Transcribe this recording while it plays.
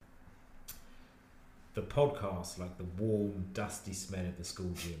The podcast, like the warm, dusty smell of the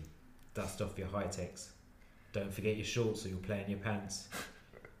school gym. Dust off your high-techs. Don't forget your shorts or you'll play in your pants.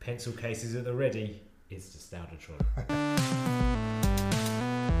 Pencil cases at the ready. It's just Nostalgiatron.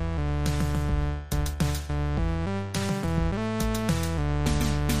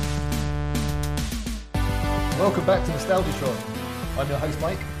 Welcome back to Nostalgiatron. I'm your host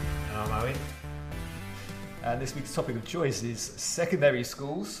Mike. And I'm Owen. And this week's topic of choice is secondary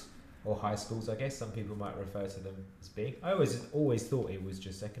schools. Or high schools, I guess. Some people might refer to them as being. I always thought it was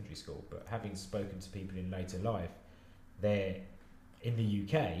just secondary school, but having spoken to people in later life, they're in the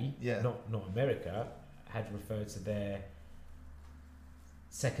UK, not America, had referred to their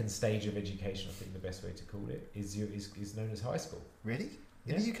second stage of education. I think the best way to call it is known as high school. Really?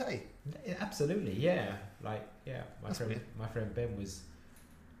 In the UK? Absolutely, yeah. My friend Ben was.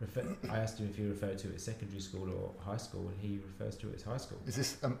 I asked him if he referred to it as secondary school or high school, and he refers to it as high school. Is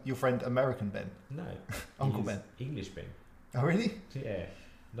this your friend American Ben? No. Uncle Ben? English Ben. Oh, really? Yeah.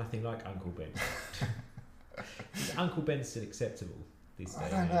 Nothing like Uncle Ben. Is Uncle Ben still acceptable this day? I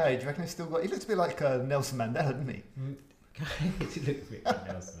don't know. Do you reckon he's still got... He looks a bit like Nelson Mandela, doesn't he? He looks a bit like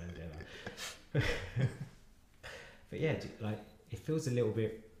Nelson Mandela. But yeah, it feels a little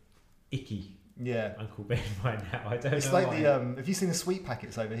bit icky. Yeah, Uncle Ben right now. I don't know. It's like why. Have you seen the sweet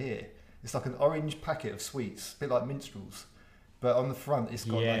packets over here? It's like an orange packet of sweets, a bit like minstrels, but on the front it's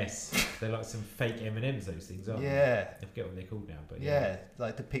got they're like some fake M&Ms. Those things, aren't they? Yeah, I forget what they're called now, but yeah,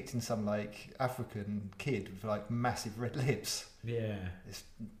 like depicting some like African kid with like massive red lips. Yeah, it's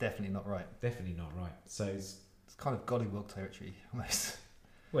definitely not right. Definitely not right. So it's kind of Gollywog territory almost.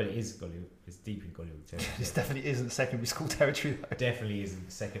 Well, it is Gollywog. It's deep in Gollywog territory. This definitely isn't secondary school territory, though. Definitely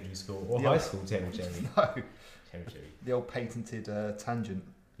isn't secondary school or high school territory. No. Territory. The old patented tangent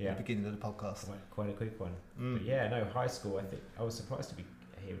at the beginning of the podcast. Quite a quick one. But yeah, no, high school, I think, I was surprised to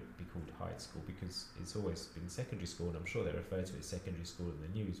hear it be called high school because it's always been secondary school, and I'm sure they refer to it as secondary school in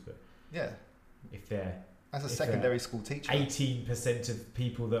the news, but yeah, if they're... As a secondary school teacher. 18% of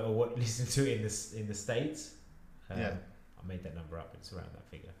people that are listen to it in the States... I made that number up, it's around that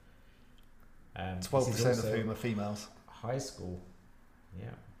figure. 12% of whom are females. High school,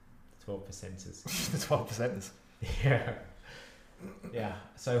 12%ers. The 12%ers. Yeah. Yeah,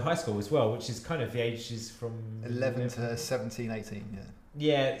 so high school as well, which is kind of the ages from... 11 to 17, 18, yeah.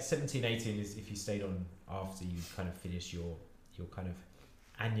 Yeah, 17, 18 is if you stayed on after you kind of finished your kind of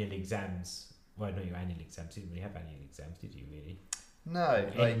annual exams. Well, not your annual exams, you didn't really have annual exams, did you really? No.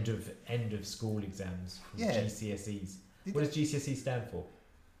 End of school exams, yeah. GCSEs. What does GCSE stand for?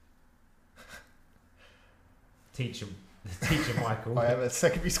 Teacher Michael. I am a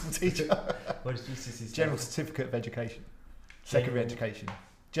secondary school teacher. What does GCSE stand for? General Certificate of Education. Secondary Education.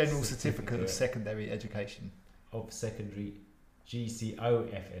 General Certificate of Secondary Education. Of Secondary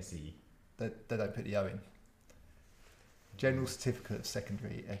GCOFSE. They don't put the O in. General Certificate of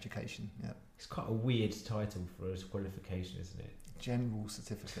Secondary Education, yeah. It's quite a weird title for a qualification, isn't it? General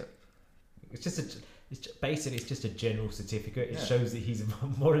Certificate. It's just a general certificate. It shows that he's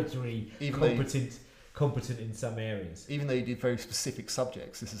moderately competent in some areas. Even though you did very specific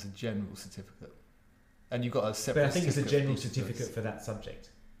subjects, this is a general certificate. And you've got a separate... But I think it's a general certificate for that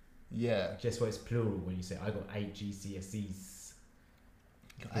subject. Yeah. Just where it's plural when you say, I got 8 GCSEs.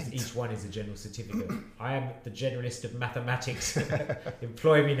 Because each one is a general certificate. I am the generalist of mathematics.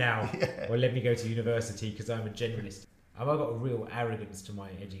 Employ me now. Yeah. Or let me go to university because I'm a generalist. I've got a real arrogance to my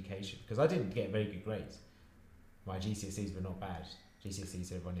education because I didn't get very good grades. My GCSEs were not bad.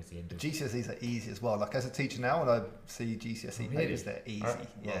 GCSEs, everyone is the end of... GCSEs are easy as well. Like as a teacher now, when I see GCSE papers, they're easy.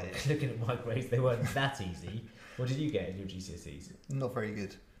 Looking at my grades, they weren't that easy. What did you get in your GCSEs? Not very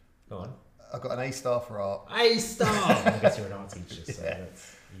good. Go on. I got an A star for art. A star! I guess you're an art teacher, so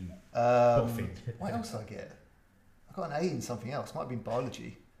that's... What else did I get? I got an A in something else. Might have been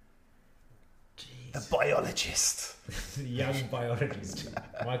biology. Jeez. The biologist. The young biologist.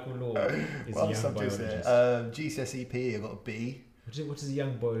 Michael Law is a young biologist. GCSE PE, I got a B. What does a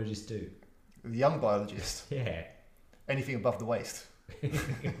young biologist do? The young biologist? Yeah. Anything above the waist.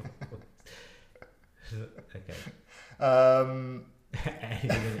 Okay.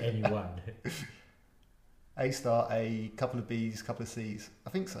 Anyone. A star, A, couple of Bs, couple of Cs. I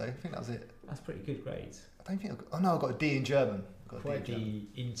think so. I think that was it. That's pretty good grades. I don't think I got a D in German. Quite the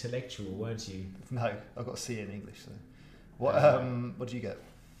intellectual, weren't you? No, I got a C in English. So, what did you get?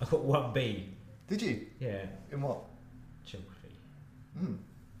 I got 1B. Did you? Yeah. In what? Geography.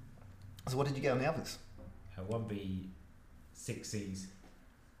 So what did you get on the others? 1B, 6 Cs.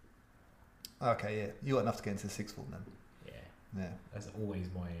 Okay, yeah. You got enough to get into the sixth form then. Yeah. That's always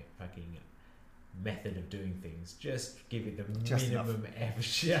my fucking method of doing things. Just give it the Just minimum effort,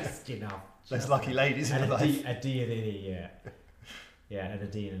 just enough. Those lucky ladies in and your life. a D and an E, yeah. Yeah, and a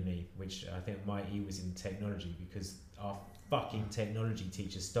D and an E, which I think my E was in technology because our fucking technology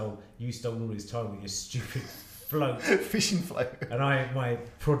teacher stole all his time with your stupid float. Fishing float. And my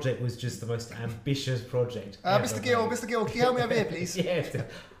project was just the most ambitious project. Mr. Gill, can you help me over here, please? Yeah,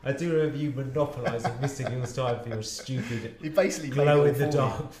 I do remember you monopolising Mr. Gill's time for your stupid You basically glow in the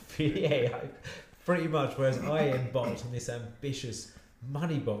dark. Yeah, pretty much. Whereas I embarked on this ambitious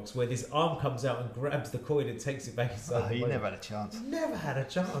money box where this arm comes out and grabs the coin and takes it back inside. You never had a chance. Never had a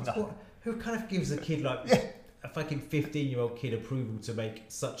chance. No. Who kind of gives a kid like a fucking 15-year-old kid approval to make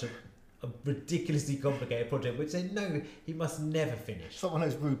such a ridiculously complicated project which they know he must never finish? It's like one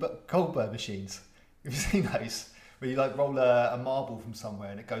of those Rube Goldberg machines. Have you seen those? Where you like roll a marble from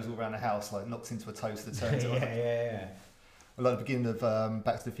somewhere and it goes all around the house, like knocks into a toaster, turns it on. Yeah. Or like the beginning of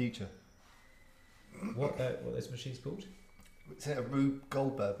Back to the Future. What those machines called? It's a Rube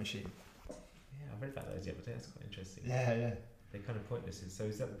Goldberg machine. Yeah, I read about those the other day. That's quite interesting. Yeah. They're kind of pointless. So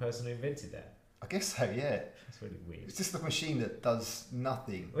is that the person who invented that? I guess so, yeah. That's really weird. It's just a machine that does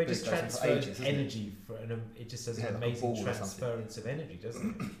nothing. Well, it just transfers ages, energy it just does an amazing transference of energy,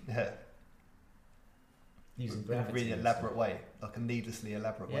 doesn't it? Yeah. Using in gravity. a really elaborate way, like a needlessly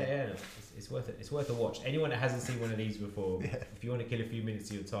elaborate way. Yeah. It's worth it. It's worth a watch. Anyone that hasn't seen one of these before, if you want to kill a few minutes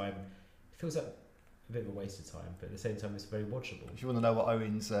of your time, it feels like a bit of a waste of time, but at the same time, it's very watchable. If you want to know what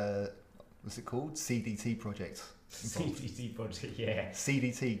Owen's, what's it called? CDT project. CDT project, yeah.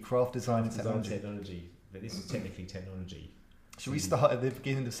 CDT, craft design and technology. But this is technically technology. Should we start at the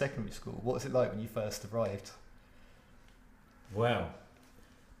beginning of secondary school? What was it like when you first arrived? Well,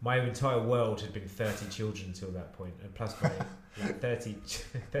 my entire world had been 30 children until that point, and plus my 30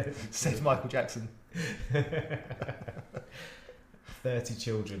 Says Michael Jackson. 30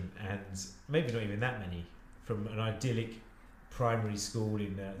 children, and maybe not even that many, from an idyllic primary school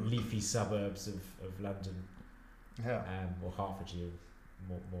in leafy suburbs of London, or Hertfordshire,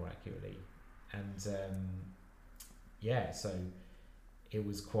 more accurately, and so it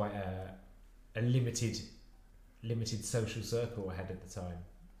was quite a limited social circle I had at the time.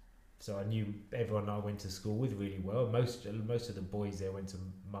 So I knew everyone I went to school with really well. Most of the boys there went to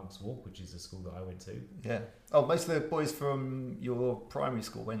Monk's Walk, which is the school that I went to. Yeah. Oh, most of the boys from your primary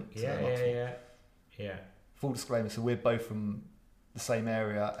school went to Monk's Walk. Yeah. Full disclaimer, so we're both from the same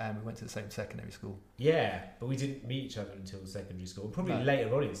area and we went to the same secondary school. Yeah, but we didn't meet each other until secondary school. Probably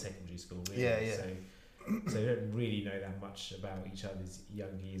later on in secondary school. Really. Yeah. So we don't really know that much about each other's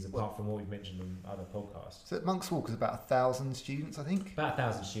young years, apart from what we've mentioned on other podcasts. So at Monk's Walk was about 1,000 students, I think? About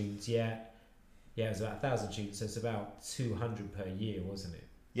 1,000 students, yeah. Yeah, it was about 1,000 students, so it's about 200 per year, wasn't it?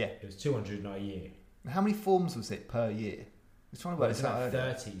 Yeah. It was 200 in our year. How many forms was it per year? I was trying to work this out. It's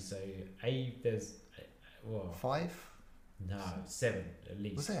about 30, so there's... What? 5? No, 7 at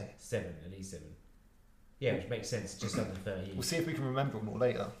least. Was there? 7, at least 7. Yeah, which makes sense, just under 30. We'll see if we can remember them all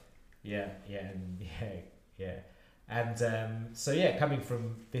later. Yeah. And coming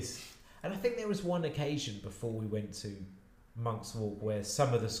from this, and I think there was one occasion before we went to Monk's Walk where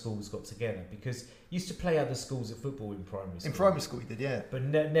some of the schools got together, because you used to play other schools at football in primary school. In primary school, we did, yeah. But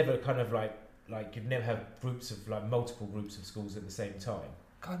never kind of like you'd never have groups of multiple groups of schools at the same time.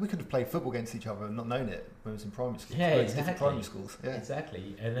 God, we could have played football against each other and not known it when it was in primary school. Yeah, exactly. Different primary schools. Yeah,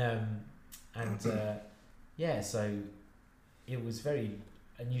 exactly. So it was very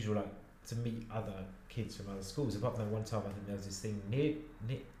unusual, to meet other kids from other schools. Apart from that one time, I think there was this thing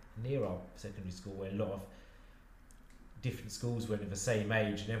near our secondary school where a lot of different schools were of the same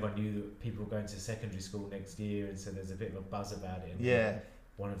age, and everyone knew that people were going to secondary school next year, and so there's a bit of a buzz about it. And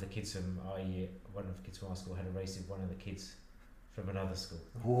one of the kids from our school had a race with one of the kids from another school.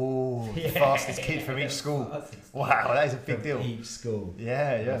 Oh, the fastest kid from each school. Wow, that is a big deal. Each school.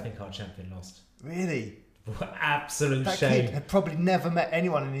 Yeah. I think our champion lost. Really? Absolute that shame. Kid had probably never met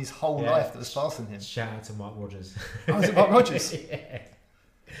anyone in his whole life that was faster than him. Shout out to Mark Rogers. Oh, was it Mark Rogers? Yeah.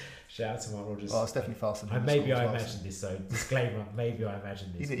 Shout out to Mark Rogers. Well, it's definitely faster than him. Maybe I imagined this, so disclaimer, maybe I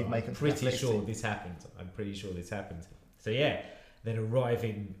imagined this. He didn't even make I'm pretty sure this happened. So then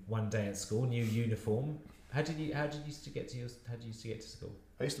arriving one day at school, new uniform. How did you used to get to school?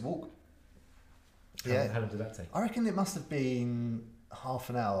 I used to walk. How long did that take? I reckon it must have been half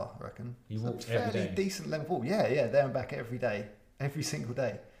an hour, I reckon. You walked every day? Decent length walk. Yeah, there and back every day. Every single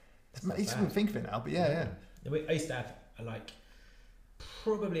day. You just wouldn't think of it now, but yeah. I used to have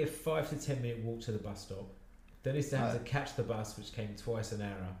probably a 5 to 10 minute walk to the bus stop. Then I used to have to catch the bus, which came twice an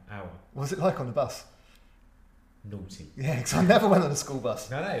hour. What was it like on the bus? Naughty. Yeah, because I never went on a school bus.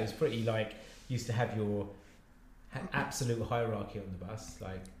 No, it was pretty used to have your absolute hierarchy on the bus,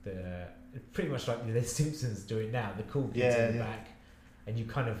 pretty much like the Simpsons do it now. The cool kids in the back, and you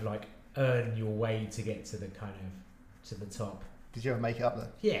kind of like earn your way to get to the kind of to the top. Did you ever make it up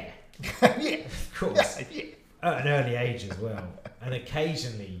there? Yeah, Yeah, of course. yeah. At an early age as well, and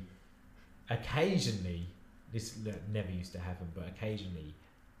occasionally, this never used to happen, but occasionally,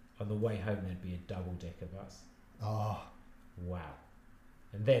 on the way home there'd be a double-decker bus. Oh, wow!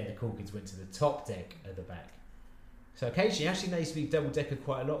 And then the cool kids went to the top deck at the back. So occasionally, actually, they used to be double-decker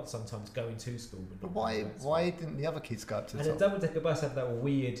quite a lot. Sometimes going to school, but why didn't the other kids go up to the top? And a double-decker bus had that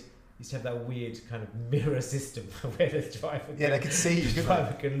weird. Used to have that weird kind of mirror system where the driver. They could see you. The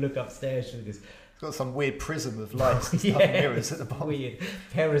driver can look upstairs and just. It's got some weird prism of lights and stuff, mirrors at the bottom. Weird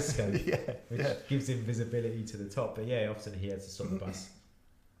periscope, which gives him visibility to the top. But often he had to stop the bus.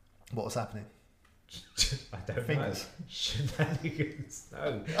 What was happening? I don't Fingers. know. Shenanigans.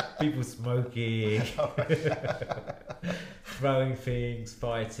 No. People smoking, throwing things,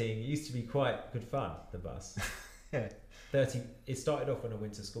 fighting. It used to be quite good fun, the bus. Yeah. It started off when I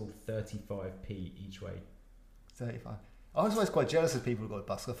went to school, 35p each way. 35. I was always quite jealous of people who got a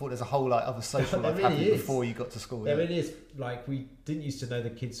bus. I thought there's a whole other social life really happening is. before you got to school. There it is. Like, we didn't used to know the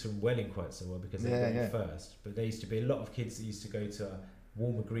kids from Welling quite so well because they went first. But there used to be a lot of kids that used to go to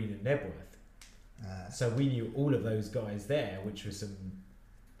Walmer Green and Nebworth. So we knew all of those guys there, which was some.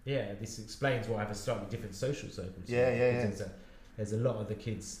 This explains why I have a slightly different social circle. There's a lot of the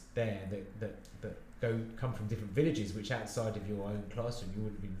kids there that come from different villages, which outside of your own classroom you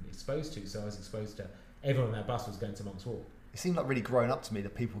wouldn't have been exposed to. So I was exposed to everyone on that bus was going to Monk's Walk. It seemed like really grown up to me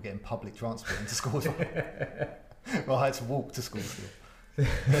that people getting public transport into school. Well, I had to walk to school.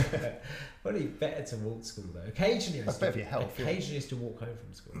 Probably better to walk to school though. Occasionally, that's better for your health. Occasionally, used to walk home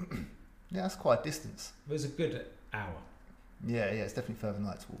from school. Yeah, that's quite a distance. It was a good hour. Yeah, it's definitely further than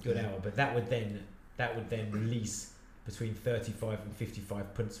that to walk. Good hour, but that would then release between 35 and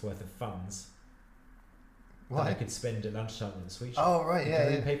 55 pence worth of funds. That I could spend at lunchtime in the sweet shop. Oh right, I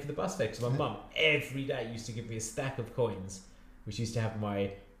didn't pay for the bus fare because my mum every day used to give me a stack of coins, which used to have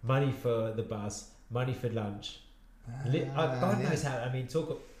my money for the bus, money for lunch. God knows how. I mean,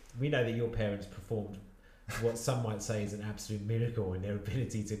 we know that your parents performed what some might say is an absolute miracle in their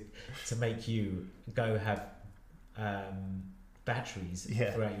ability to make you go have batteries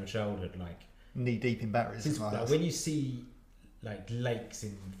throughout your childhood, like knee deep in batteries. Like when you see like lakes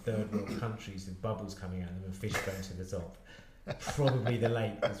in third world countries with bubbles coming out of them and fish going to the top, probably the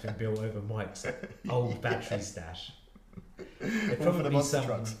lake that's been built over Mike's old battery stash. There's probably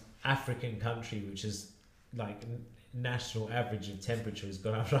some African country which is like national average of temperature has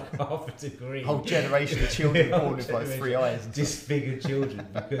gone up like half a degree. Whole generation of children born with like 3 eyes and disfigured children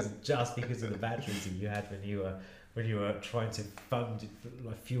because of the batteries that you had when you were trying to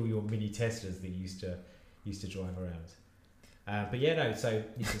fuel your mini Teslas that you used to drive around. So you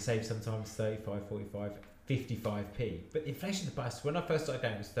used to save sometimes 35, 45, 55p. But inflation of the bus, when I first started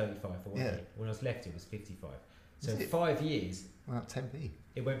going, it was 35 for 1 day. When I was left, it was 55. So in 5 years, well, 10p.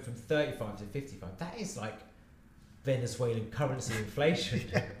 It went from 35 to 55. That is like Venezuelan currency inflation.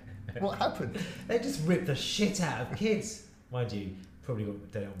 What happened? They just ripped the shit out of kids. Mind you, probably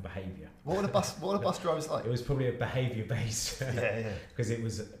got done on behaviour. What were the bus drivers like? It was probably a behaviour based. Yeah. Because it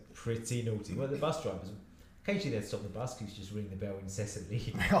was pretty naughty. Well, the bus drivers, occasionally they'd stop the bus because you just ring the bell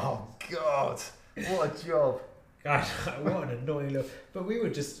incessantly. Oh God, what a job! God, what an annoying look. But we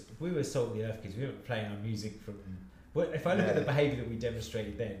were salt of the earth kids. We weren't playing our music from. Well, if I look at the behaviour that we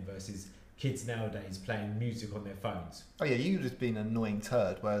demonstrated then versus kids nowadays playing music on their phones. Oh yeah, you'd have been an annoying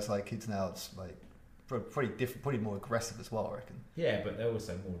turd, whereas like kids now it's like pretty different, probably more aggressive as well, I reckon. Yeah, but they're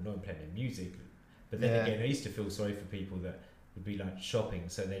also more annoying playing their music. But then again, I used to feel sorry for people that would be like shopping,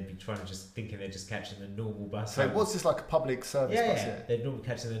 so they'd be thinking they're just catching the normal bus. So what's this like a public service bus? Yeah, they're normally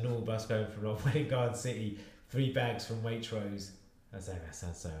catching the normal bus going from Welling Garden City, 3 bags from Waitrose. That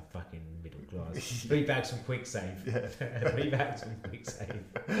sounds so fucking middle class. 3 bags from Quick Save. 3 bags from Quick Save.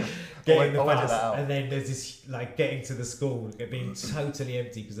 Getting the bus, and then there's this like getting to the school, it being totally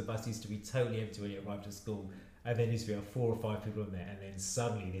empty because the bus used to be totally empty when you arrived at school, and then used to be like 4 or 5 people on there, and then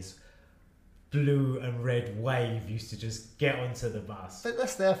suddenly this blue and red wave used to just get onto the bus. But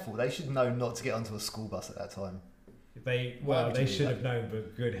that's their fault. They should know not to get onto a school bus at that time. They should have known,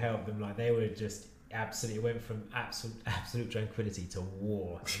 but good help them. Like they would have just absolutely went from absolute tranquility to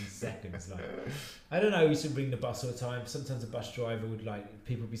war in seconds. Like I don't know, we should bring the bus all the time. Sometimes the bus driver would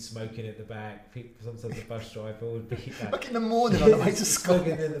people be smoking at the back. Sometimes the bus driver would be like in the morning on the way to school,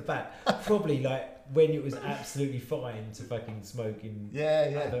 smoking in the back. Probably like when it was absolutely fine to fucking smoke in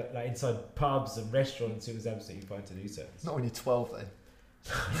like inside pubs and restaurants. It was absolutely fine to do so. Not when you're 12 though.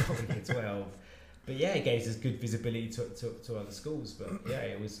 Not when you're 12. But yeah, it gave us good visibility to other schools. But yeah,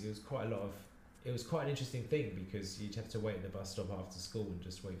 it was quite a lot of. It was quite an interesting thing because you'd have to wait at the bus stop after school and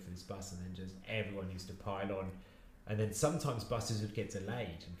just wait for this bus, and then just everyone used to pile on, and then sometimes buses would get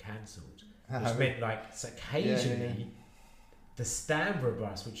delayed and cancelled, which meant like occasionally the Stanborough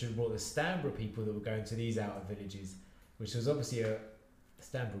bus, which had brought the Stanborough people that were going to these outer villages, which was obviously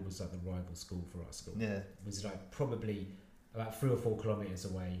Stanborough was like the rival school for our school. Yeah, it was like probably about 3 or 4 kilometres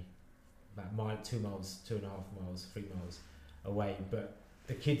away, about 2 miles, 2.5 miles, 3 miles away, but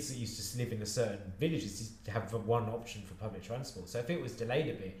the kids that used to live in the certain villages used to have one option for public transport. So if it was delayed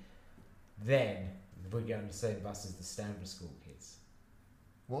a bit, then we'd get on the same bus as the Stanborough school kids.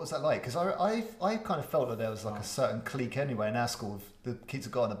 What was that like? Because I kind of felt that there was like a certain clique anyway in our school of the kids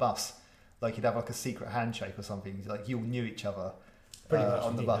who got on the bus. Like you'd have like a secret handshake or something. Like you all knew each other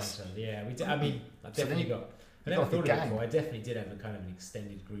on the bus. Yeah, we did. I mean, I definitely got. I never thought of it before. I definitely did have a kind of an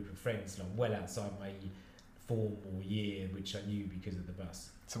extended group of friends, like well outside my form or year, which I knew because of the bus.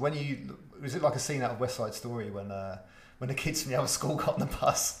 So was it like a scene out of West Side Story when the kids from the other school got on the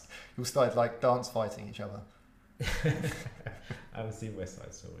bus, you all started like dance fighting each other? I haven't seen West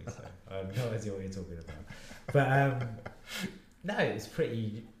Side Story, so I have no idea what you're talking about. But no,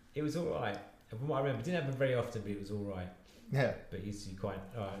 it was all right. From what I remember, it didn't happen very often, but it was all right. Yeah. But it used to be quite.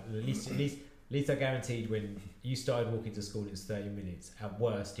 At least I guaranteed when you started walking to school, it was 30 minutes. At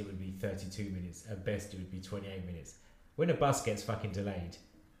worst, it would be 32 minutes. At best, it would be 28 minutes. When a bus gets fucking delayed,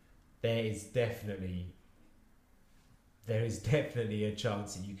 there is definitely a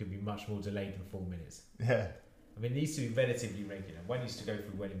chance that you could be much more delayed than 4 minutes. Yeah. I mean, they used to be relatively regular. One used to go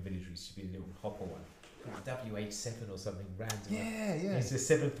through Welling Village, which used to be a little hopper one. WH7 or something random. Yeah. It's a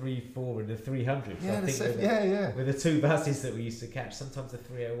 734 and a 300. Yeah, with the two buses that we used to catch, sometimes the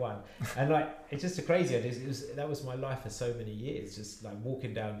 301. And like, it's just a crazy idea. That was my life for so many years, just like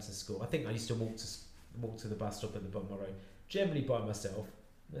walking down to school. I think I used to walk to the bus stop at the bottom of my road, generally by myself.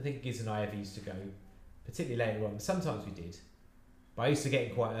 I think Giz and I ever used to go, particularly later on. Sometimes we did. But I used to get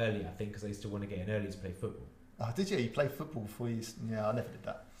in quite early, I think, because I used to want to get in early to play football. Oh, did you? You played football before you... Yeah, I never did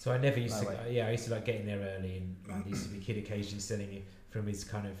that. So I never used to... I used to like get in there early, and like, there used to be a kid occasionally selling it from his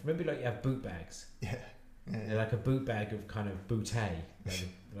kind of... Remember like you have boot bags? Yeah. They're like a boot bag of kind of bootay.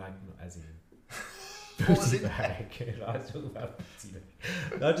 like not as in... Booty bag. I was talking about booty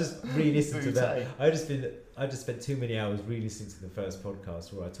bag. I just re-listened to that. I just spent too many hours re-listening to the first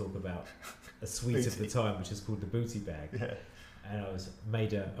podcast where I talk about a sweet of the time, which is called the booty bag. Yeah. And I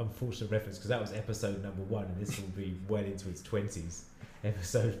made an unfortunate reference because that was episode number 1, and this will be well into its 20s.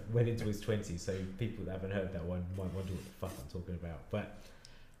 Episode well into its 20s, so people that haven't heard that one might wonder what the fuck I'm talking about. But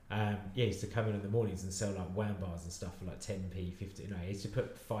he used to come in the mornings and sell like wham bars and stuff for like 10p, 50. No, he used to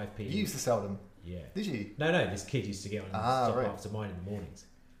put 5p. You used to sell them? Yeah. Did you? No, this kid used to get on and stop after mine in the mornings.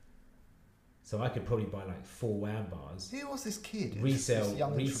 So I could probably buy like 4 wham bars. Who was this kid? Resell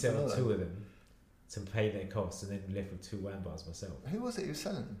 2 of them to pay their costs, and then left with 2 wham bars myself. Who was it who was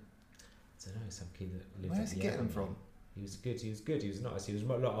selling them? I don't know, some kid that lived. Where's he getting them from? He was good. He was nice. He was a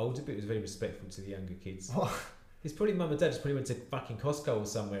lot older, but he was very respectful to the younger kids. What? His probably mum and dad just probably went to fucking Costco or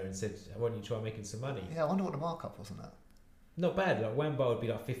somewhere and said, "Why don't you try making some money?" Yeah, I wonder what the markup was on that. Not bad. Like one bar would be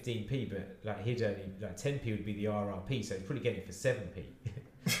like 15p, but like he'd only like 10p would be the RRP, so he'd probably get it for 7p.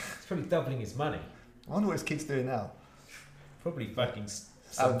 It's probably doubling his money. I wonder what his kid's doing now. Probably fucking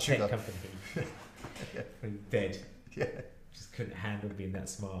some tech company. Yeah. Probably dead. Yeah. Just couldn't handle being that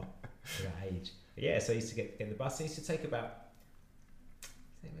smart at that age. But yeah, so I used to get the bus. It used to take about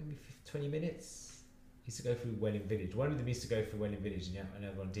maybe 20 minutes. Used to go through Welling Village. One of them used to go through Welling Village, and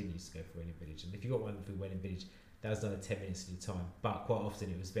another one didn't used to go through Welling Village. And if you got one through Welling Village, that was another 10 minutes of your time. But quite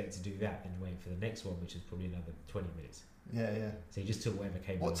often it was better to do that than waiting for the next one, which is probably another 20 minutes. Yeah, yeah. So you just took whatever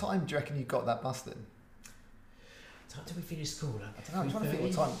came. What time do you reckon you got that bus then? Time did we finish school? Like I don't know. I'm trying to think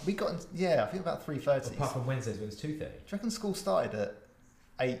what time we got. I think about 3:30. Apart from Wednesdays, it was 2:30. Do you reckon school started at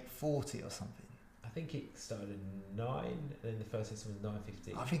 8:40 or something? I think it started at 9, and then the first lesson was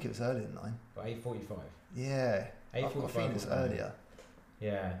 9:15. I think it was earlier than 9. But 8:45. Yeah. 8:45. I think it was earlier.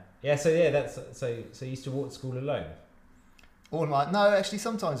 Yeah. Yeah. So yeah, that's so you used to walk to school alone. Or like no, actually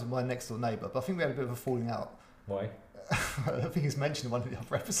sometimes with my next door neighbour, but I think we had a bit of a falling out. Why? I think it's mentioned in one of the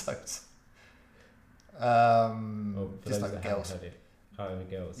other episodes. Just over girls. Over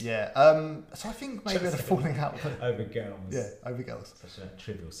girls. Yeah. So I think maybe we had a falling out. Over girls. Yeah, over girls. Such a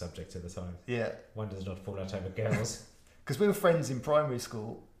trivial subject at the time. Yeah. One does not fall out over girls. Because we were friends in primary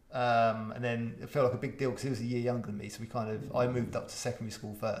school, and then it felt like a big deal because he was a year younger than me. So I moved up to secondary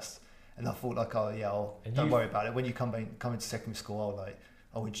school first, and I thought like, don't worry about it. When you come into secondary school,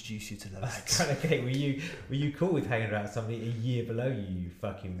 I'll introduce you to the That's lads. kind of okay. Were you cool with hanging around somebody a year below you? You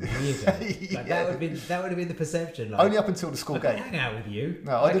fucking weirdo. Like that would have been the perception. Like, only up until the school I gate. hang out with you.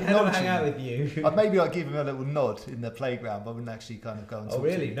 No, I didn't hang out with you. I'd maybe give him a little nod in the playground, but I wouldn't actually kind of go and talk to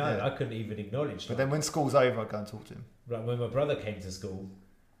him. Oh really? No, I couldn't even acknowledge. But then when school's over, I'd go and talk to him. Right, when my brother came to school,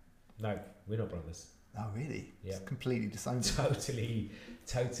 no, we're not brothers. Oh really? Yeah, it's completely disowned. Totally.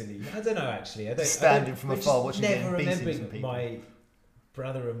 I don't know actually. I don't standing from afar watching never getting beaten from remembering my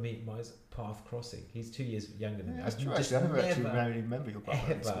brother and me, my path crossing. He's 2 years younger than me. That's true. Actually, I never actually remember your brother.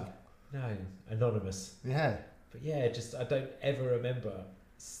 Ever. No, anonymous. Yeah. But yeah, just I don't ever remember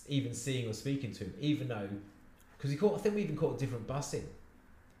even seeing or speaking to him, even though because I think we even caught a different bus in.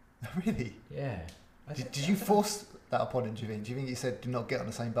 Really? Yeah. Did you force that upon him? Do you think he said, "Do not get on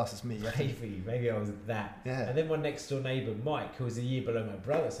the same bus as me"? Maybe I was that. Yeah. And then my next door neighbour, Mike, who was a year below my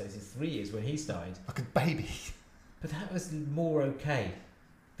brother, so it's 3 years when he started. Like a baby. But that was more okay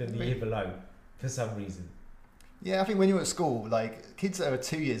than the year below, for some reason. Yeah, I think when you're at school, like kids that are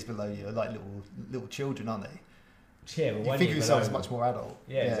 2 years below you are like little children, aren't they? Yeah, but you think of yourself as much more adult.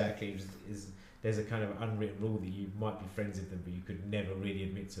 Yeah, exactly. There's a kind of unwritten rule that you might be friends with them, but you could never really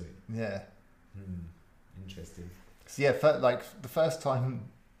admit to it. Yeah. Interesting. So yeah, like the first time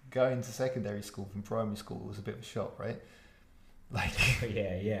going to secondary school from primary school was a bit of a shock, right? Like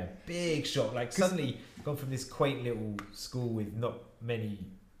yeah, big shock. Like suddenly gone from this quaint little school with not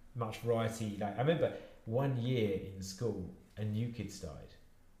much variety. Like I remember 1 year in school, a new kid started.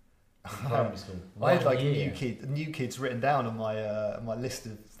 In primary school. I had like new kids written down on my list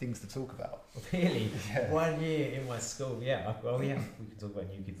of things to talk about. Really? Yeah. 1 year in my school. Yeah. Well, yeah. We can talk about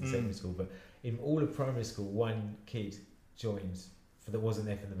new kids in secondary school, but in all of primary school, one kid joined that wasn't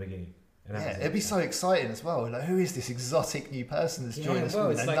there from the beginning. And yeah, it'd be so exciting as well. Like, who is this exotic new person that's joined the school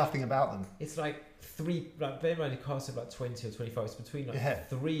and know nothing about them? It's like bear in mind the cast of like 20 or 25. It's between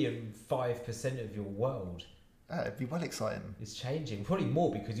 3 and 5% of your world. It'd be well exciting. It's changing, probably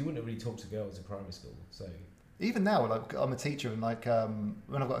more because you wouldn't really talk to girls in primary school. So even now, like I'm a teacher, and like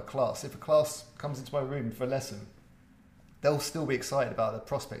when I've got a class, if a class comes into my room for a lesson, they'll still be excited about the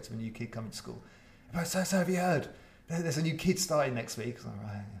prospect of a new kid coming to school. But so have you heard? There's a new kid starting next week. So,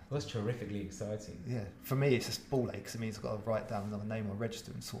 right. Well, that's terrifically exciting. Yeah, for me it's just ball ache because it means I've got to write down another name on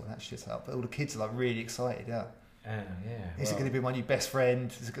register and sort that shit out. But all the kids are like really excited. Yeah. Is it going to be my new best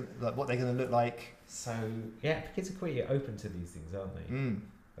friend? Is it like what they're going to look like? So yeah, kids are quite open to these things, aren't they?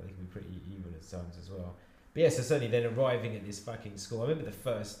 But they can be pretty evil at times as well. But yeah, so certainly then arriving at this fucking school. I remember the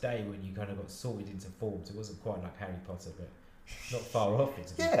first day when you kind of got sorted into forms. It wasn't quite like Harry Potter, but not far off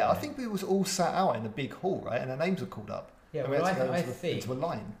it. Yeah, I think we was all sat out in a big hall, right? And our names were called up. Yeah, well, I think into a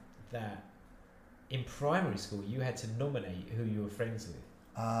line. That in primary school you had to nominate who you were friends with.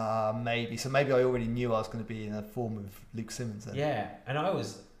 Maybe. So maybe I already knew I was going to be in a form of Luke Simmons then. Yeah, and that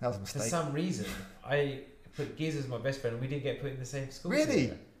was a mistake. For some reason, I put Giz as my best friend and we didn't get put in the same school.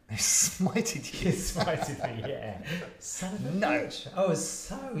 Really? He smited you. He smited me, yeah. Son of a bitch. I was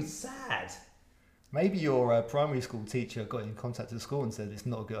so sad. Maybe your primary school teacher got in contact with the school and said it's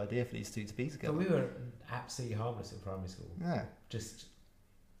not a good idea for these two to be together. But we were absolutely harmless in primary school. Yeah. Just,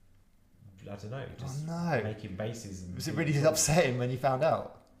 I don't know, making bases. Was it really upsetting when you found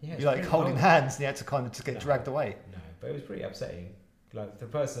out? Yeah. You're like holding hands and you had to kind of just get dragged away. No, but it was pretty upsetting. Like the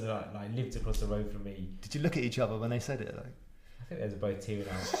person that like lived across the road from me. Did you look at each other when they said it? Like? I think there's both tearing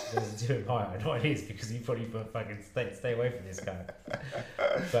out. There's a tear in my eye. I know it is because he probably put fucking stay away from this guy.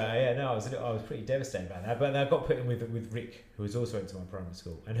 But yeah, no, I was pretty devastated about that. But I got put in with Rick, who was also into my primary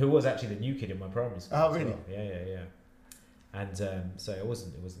school and who was actually the new kid in my primary school. Oh, really? Well. Yeah. And so it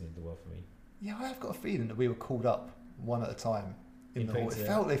wasn't the end of the world for me. Yeah, I've got a feeling that we were called up one at a time in the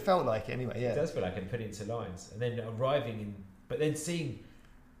hall. It felt like it anyway. Yeah, it does feel like it. Put it into lines, and then arriving in, but then seeing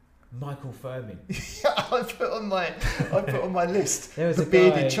Michael Furman. Yeah, I put on my list. There was the a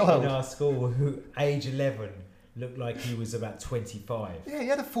bearded guy child in our school who, age 11, looked like he was about 25. Yeah, he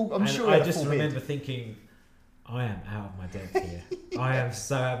had a full. I just remember thinking, I am out of my depth here. I am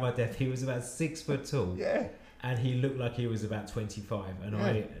so out of my depth. He was about 6 foot tall. Yeah. And he looked like he was about 25, and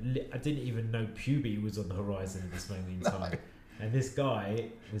I didn't even know puberty was on the horizon at this moment in time. And this guy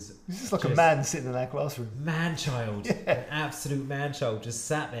was just like a man sitting in our classroom. Man-child, an absolute man-child, just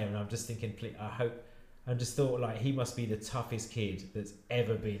sat there, and I'm just thinking, I just thought like he must be the toughest kid that's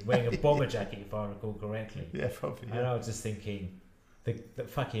ever been, wearing a bomber jacket if I recall correctly. Yeah, probably. And I was just thinking, the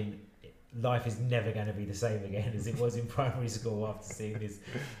fucking life is never going to be the same again as it was in primary school after seeing this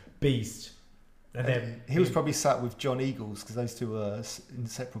beast. And then he was probably sat with John Eagles because those two were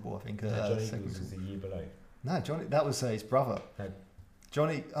inseparable, I think. John Eagles was a year below. No, that was his brother. No.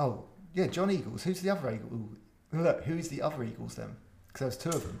 John Eagles. Who's the other Eagle? Who is the other Eagles then? Because there was two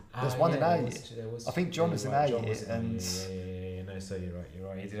of them. There's one in our year. I think John was in our year. And no, so you're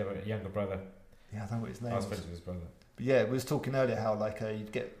right. He did have a younger brother. Yeah, I don't know what his name was. I was friends with his brother. But yeah, we was talking earlier how like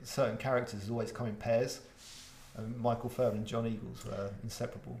you'd get certain characters always come in pairs. And Michael Furman and John Eagles were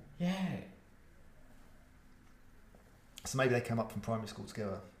inseparable. Yeah. So maybe they came up from primary school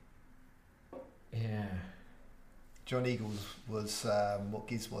together. Yeah. John Eagles was what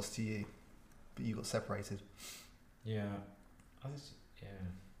Giz was to you, but you got separated. Yeah.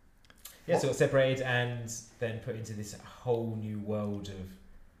 Yeah, so got separated and then put into this whole new world of.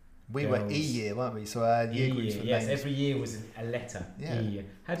 We were E year, weren't we? So our year groups were yes, every year was a letter. Yeah. E.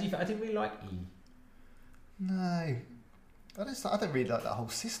 How do you? I didn't really like E. No, I don't really like that whole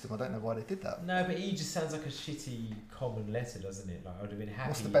system. I don't know why they did that. No, but E just sounds like a shitty common letter, doesn't it? Like I would have been happy.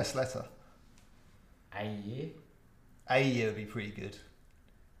 What's the best letter? A year. A year would be pretty good.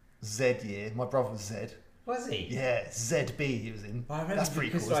 Z year. My brother was Z. Was he? Yeah, ZB he was in. Well, I remember that's pretty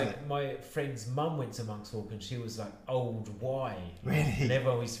because cool, like isn't it? my friend's mum went to Monk's Walk and she was like old Y. Really? And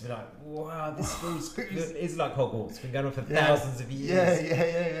everyone used to be like, wow, this school's it's like Hogwarts. It's been going on for Yeah. thousands of years.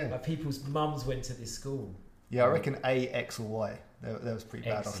 Yeah. Like people's mums went to this school. Yeah, I reckon A, X or Y. That was pretty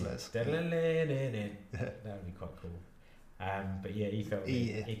bad off letters. That would be quite cool. But yeah, he felt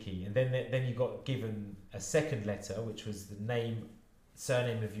icky. And then you got given a second letter, which was the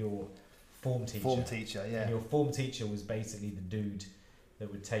surname of your form teacher. Yeah. And your form teacher was basically the dude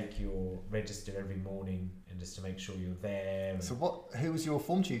that would take your register every morning and just to make sure you're there. So who was your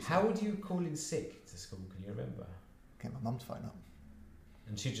form tutor? How would you call in sick to school? Can you remember? Get my mum to phone up.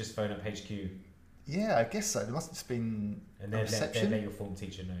 And she'd just phone up HQ. Yeah, I guess so. There must have just been and then let your form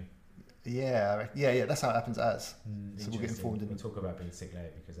teacher know. Yeah. That's how it happens as. So we'll get informed. We'll talk about being sick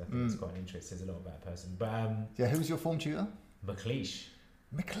later because I think it's quite an interest. Says a lot about a person. But yeah, who was your form tutor? McLeish.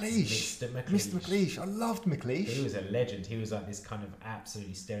 Mr. McLeish. I loved McLeish. He was a legend. He was like this kind of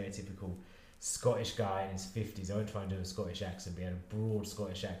absolutely stereotypical Scottish guy in his 50s. I won't try and do a Scottish accent, but he had a broad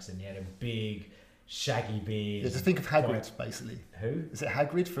Scottish accent. He had a big, shaggy beard. Yeah, just think of Hagrid, basically. Who? Is it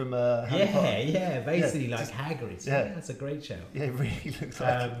Hagrid from Harry Potter? Yeah, basically like Hagrid. Yeah, that's a great shout. Yeah, it really looks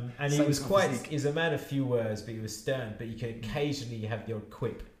like and he was he was a man of few words, but he was stern, but you could occasionally have the odd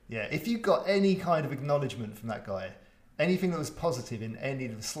quip. Yeah, if you got any kind of acknowledgement from that guy, anything that was positive in any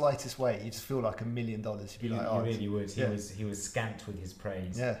of the slightest way, you just feel like $1 million. You'd be like, oh, you really would. He was scant with his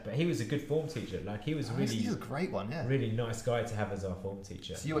praise. Yeah. But he was a good form teacher. Like he was he's a great one. Yeah. Really nice guy to have as our form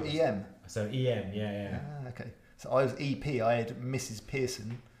teacher. So you're EM. So EM, yeah. Okay. So I was EP. I had Mrs.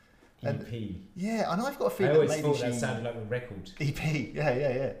 Pearson. EP. Yeah, and I've got a feeling I always maybe thought that sounded like a record. EP.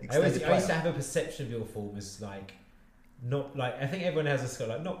 Yeah. I used to have a perception of your form as like. Not like I think everyone has a skill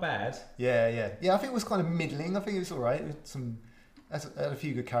like not bad. Yeah. I think it was kind of middling. I think it was all right. Had a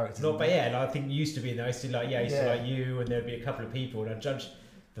few good characters. Not, but yeah, like, I think it used to be. I used to like you, and there'd be a couple of people, and I judged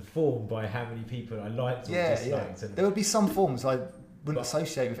the form by how many people I liked or disliked. And there would be some forms I wouldn't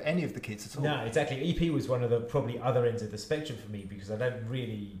associate with any of the kids at all. No, exactly. EP was one of the probably other ends of the spectrum for me because I don't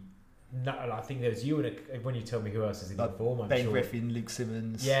really. No, I think there was you and when you tell me who else is in the form, I'm Ben sure. Griffin, Luke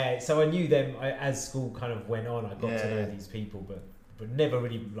Simmons. Yeah, so I knew them as school kind of went on. I got to know these people, but never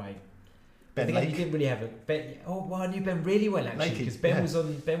really like. Ben I think Lake. you didn't really have a Ben. Oh, well, I knew Ben really well actually because Ben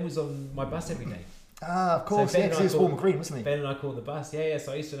was on my bus every day. Ah, of course. So he was Warmer Green, wasn't he? Ben and I caught the bus. Yeah.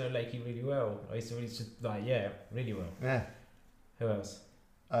 So I used to know Lakey really well. I used to really just really well. Yeah. Who else?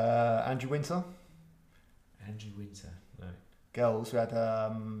 Andrew Winter. Andrew Winter. No. Girls, we had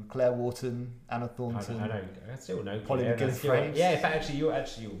Claire Wharton, Anna Thornton. I know. I still know. Polly McGillen. Yeah. In fact, you're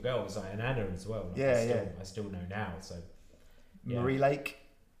your girls, and Anna as well. Like, I still know now. So. Yeah. Marie Lake.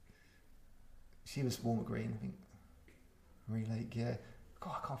 She was Warmer Green, I think. Marie Lake, yeah.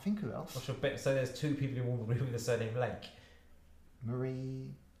 God, I can't think who else. What's your bet? So there's two people in Warmer Green with the surname Lake.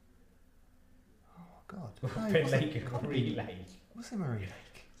 Marie. Oh God. No, Ben Lake and Marie Lake. Was it Marie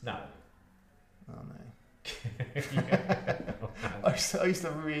Lake? No. Oh no. I used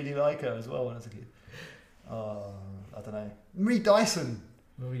to really like her as well when I was a kid. Oh, I don't know. Marie Dyson.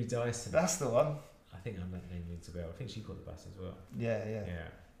 Marie Dyson. That's the one. I think I'm that name rings a bell. I think she caught the bus as well. Yeah.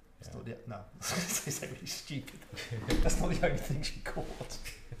 No, it's really stupid. That's not the only thing she caught.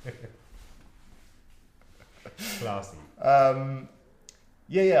 Classy. I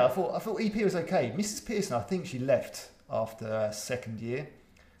thought EP was okay. Mrs. Pearson, I think she left after her second year.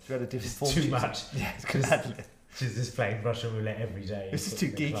 She had a different form. Too much. Yeah, it's couldn't handle it. She's just playing Russian roulette every day. This is too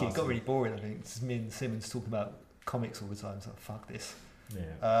geeky. Classy. It got really boring. I think it's me and Simmons talking about comics all the time. So fuck this.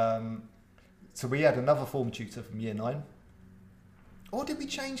 Yeah. So we had another form tutor from year 9. Or did we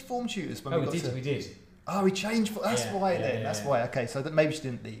change form tutors when we got to... we did. Oh, we changed... That's why then. That's why. Okay, so that maybe she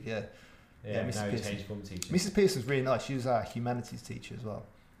didn't leave, yeah. Yeah, Mrs. no Pearson. change form teachers. Mrs. Pearson's really nice. She was our humanities teacher as well.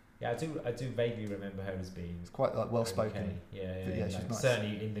 Yeah, I do vaguely remember her as being. It's quite like well spoken. Okay. Yeah, she's like, nice.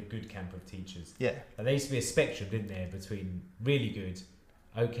 Certainly in the good camp of teachers. Yeah. And there used to be a spectrum, didn't there, between really good,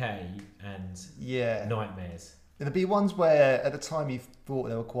 okay, and nightmares. And there'd be ones where at the time you thought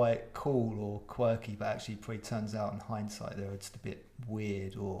they were quite cool or quirky, but actually probably turns out in hindsight they were just a bit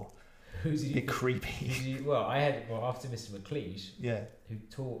weird or a bit creepy. After Mr. McLeish, who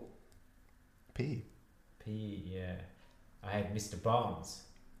taught PE, yeah, I had Mr. Barnes.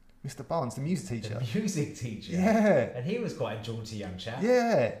 Mr. Barnes, the music teacher. The music teacher. Yeah. And he was quite a jaunty young chap.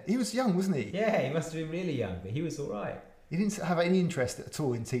 Yeah, he was young, wasn't he? Yeah, he must have been really young, but he was all right. He didn't have any interest at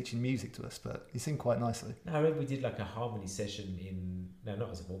all in teaching music to us, but he seemed quite nicely. No, I remember we did like a harmony session not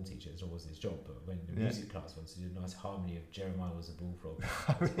as a form teacher, it wasn't his job, but when the music class once did a nice harmony of Jeremiah Was a Bullfrog.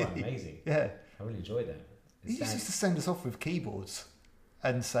 It was quite amazing. Yeah. I really enjoyed that. He just used to send us off with keyboards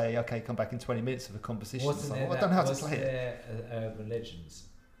and say, okay, come back in 20 minutes for the composition. I don't know how to play it. Urban legends?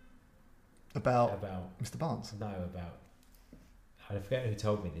 About Mr. Barnes? No, I forget who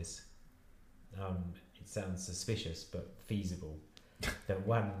told me this. It sounds suspicious, but feasible. That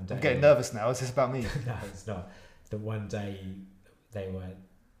one day... I'm getting nervous now. Is this about me? No, it's not. That one day they were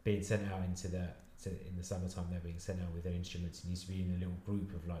being sent out in the summertime, they were being sent out with their instruments, and used to be in a little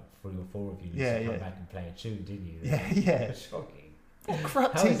group of like 3 or 4 of you. You used to come back and play a tune, didn't you? Yeah. Shocking. What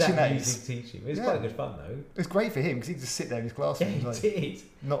crap How teaching that that music teaching? It was quite good fun though. It was great for him because he could just sit there in his classroom. Yeah, he did.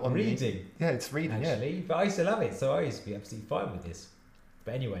 Not on reading. It's reading. Actually, but I used to love it, so I used to be absolutely fine with this.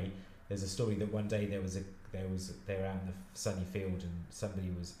 But anyway, there's a story that one day they were out in the sunny field and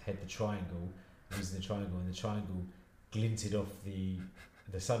somebody had the triangle, using the triangle, and the triangle glinted off the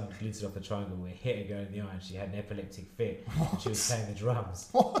sun glinted off the triangle. It hit a girl in the eye, and she had an epileptic fit. And she was playing the drums.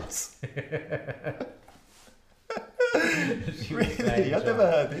 What? Really? I've never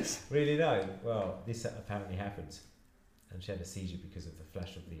heard this. Really? No. Well, this apparently happened, and she had a seizure because of the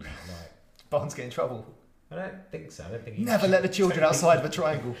flash of the light. Barnes get in trouble. I don't think so. I don't think never let the children outside of a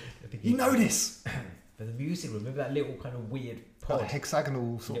triangle. You know this. But the music room, remember that little kind of weird pod,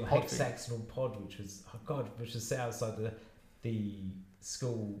 hexagonal sort of pod, hexagonal pod, which was set outside the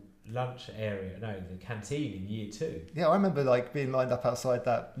school lunch area, the canteen in year 2. Yeah, I remember like being lined up outside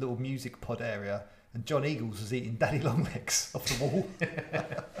that little music pod area, and John Eagles was eating Daddy Longlegs off the wall.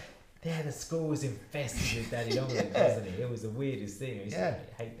 Yeah, the school was infested with Daddy Longlegs, wasn't it? It was the weirdest thing. I used to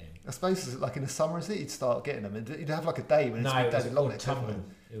hate them. I suppose like in the summer, is it? You'd start getting them, and you'd have like a day when it's Daddy Longlegs.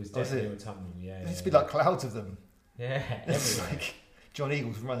 It was definitely autumnal. Yeah, it used to be like clouds of them. Yeah, it's like John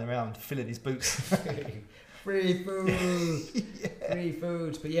Eagles running around filling his boots. Free food, free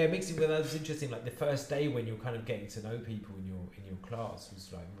food. But yeah, mixing with that was interesting. Like the first day when you're kind of getting to know people in your class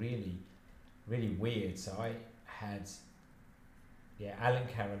was like really, really weird. So I had, Alan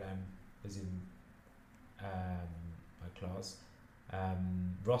Carolan was in my class.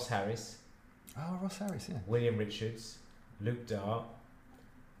 Ross Harris. Oh, Ross Harris, yeah. William Richards, Luke Dart,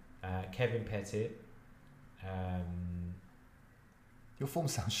 Kevin Pettit. Your form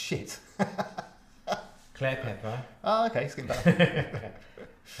sounds shit. Claire Pepper. Oh, okay, it's getting better.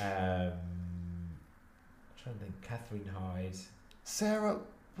 I'm trying to think. Catherine Hyde. Sarah,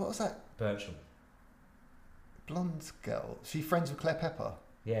 what was that? Birchall. Blonde girl. Is she friends with Claire Pepper?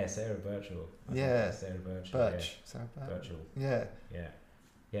 Yeah, Sarah Birchall. Sarah Birchall. Sarah Birchall. Yeah. Yeah.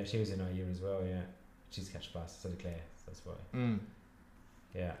 Yeah, she was in our year as well, yeah. She's catch a bus, so did Claire, so that's why.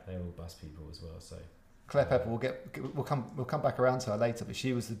 Yeah, they're all bus people as well, so. Claire Pepper, we'll come back around to her later, but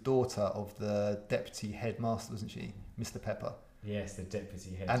she was the daughter of the deputy headmaster, wasn't she? Mr. Pepper. Yes, the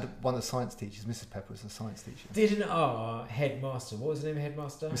deputy head. And one of the science teachers, Mrs. Pepper was a science teacher. Didn't our headmaster, what was the name of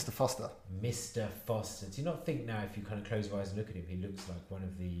headmaster? Mr. Foster. Mr. Foster. Do you not think now, if you kind of close your eyes and look at him, he looks like one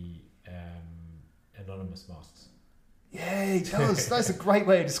of the anonymous masks? Yeah, he does. That's a great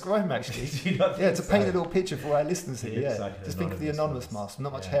way to describe him, actually. To paint a little picture for our listeners here. Like just think of the anonymous mask,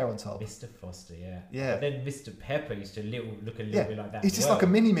 not much hair on top. Mr. Foster, yeah. And then Mr. Pepper used to look a little bit like that. He's just like a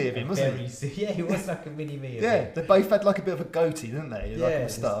mini-me of him, wasn't he? Yeah, he was like a mini-me of him. Yeah, they both had like a bit of a goatee, didn't they? Like a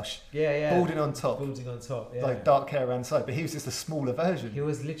moustache. Yeah. Balding on top, yeah. Like dark hair around the side, but he was just a smaller version. He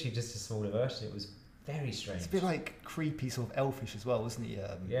was literally just a smaller version. It was very strange. It's a bit like creepy, sort of elfish as well, wasn't he?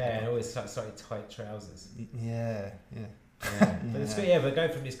 And always slightly tight trousers. Yeah. But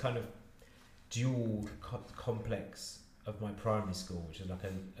going from this kind of dual complex of my primary school, which is like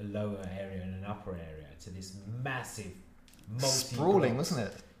a lower area and an upper area, to this massive sprawling, wasn't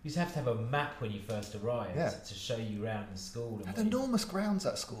it? You used to have a map when you first arrived to show you around the school. It had enormous grounds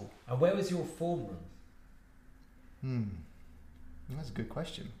at school. And where was your form room? That's a good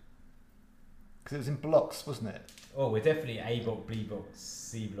question. Because it was in blocks, wasn't it? Oh, we're definitely A block, B block,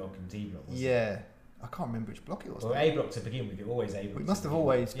 C block, and D block. Yeah. I can't remember which block it was. Well, A block to begin with, you're always A block. We must have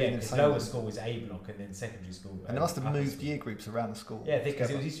always been in the same. Lower school was A block, and then secondary school. And they must have moved year groups around the school. Yeah, because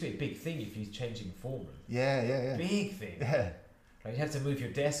it used to be a big thing if you're changing form room. Yeah. Big thing. Yeah. Like, you'd have to move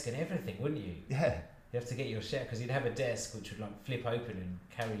your desk and everything, wouldn't you? Yeah. You have to get your share, because you'd have a desk which would like flip open and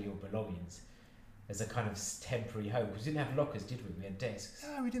carry your belongings as a kind of temporary home. Because we didn't have lockers, did we? We had desks.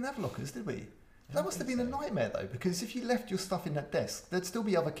 No, we didn't have lockers, did we? That must have been a nightmare though, because if you left your stuff in that desk, there'd still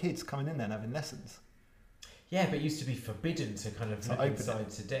be other kids coming in there and having lessons. Yeah, but it used to be forbidden to kind of look inside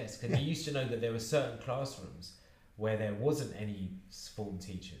to desk. And you used to know that there were certain classrooms where there wasn't any form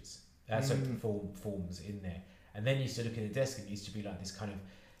teachers, forms in there. And then you used to look at the desk and it used to be like this kind of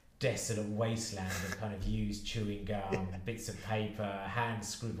desolate wasteland of kind of used chewing gum, bits of paper, hand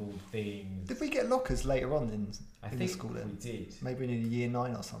scribbled things. Did we get lockers later on in the school then? We did. Maybe in year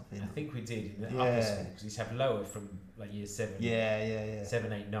 9 or something. I think we did in the upper school, because we used to have lower from like year 7. Yeah.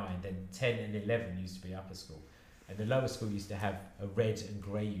 7, 8, 9. Then 10 and 11 used to be upper school. And the lower school used to have a red and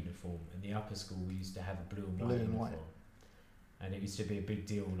grey uniform, and the upper school used to have a blue and white uniform. And it used to be a big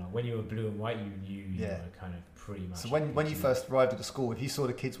deal. Like when you were blue and white, you knew you were kind of pretty much. So when you first arrived at the school, if you saw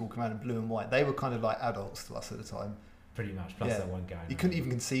the kids walking around in blue and white, they were kind of like adults to us at the time. Pretty much. Plus that one guy. You couldn't even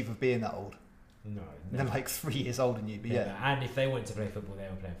conceive of being that old. No. They're like 3 years older than you. But And if they went to play football, they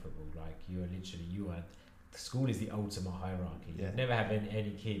were playing football. Like the school is the ultimate hierarchy. Yeah. You'd never have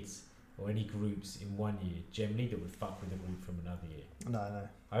any kids or any groups in one year generally that would fuck with a group from another year. No.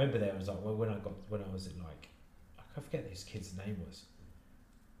 I remember there was like when I was at like, I forget what this kid's name was.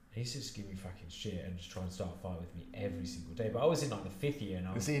 He used to just give me fucking shit and just try and start a fight with me every single day. But I was in like the 5th year,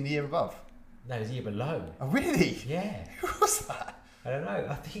 and was he in the year above? No, he was a year below. Oh really? Yeah. Who was that? I don't know.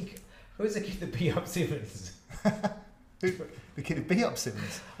 I think who was the kid that beat up Simmons? The kid who beat up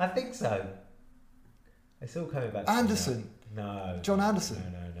Simmons? I think so. It's all coming back. Anderson. No. John Anderson.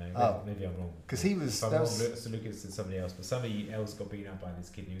 No. Maybe I'm wrong. Because he was. I'm wrong. So Lucas and somebody else, but somebody else got beaten up by this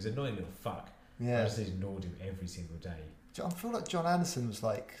kid. He was an annoying little fuck. Yeah. I just ignored him every single day. I feel like John Anderson was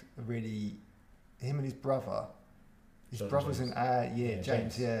like him and his brother. His brother's in our year,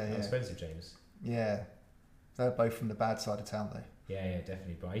 James. Yeah. Expensive James. Yeah. They're both from the bad side of town though. Yeah,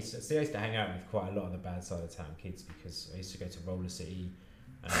 definitely. But I used to hang out with quite a lot of the bad side of town kids, because I used to go to Roller City,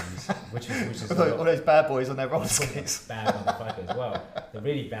 which is all those bad boys on their roller skates. Bad motherfuckers. Well, the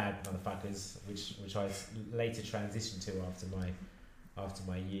really bad motherfuckers, which I later transitioned to after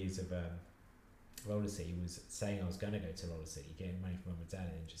my years of Roller City, was saying I was going to go to Roller City, getting money from mum and dad,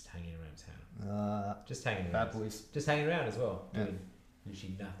 and then just hanging around town. Just hanging around. Bad boys. Just hanging around as well. Doing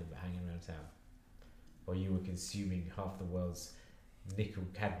literally nothing but hanging around town. While you were consuming half the world's nickel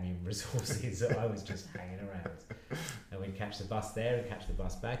cadmium resources, I was just hanging around. And we'd catch the bus there and catch the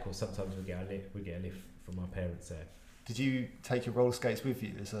bus back, or sometimes we'd get a lift from our parents there. Did you take your roller skates with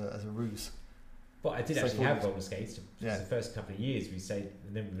you as a ruse? Well, I did actually have roller skates. The first couple of years we stayed,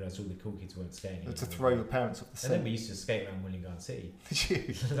 and then we realised all the cool kids weren't skating. To throw your parents off the set. And then we used to skate around Willingham City. Did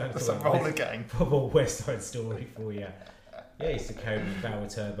you? That's a roller gang. Proper West Side story for you. Yeah, I used to carry Bauer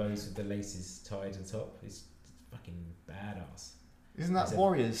turbos with the laces tied on top. It's fucking badass. Isn't that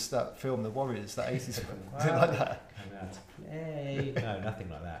Warriors, that film, The Warriors, that 80s film? Is it like that? Yay. No, nothing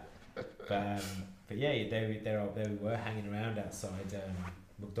like that. But yeah, there we were hanging around outside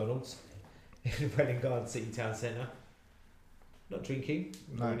McDonald's in Welling Garden City Town Centre. Not drinking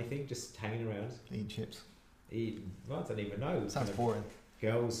or anything, just hanging around. Eating chips. I don't even know. Sounds boring.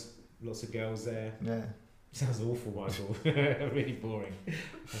 Girls, lots of girls there. Yeah. Sounds awful, Michael. Really boring.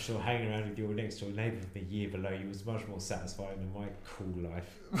 I'm sure hanging around with your next door neighbour for the year below you was much more satisfying than my cool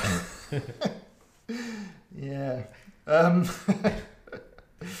life. Yeah. But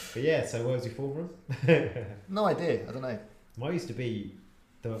yeah, so where was your form room? No idea. I don't know. Mine used to be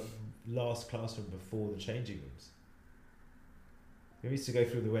the last classroom before the changing rooms. We used to go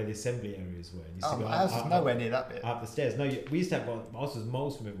through where the assembly areas were. Ours was nowhere near that bit. Up the stairs. No, we used to have ours was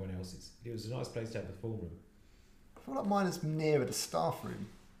miles from everyone else's. It was a nice place to have the form room. I feel like mine is nearer the staff room.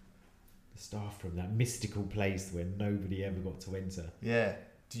 The staff room, that mystical place where nobody ever got to enter. Yeah.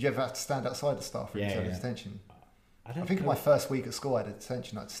 Did you ever have to stand outside the staff room to have detention? I think in my first week at school I had a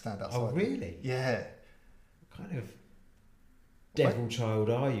detention. I had to stand outside. Oh, really? Yeah. What kind of devil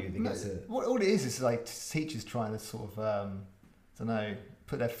child are you? All it is like teachers trying to sort of...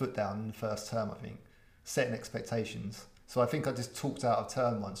 put their foot down in the first term, I think, setting expectations. So I think I just talked out of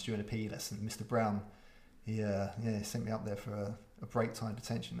turn once during a PE lesson. Mr. Brown, he sent me up there for a break time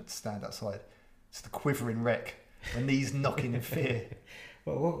detention to stand outside. Just a quivering wreck, my knees knocking in fear.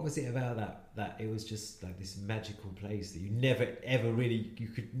 Well, what was it about that it was just like this magical place that you never ever really, you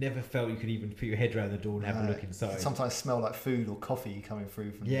could never felt you could even put your head around the door and have a look inside. It sometimes smell like food or coffee coming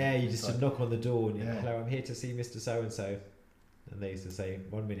through from you just knock on the door and you're like, Yeah. hello, I'm here to see Mr. So-and-so. And they used to say,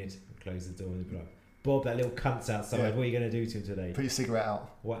 1 minute, and close the door, and they'd be like, Bob, that little cunt's outside, Yeah. what are you going to do to him today? Put your cigarette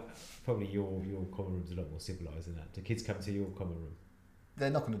out. What? Probably your common room's a lot more civilised than that. Do kids come to your common room? They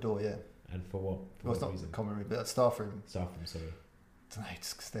knock on the door, yeah. And for what? Well, it's not reason? a common room, but a staff room. Staff room, sorry. I don't know,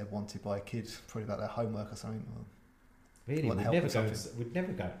 just because they're wanted by a kid, probably about their homework or something. Or Really? want We'd help never with go. something. We'd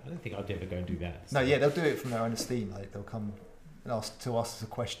never go. I don't think I'd ever go and do that. No, yeah, they'll do it from their own esteem. Like they'll come and ask us a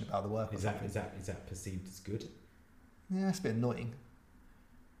question about the work. Is that perceived as good? Yeah, it's a bit annoying.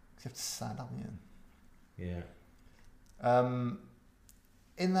 'Cause you have to stand up, Yeah.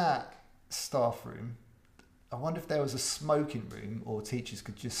 In that staff room, I wonder if there was a smoking room or teachers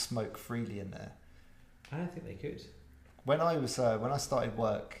could just smoke freely in there. I don't think they could. When I started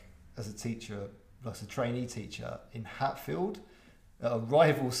work as a teacher, as a trainee teacher in Hatfield, at a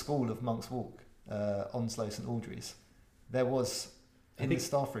rival school of Monk's Walk, Onslow St Aldries, there was the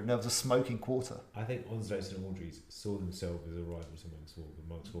staff room there was a smoking quarter. I think Onslow St Aldries saw themselves as a rival to Monk's Walk, but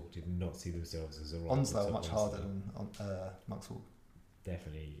Monk's Walk did not see themselves as a rival. Onslow to are much harder than Monk's Walk.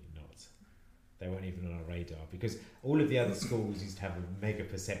 Definitely not. They weren't even on our radar because all of the other schools used to have a mega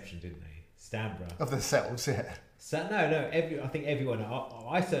perception, didn't they? Stanborough Of themselves, yeah. I think everyone.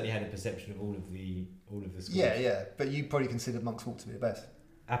 I certainly had a perception of all of the schools. Yeah. But you probably considered Monk's Walk to be the best.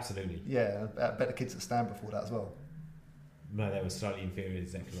 Absolutely. Yeah, I bet the kids at Stanborough thought that as well. No, they were slightly inferior,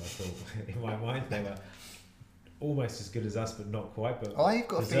 exactly what I thought. In my mind, they were almost as good as us, but not quite. But I've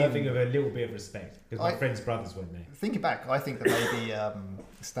got deserving of a little bit of respect because my friend's brothers went there. Thinking back, I think that maybe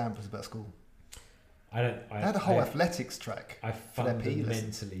Stanborough's a better school. They had a whole athletics track. I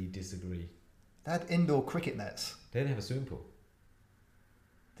fundamentally disagree. They had indoor cricket nets. They didn't have a swimming pool.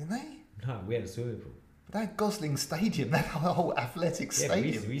 Didn't they? No, we had a swimming pool. But they had Gosling Stadium. They had a whole athletics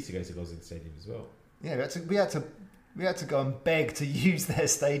stadium. We used to go to Gosling Stadium as well. Yeah, we had to go and beg to use their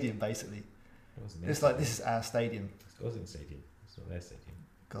stadium, basically. It's like, this is our stadium. It's Gosling Stadium. It's not their stadium.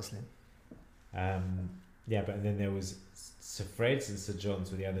 Gosling. Yeah, but then there was Sir Fred's and Sir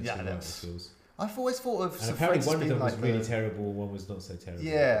John's were the other two rival schools. I've always thought of and Sir apparently Fred's one of them was like really terrible, one was not so terrible.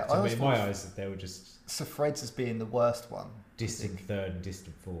 Yeah, so in my eyes, they were just Sir Fred's as being the worst one. Distant third and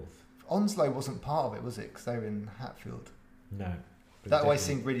distant fourth. Onslow wasn't part of it, was it? Because they were in Hatfield. No. That always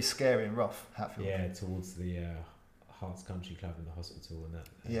seemed really scary and rough, Hatfield. Yeah, towards the Hearts Country Club and the hospital and that.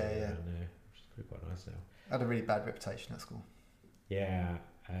 Yeah. Which is pretty quite nice now. Had a really bad reputation at school. Yeah.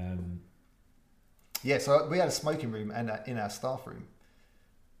 Yeah, so we had a smoking room and in our staff room.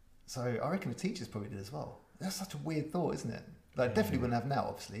 So I reckon the teachers probably did as well. That's such a weird thought, isn't it? Like, definitely wouldn't have now,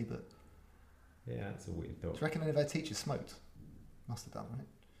 obviously, but... Yeah, that's a weird thought. Do you reckon any of our teachers smoked? Must have done, right?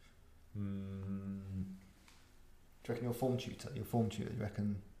 Do you reckon your form tutor, you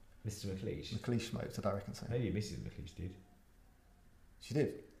reckon... Mr. McLeish? McLeish smoked, I reckon so. Maybe Mrs. McLeish did. She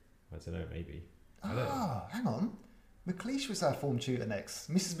did? I don't know, maybe. Hang on. McLeish was our form tutor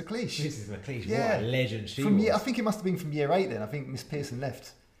next. Mrs. McLeish. Mrs. McLeish, what a legend she was. I think it must have been from year 8 then. I think Miss Pearson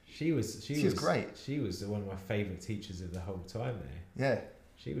left. She was great. She was one of my favourite teachers of the whole time there. Yeah.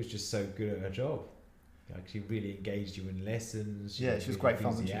 She was just so good at her job. Like, she really engaged you in lessons. She was great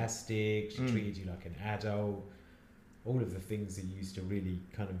fun. Enthusiastic. She treated you like an adult. All of the things that you used to really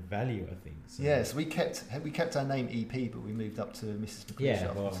kind of value, I think. So. Yeah, so we kept our name EP, but we moved up to Mrs. McLeish.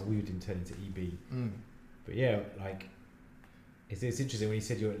 Yeah, well, we didn't turn into EB. But yeah, like, it's interesting when you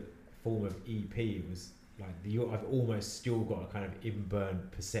said your form of EP, it was like I've almost still got a kind of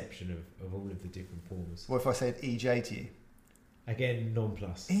inburnt perception of all of the different forms. What if I said EJ to you? Again,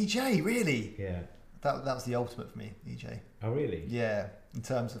 non-plus. EJ, really? Yeah. That was the ultimate for me, EJ. Oh, really? Yeah, in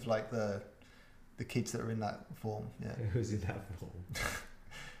terms of like the kids that are in that form. Yeah. Who's in that form?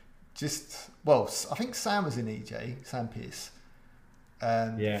 I think Sam was in EJ, Sam Pearce.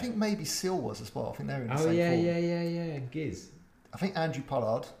 And I think maybe Seal was as well. I think they were in the same form. Yeah. Giz. I think Andrew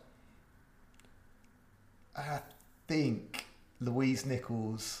Pollard. I think Louise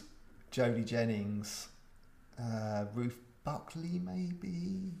Nichols, Jodie Jennings, Ruth Buckley,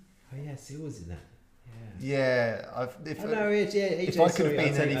 maybe. Oh yeah, Seal was in that. Yeah. If I could have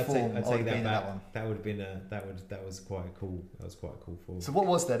been in any form, I'd have been in that one. That would have been that was quite cool. That was quite a cool form. So what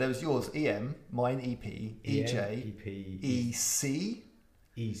was there? There was yours, EM, mine EP, EJ, EP,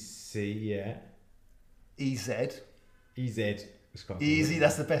 EC, yeah, EZ. EZ. Easy,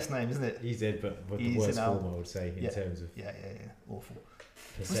 that's the best name, isn't it? EZ, but the worst form, I would say, in terms of... Yeah. Awful.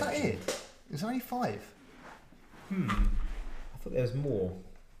 Perception. Was that it? Was there only 5? I thought there was more.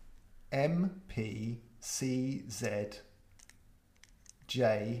 M, P, C, Z,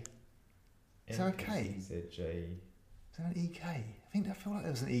 J. Is there a K? J. Is there an EK? I feel like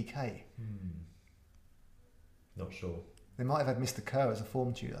there was an EK. Not sure. They might have had Mr. Kerr as a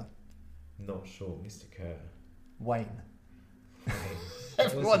form tutor. Not sure. Mr. Kerr. Wayne.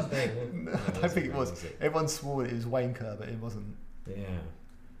 Everyone. I don't think it was. Everyone swore it was Wayne Kerr, but it wasn't. Yeah.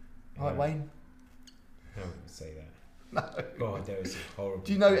 All right, Wayne. I wouldn't say that. No. God, that was horrible.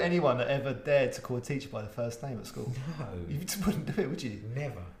 Do you know anyone that ever dared to call a teacher by the first name at school? No. You just wouldn't do it, would you?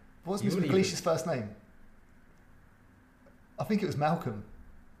 Never. What was Miss McLeish's first name? I think it was Malcolm.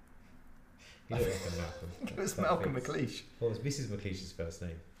 You don't reckon Malcolm? I think it was Malcolm McLeish. What was Mrs. McLeish's first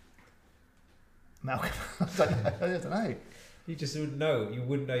name? Malcolm. I don't know. You just wouldn't know. You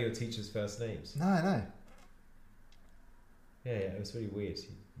wouldn't know your teacher's first names. No, I know. Yeah, it was really weird.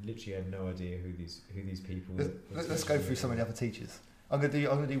 You literally had no idea who these people were. Let's go through some of the other teachers. I'm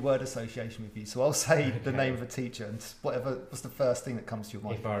gonna do word association with you. So I'll say the name of a teacher and what's the first thing that comes to your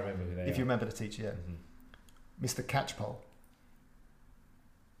mind. If I remember who they are. If you remember the teacher, yeah. Mr. Catchpole.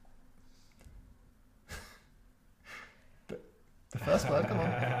 The first word, come on.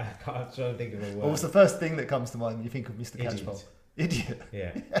 I'm trying to think of a word. What was the first thing that comes to mind when you think of Mr. Idiot. Catchpole? Idiot.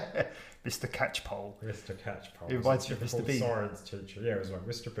 Yeah. Mr. Catchpole. Mr. Catchpole. It reminds you of Mr. Bean. Science teacher. Yeah, it was like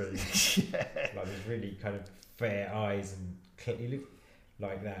Mr. Bean. Yeah. Like these really kind of fair eyes and you look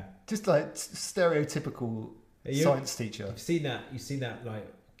like that. Just like stereotypical science teacher. You've seen that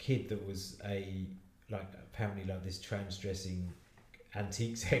like kid that was apparently like this transdressing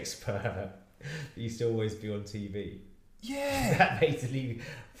antiques expert that used to always be on TV. Yeah. That basically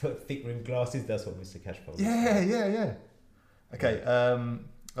put thick rimmed glasses. That's what Mr. Catchpole was. Yeah. Okay.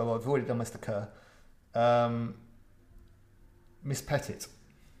 I've already done Mr. Kerr. Miss Pettit.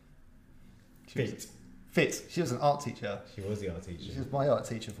 Fit. She was an art teacher. She was the art teacher. She was my art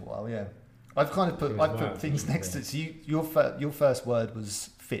teacher for a while. Yeah. I've kind of put things next to it. So your first word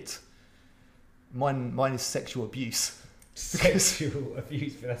was fit. Mine is sexual abuse. Sexual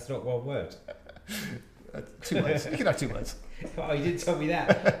abuse, but that's not one word. 2 words. You can have 2 words. Oh, you didn't tell me that.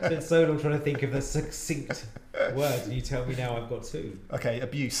 It's been so long trying to think of the succinct words, and you tell me now I've got 2. Okay,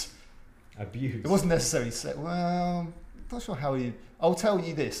 abuse. Abuse. It wasn't necessarily well, not sure how you. I'll tell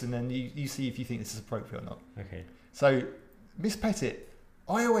you this, and then you see if you think this is appropriate or not. Okay. So, Miss Pettit,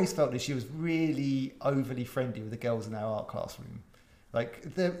 I always felt that she was really overly friendly with the girls in our art classroom.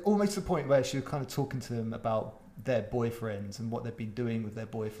 Like, they're almost to the point where she was kind of talking to them about their boyfriends and what they've been doing with their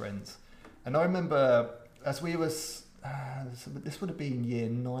boyfriends. And I remember as we was, this would have been year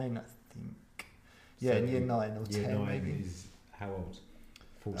 9, I think. Yeah, so in year 9 or 10 9 maybe. Is how old?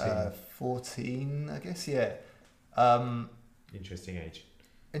 14. 14, I guess. Yeah. Interesting age.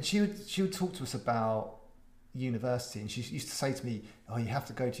 And she would talk to us about university, and she used to say to me, "Oh, you have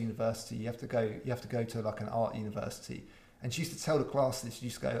to go to university. You have to go to like an art university." And she used to tell the class this. She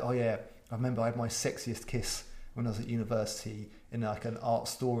used to go, "Oh yeah, I remember I had my sexiest kiss when I was at university in like an art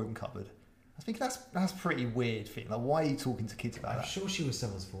storeroom cupboard." I think that's pretty weird thing. Like, why are you talking to kids about that? I'm sure she was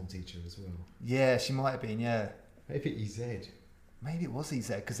someone's form teacher as well. Yeah, she might have been. Yeah. Maybe EZ. Maybe it was EZ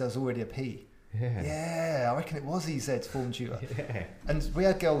because there was already a P. Yeah. Yeah, I reckon it was EZ's form tutor. Yeah. And we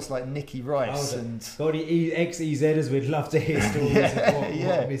had girls like Nikki Rice and... God, ex-EZers, we'd love to hear stories of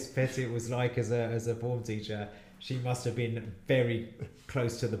what Miss Pettit was like as a form teacher. She must have been very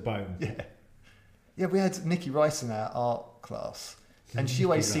close to the bone. Yeah. Yeah, we had Nikki Rice in our art class. And she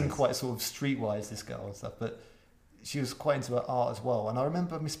always seemed quite sort of streetwise, this girl and stuff, but she was quite into her art as well. And I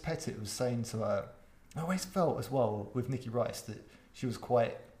remember Miss Pettit was saying to her, I always felt as well with Nikki Rice that she was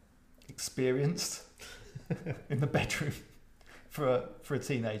quite experienced in the bedroom for a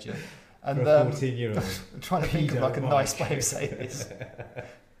teenager. And for a 14-year-old. I'm trying to think of like a nice way of saying this.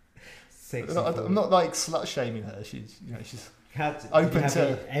 I'm not like slut shaming her. She's open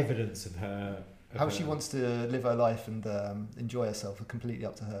to evidence of her. How she wants to live her life and enjoy herself are completely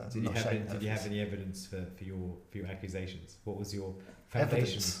up to her. Did you have any evidence for your accusations? What was your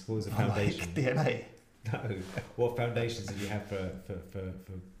foundation? What was the foundation? Like DNA. No. What foundations did you have for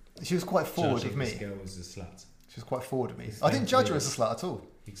She was quite forward with me. This girl was a slut. She was quite forward with me. I didn't judge her as a slut at all.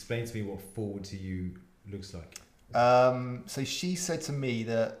 Explain to me what forward to you looks like. So she said to me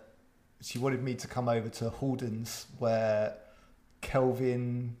that she wanted me to come over to Halden's where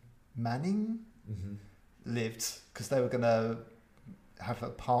Kelvin Manning lived, because they were going to have a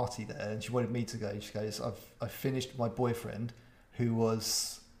party there, and she wanted me to go. She goes, I've finished my boyfriend, who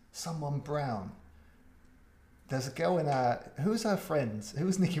was someone brown. There's a girl in who was her friend? Who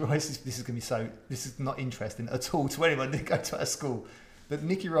was Nikki Rice? This is not interesting at all to anyone that go to her school. But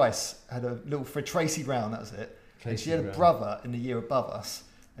Nikki Rice had a little friend, Tracy Brown, that was it. And she had a brother in the year above us,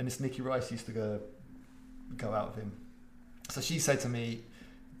 and this Nikki Rice used to go out with him. So she said to me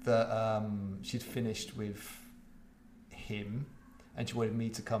that she'd finished with him and she wanted me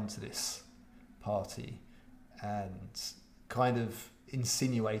to come to this party and kind of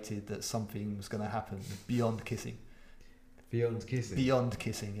insinuated that something was going to happen beyond kissing. Beyond kissing? Beyond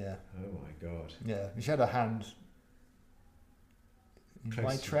kissing, yeah. Oh my God. Yeah. She had her hand in Close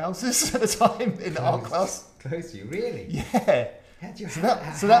my to trousers at the time in the art class. Close to you, really? Yeah.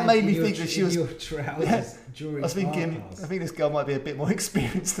 So that made me think that she was your trousers during I was thinking, art class. I think this girl might be a bit more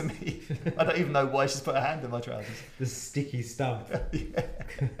experienced than me. I don't even know why she's put her hand in my trousers. The sticky stump. Yeah.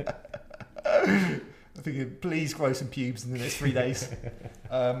 I'm thinking, please grow some pubes in the next 3 days.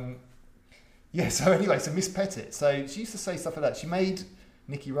 Yeah, so anyway, so Miss Pettit. So she used to say stuff like that. She made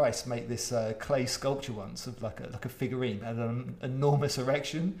Nikki Rice make this clay sculpture once of like a figurine and an enormous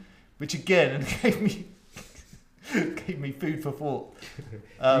erection, which again gave me food for thought.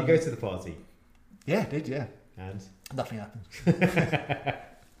 Did you go to the party? Yeah, I did, yeah. And? Nothing happened.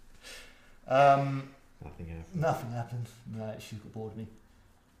 Nothing happened. Nothing happened. No, she got bored of me.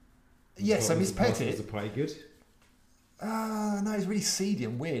 Yeah, so Miss Pettit. Was the party good? No, it was really seedy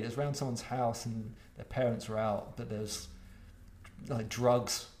and weird. It was around someone's house and their parents were out, but there was like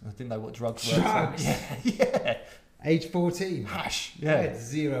drugs. I didn't know what drugs were. Drugs? Yeah, yeah. Age 14? Hash, I yeah. had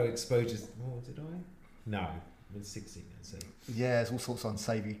zero exposures. Oh, did I? No, I was 16, I'd say. Yeah, there's all sorts of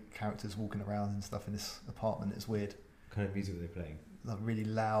unsavoury characters walking around and stuff in this apartment. It's weird. What kind of music were they playing? Like really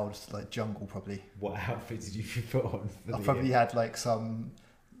loud, like jungle probably. What outfit did you put on? I probably had like some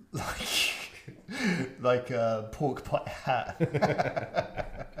like a pork pie hat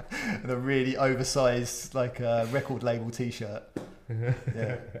and a really oversized like record label t-shirt.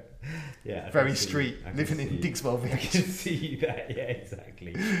 Yeah, yeah. Very street, living in Digswell I Village. can see that. Yeah,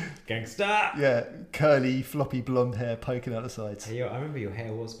 exactly. Gangster. Yeah, curly, floppy blonde hair poking out the sides. Hey, I remember your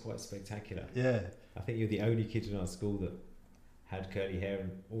hair was quite spectacular. Yeah, I think you're the only kid in our school that had curly hair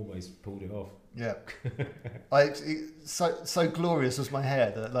and almost pulled it off. yeah. So glorious was my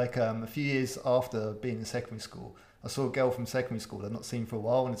hair that like a few years after being in secondary school, I saw a girl from secondary school that I'd not seen for a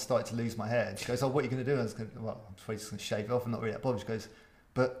while and had started to lose my hair. And she goes, "Oh, what are you going to do?" And I was going, "Well, I'm probably just going to shave it off." I'm not really that bothered. She goes,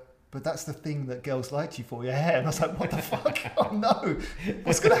 But that's the thing that girls like you for, your hair." And I was like, "What the fuck? Oh no,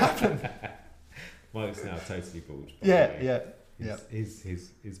 what's going to happen?" Mike's now totally bald. Yeah.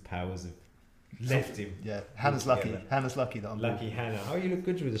 His powers have left him. Yeah, Hannah's lucky. Hannah's lucky that I'm lucky bald. Hannah. Oh, you look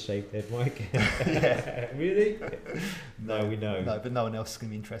good with a shaved head, Mike. Yeah. Really? No, we know. No, but no one else is going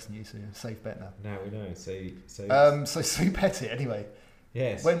to be interested in you, so you're a safe bet now. Now we know. So Sue Pettit, anyway.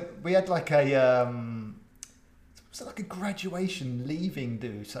 Yes. When we had like a was it like a graduation leaving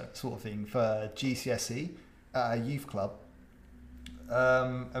do sort of thing for GCSE at a youth club.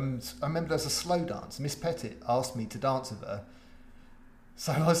 And I remember there was a slow dance. Miss Pettit asked me to dance with her.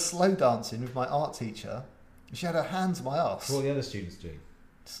 So I was slow dancing with my art teacher. And she had her hands on my arse. What were the other students doing?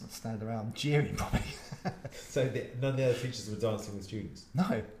 Just standing around jeering probably. So none of the other teachers were dancing with students?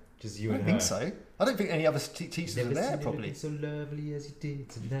 No. Just you and her? I don't think so. I don't think any other teachers were there probably. It's so lovely as you did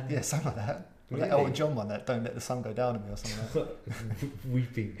tonight. Yeah, something like that. Really? Like Elton John one, that "Don't Let the Sun Go Down on Me" or something like that.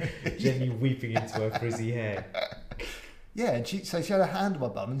 Weeping, genuinely weeping into her frizzy hair. Yeah, and she had her hand on my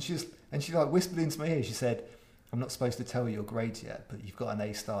bum, and she like whispered into my ear. She said, "I'm not supposed to tell you your grades yet, but you've got an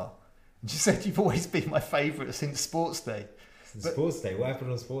A star." And she said, "You've always been my favourite since sports day." Sports day? What happened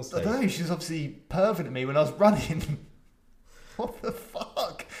on sports day? I don't know. She was obviously perving at me when I was running. What the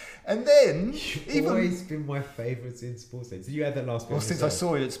fuck? And then You've always been my favourite since sports day. Did you add that last bit? Well, since I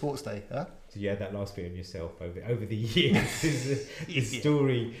saw you at sports day, huh? Did you add that last bit on yourself over the years? This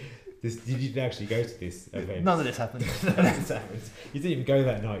story. You didn't actually go to this event. None of this happened. You didn't even go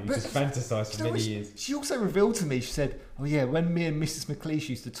that night. You just fantasised for many years. She also revealed to me, she said, "Oh yeah, when me and Mrs. McLeish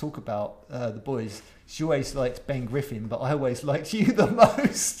used to talk about the boys, she always liked Ben Griffin, but I always liked you the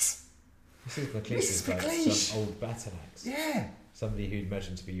most." Mrs. McLeish was like some old battle axe. Yeah. Somebody who'd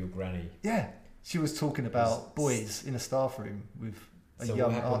imagined to be your granny. Yeah. She was talking about boys in a staff room with a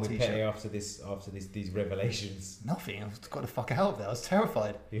young art teacher. Petty after these revelations? Nothing. I got the fuck out of there. I was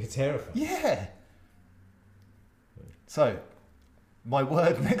terrified. You were terrified? Yeah. So, my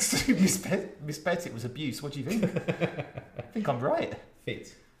word next to Miss Pettit was abuse. What do you think? I think I'm right.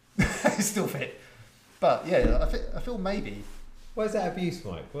 Fit. It's still fit. But yeah, I feel maybe. Why is that abuse,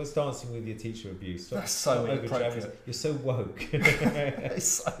 Mike? What's dancing with your teacher abuse? That's so inappropriate. You're so woke. It's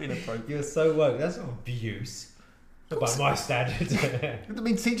so inappropriate. You're so woke. That's not abuse. Not by my standards. I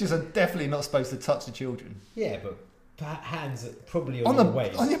mean, teachers are definitely not supposed to touch the children. Yeah, but hands probably on your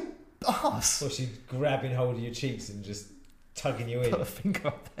waist. On your arse. Or she's grabbing hold of your cheeks and just tugging you in. Put a finger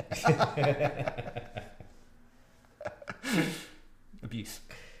up there. Abuse.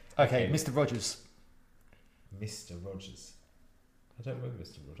 Okay, Mr. Rogers. Mr. Rogers. I don't remember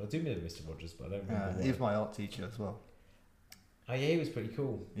Mr. Rogers. I do remember Mr. Rogers, but I don't remember. He was my art teacher as well. Oh yeah, he was pretty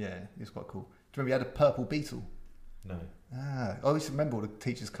cool. Yeah, he was quite cool. Do you remember he had a purple beetle? No. I always remember all the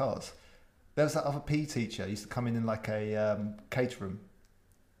teachers' cars. There was that other PE teacher who used to come in like a cater room,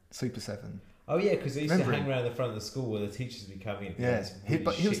 Super 7. Oh yeah, because they used to hang around the front of the school where the teachers would be coming in. Yeah,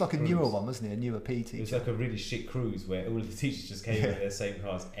 really he was like a newer one, wasn't he? A newer PE teacher. It was like a really shit cruise where all of the teachers just came in their same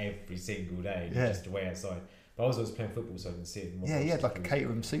cars every single day, just away outside. But I was always playing football, so I didn't see it. Yeah, he had like a cater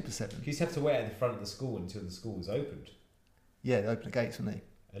room Super 7. You used to have to wait at the front of the school until the school was opened. Yeah, they opened the gates, didn't they?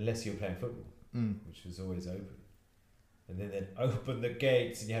 Unless you were playing football, which was always open. And then they'd open the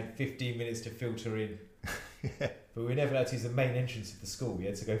gates and you had 15 minutes to filter in. Yeah. But we were never allowed to use the main entrance of the school. We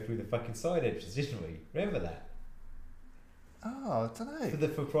had to go through the fucking side entrance, didn't we? Remember that? Oh, I don't know. For the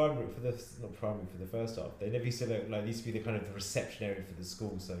first half, they never used to like they used to be the kind of the reception area for the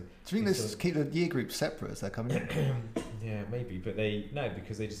school. So do you think they just keep the year groups separate as they're coming in? Yeah, maybe, but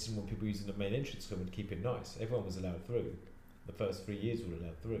because they just didn't want people using the main entrance to come and keep it nice. Everyone was allowed through. The first 3 years were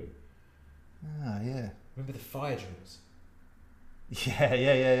allowed through. Ah, yeah. Remember the fire drills?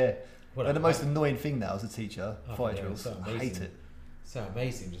 Yeah. And the most annoying thing now as a teacher, fire drills. So I hate it. So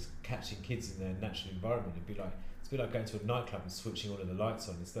amazing, just catching kids in their natural environment. It'd be like going to a nightclub and switching all of the lights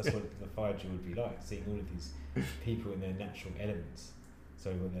on. That's what the fire drill would be like, seeing all of these people in their natural elements.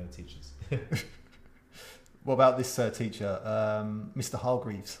 Sorry, what they were teachers. What about this teacher, Mr.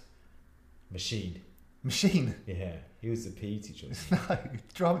 Hargreaves? Machine. Yeah, he was the PE teacher. No,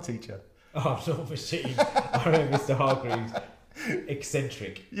 drama teacher. Oh, not Machine. I remember Mr. Hargreaves.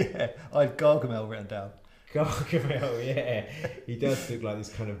 Eccentric. Yeah, I had Gargamel written down. Gargamel, yeah. He does look like this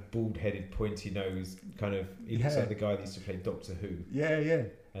kind of bald-headed, pointy-nosed kind of... He looks like the guy that used to play Doctor Who. Yeah.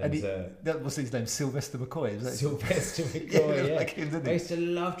 And that was his name, Sylvester McCoy. Was that Sylvester McCoy, yeah. Like him, didn't he? I used to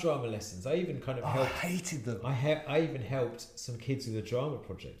love drama lessons. I even kind of helped... I hated them. I even helped some kids with a drama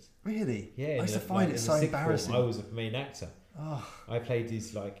project. Really? Yeah. I used to find it so embarrassing. I was a main actor. Oh. I played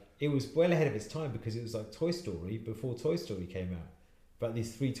these it was well ahead of its time because it was like Toy Story before Toy Story came out. But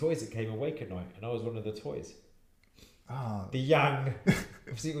these 3 toys that came awake at night, and I was one of the toys. Oh. The young.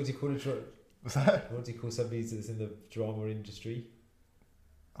 What do you call it? What's that? What do you call somebody that's in the drama industry?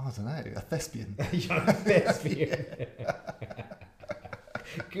 Oh, I don't know. A thespian. A young thespian.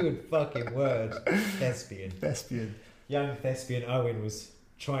 Good fucking word. Thespian. Young thespian Owen was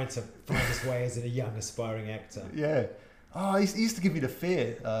trying to find his way as a young aspiring actor. Yeah. Oh, he used to give me the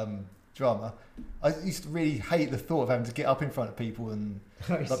fear, drama. I used to really hate the thought of having to get up in front of people and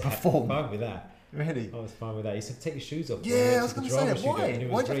perform. Fine with that. Really? I was fine with that. You said take your shoes off. Yeah, I was going to say that. Why?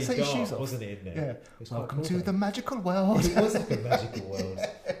 Why did you take your shoes off? Wasn't it in there? Yeah. Welcome to the magical world. It was like a magical world.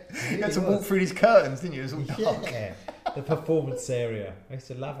 You had to walk through these curtains, didn't you? It was all dark. Yeah. The performance area. I used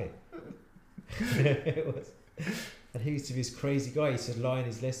to love it. It was. And he used to be this crazy guy. He used to lie in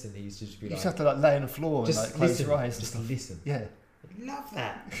his lesson. He used to just be you used to have to lay on the floor and close your eyes. Just listen. Yeah. I love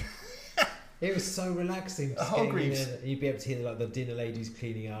that. It was so relaxing. Hargreaves. You'd be able to hear the dinner ladies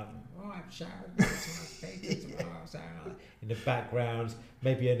cleaning up. I'm showering in the background.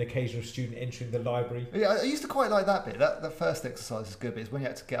 Maybe an occasional student entering the library. Yeah, I used to quite like that bit. That first exercise is good, but it's when you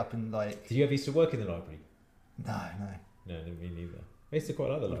had to get up and Did you ever used to work in the library? No, me neither. I used to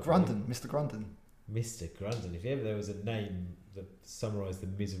quite like the library. Mr. Grundon. Mr. Grundon. If ever there was a name that summarised the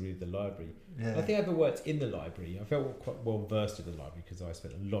misery of the library. Yeah. I think I ever worked in the library. I felt quite well versed in the library because I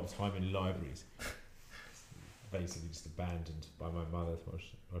spent a lot of time in libraries. Basically just abandoned by my mother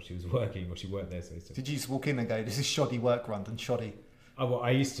while she was working, or she worked there. So did you just walk in and go, this is shoddy work, Grundon, shoddy?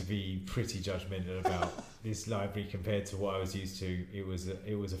 I used to be pretty judgmental about this library compared to what I was used to. It was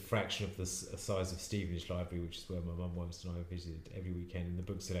a fraction of the size of Stevenage Library, which is where my mum once and I visited every weekend, and the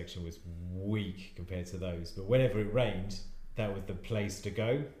book selection was weak compared to those. But whenever it rained, that was the place to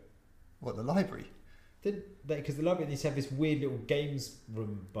go. What, the library? Because the library used to have this weird little games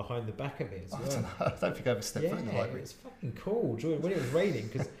room behind the back of it as well. I don't think I ever stepped foot in the library. It's fucking cool when it was raining,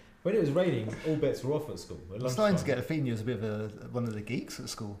 because when it was raining, all bets were off at school. I'm starting to get a feeling you was a bit of one of the geeks at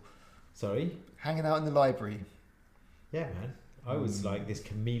school. Sorry? Hanging out in the library. Yeah, man. I was like this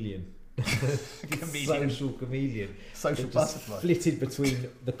chameleon. Social chameleon. Social butterfly. Flitted between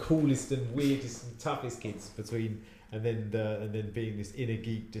the coolest and weirdest and toughest kids and then being this inner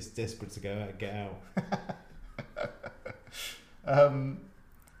geek just desperate to go out and get out.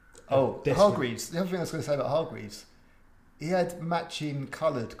 Hargreaves. The other thing I was going to say about Hargreaves, he had matching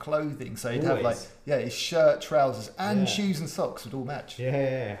coloured clothing, so he'd have his shirt, trousers, and shoes and socks would all match.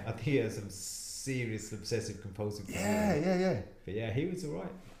 Yeah. I think he had some serious obsessive compulsive. Yeah. But yeah, he was all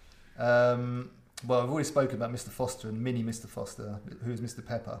right. Well, I've already spoken about Mr. Foster and Mini Mr. Foster, who is Mr.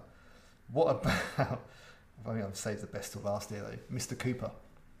 Pepper. What about I think I've saved the best till last here, though. Mr. Cooper.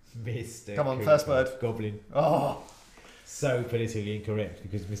 Mr. Come on, Cooper. first word. Goblin. Oh. So politically incorrect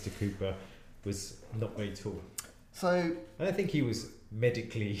because Mr. Cooper was not very tall. So I don't think he was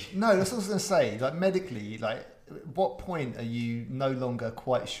medically. No, that's what I was going to say. Like medically, like at what point are you no longer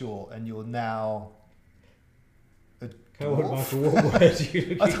quite short and you're now a Come on, dwarf? Michael, what word are you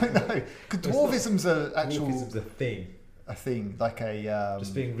looking I don't know. Because dwarfism's Dwarfism's a thing. a thing, like a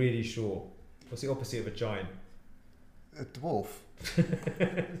Just being really short. What's the opposite of a giant? a dwarf.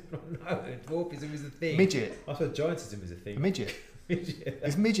 No, dwarfism is a thing. Midget. I thought giantism is a thing. A midget.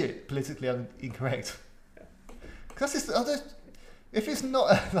 Is midget politically incorrect? Because if it's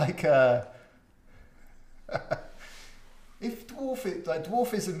not like if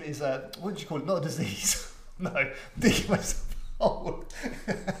dwarfism is a, what do you call it? Not a disease. No, digging myself a hole.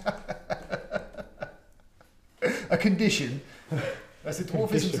 A condition. I said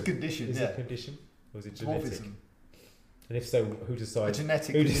dwarfism's a condition. Is yeah. it a condition or is it genetic? Dwarfism. And if so, who decides? A genetic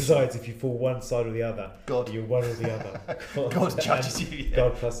Who condition. decides if you fall one side or the other? God. You're one or the other. God judges you. Yeah.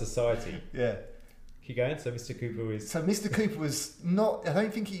 God plus society. Yeah. Keep going. So Mr. Cooper is. So Mr. Cooper was not. I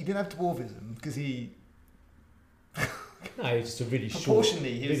don't think he didn't have dwarfism because he. No, he was just a really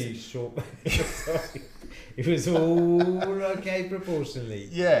Proportionally, short. Sorry. It was all okay proportionally.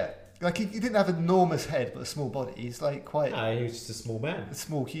 Yeah. Like he didn't have an enormous head but a small body. He's like quite No, he was just a small man. a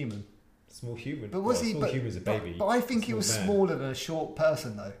small human. Small human. But was well, he? Small But, human's a baby. but I think he Small was man. smaller than a short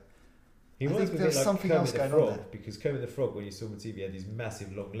person though. He I was think a bit there was like something Kermit else the going on Frog, there. because Kermit the Frog, when you saw him on TV, he had these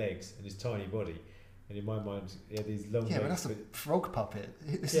massive long legs and his tiny body. And in my mind, he had these long Yeah, but legs. that's a frog puppet.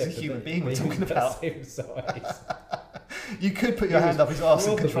 This Yeah, is a but human they- being we're they talking were the about. same size. You could put He your was hand up his arse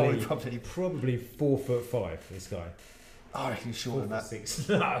and control it probably- properly. Probably 4'5", this guy. I reckon he was shorter than that. 4'6".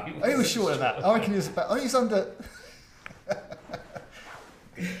 No, He was shorter than that. I reckon he was about. He was under.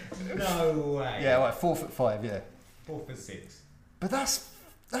 No way. Yeah, right, 4'5". Yeah, 4'6". but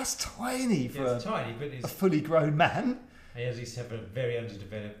that's tiny for Yeah, it's tiny, but a it's, fully grown man. he used to have a very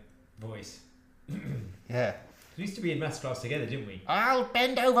underdeveloped voice. Yeah. We used to be in maths class together, didn't we? I'll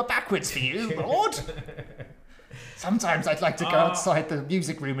bend over backwards for you, Lord. Sometimes I'd like to go outside the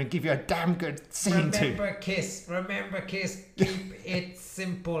music room and give you a damn good singing tune. Remember kiss, keep it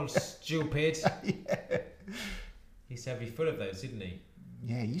simple, stupid. Yeah. He used to be full of those, didn't he?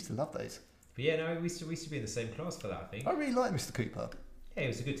 Yeah, he used to love those. But yeah, no, we used to be in the same class for that, I think. I really like Mr. Cooper. Yeah, he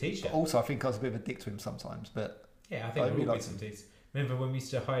was a good teacher. But also, I think I was a bit of a dick to him sometimes. But Yeah, I think I we really all liked did some him. days. Remember when we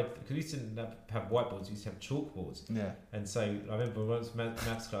used to hide, because we used to have whiteboards, we used to have chalkboards. yeah, And so I remember once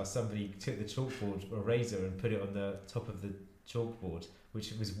maths class, somebody took the chalkboard eraser and put it on the top of the chalkboard,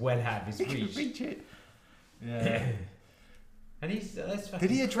 which was well out of his he could reach. reach it. Yeah. And that's Did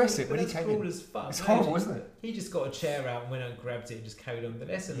he address cruel, it when he that's came cruel in? as fuck. It's No, horrible, isn't it? He just got a chair out and went and grabbed it and just carried on with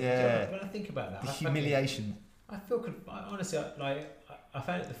the lesson. Yeah. When I think about that, The I humiliation. honestly, I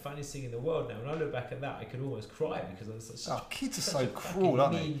found it the funniest thing in the world now. When I look back at that, I could almost cry because it was such, Oh, kids are such so a cruel, fucking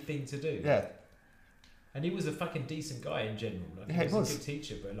aren't they? mean thing to do. Yeah. And he was a fucking decent guy in general. Like, Yeah, he he was a was. good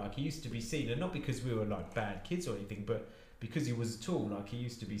teacher, but like he used to be seen, and not because we were like bad kids or anything, but because he was tall. Like he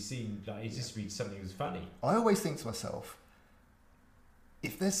used to be seen, like he used to be something that was funny. I always think to myself,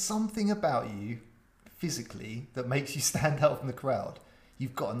 if there's something about you physically that makes you stand out from the crowd,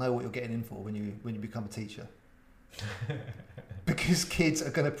 you've got to know what you're getting in for when you become a teacher. Because kids are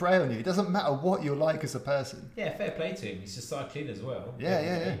going to prey on you. It doesn't matter what you're like as a person. Yeah, fair play to him. He's just cycling as well.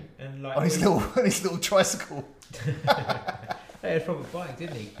 Yeah. And like On his little tricycle. he had a proper bike,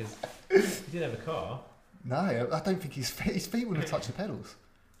 didn't he? Because he didn't have a car. No, I don't think his feet wouldn't have touched the pedals.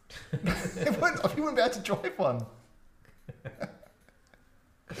 He wouldn't be able to drive one.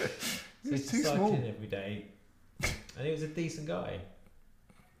 So He was he's too cycling small. every day, and he was a decent guy.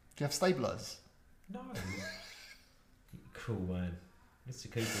 Do you have stabilisers? No, cool man.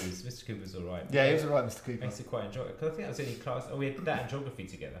 Mr. Cooper's all right. Yeah, he was alright, Mr. Cooper. I used to quite enjoy it because I think that was the only class. Oh, we had that and geography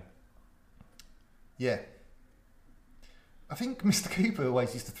together. Yeah. I think Mr. Cooper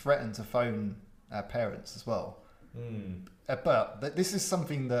always used to threaten to phone our parents as well. Mm. But this is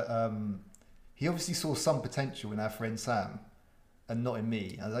something that he obviously saw some potential in our friend Sam and not in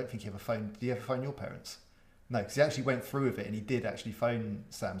me. I don't think he ever phoned. Did he ever phone your parents? No, because he actually went through with it and he did actually phone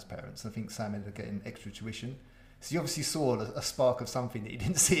Sam's parents. I think Sam ended up getting extra tuition. So he obviously saw a spark of something that he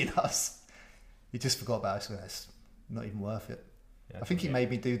didn't see in us. He just forgot about it. So it's not even worth it. Yeah, I think he made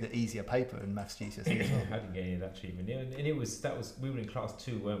me do the easier paper in maths GCSE as well. I didn't get any of that treatment. Yeah, and it was we were in class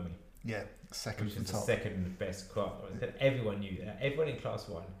 2, weren't we? Yeah, second Which from was the top. second best class. Everyone knew that. Everyone in class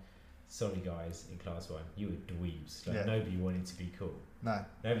 1. Sorry guys, in class 1, you were dweebs. Like Yeah. nobody wanted to be cool. No.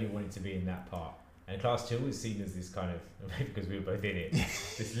 Nobody wanted to be in that part. And class 2 was seen as this kind of, because we were both in it,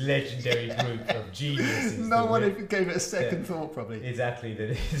 this legendary group of geniuses. No one even gave it a second thought, probably. Exactly.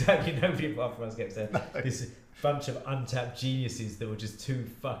 Nobody apart from us kept saying, this bunch of untapped geniuses that were just too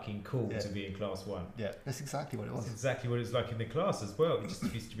fucking cool to be in class 1. Yeah, that's exactly what it was. That's exactly what it was like in the class as well. It just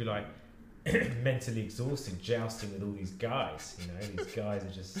used to be like mentally exhausting, jousting with all these guys. These guys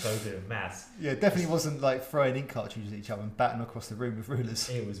are just so good at maths. Yeah, it definitely wasn't like throwing ink cartridges at each other and batting across the room with rulers.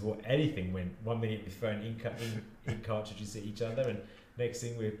 It was what anything went. 1 minute we're throwing ink cartridges at each other, and next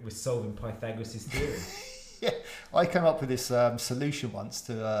thing we're solving Pythagoras' theorem. Yeah, I came up with this solution once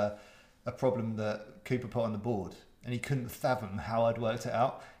to a problem that Cooper put on the board, and he couldn't fathom how I'd worked it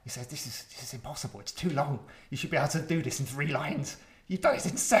out. He said, "This is impossible. It's too long. You should be able to do this in 3 lines. You've done it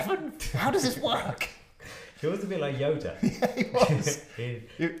in 7. How does this work?" He was a bit like Yoda. Yeah, he was.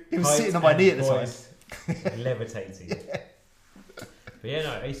 he was sitting on my knee at the time, levitating. Yeah. But yeah,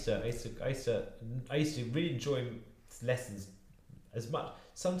 no, I used to really enjoy lessons as much.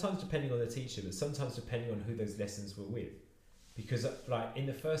 Sometimes depending on the teacher, but sometimes depending on who those lessons were with. Because like in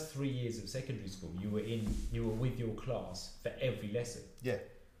the first 3 years of secondary school, you were with your class for every lesson. Yeah.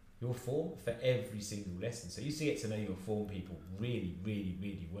 Your form for every single lesson. So you used to get to know your form people really, really,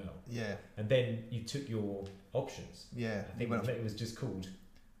 really well. Yeah. And then you took your options. Yeah. I think it was just called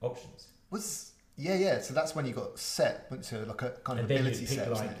options. So that's when you got set to like a kind of ability set,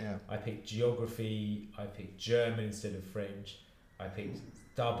 wasn't it? Yeah. I picked geography, I picked German instead of French, I picked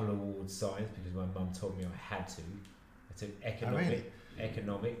double award science because my mum told me I had to. I took economics.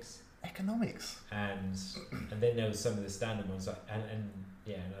 Economics. And then there was some of the standard ones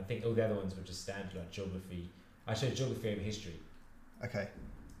and I think all the other ones were just standard, like geography. I showed geography over history. Okay.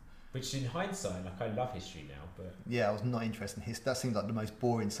 Which in hindsight, like I love history now, but... Yeah, I was not interested in history. That seemed like the most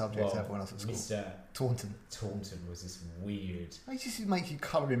boring subject to everyone else at school. Mr. Taunton was this weird... He just makes you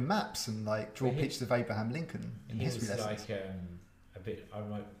colour in maps and like draw pictures of Abraham Lincoln in history lessons. He was like a bit...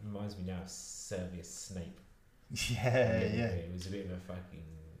 reminds me now of Severus Snape. Yeah. It was a bit of a fucking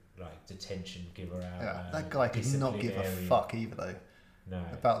like detention giver out. Yeah, that guy could not give a fuck either though. No.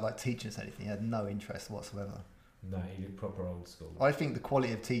 About like teaching us anything. He had no interest whatsoever. No, he did proper old school. I think the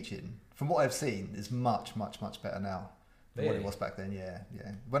quality of teaching, from what I've seen, is much, much, much better now than what it was back then. Yeah.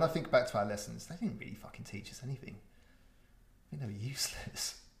 When I think back to our lessons, they didn't really fucking teach us anything. I think they were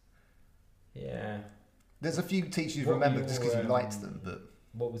useless. Yeah. There's a few teachers you remember just because you liked them, but...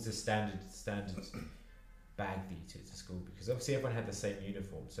 What was the standard bag that you took to school? Because obviously everyone had the same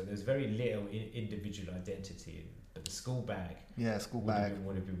uniform, so there's very little individual identity but the school bag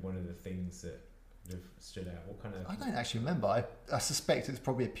would have been one of the things that would have stood out. What kind of... I don't actually remember. I suspect it's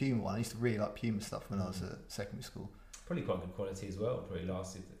probably a Puma one. I used to really like Puma stuff when I was at secondary school. Probably quite good quality as well. Probably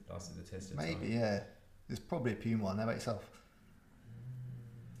lasted the test of time. Maybe, yeah. It's probably a Puma one. How about yourself?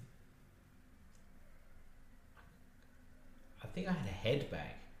 I think I had a head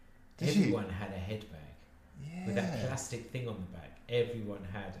bag. Everyone had a head bag. Yeah. With that plastic thing on the back. Everyone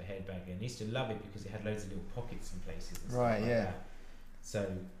had a head bag, and I used to love it because it had loads of little pockets in places and stuff like that.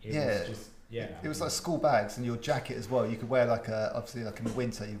 So it was just it was like school bags, and your jacket as well. You could wear obviously like in the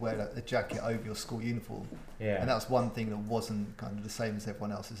winter you'd wear a jacket over your school uniform. Yeah. And that was one thing that wasn't kind of the same as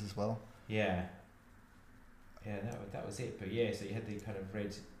everyone else's as well. Yeah. Yeah, that was it. But yeah, so you had the kind of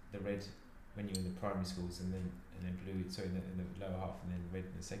red when you were in the primary schools, and then blue in the lower half, and then red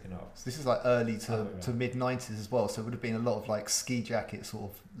in the second half. So this is like early to mid 90s as well, so it would have been a lot of like ski jacket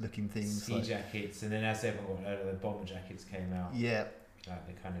sort of looking things. Ski jackets, and then as everyone got older, the bomber jackets came out. Yeah. Like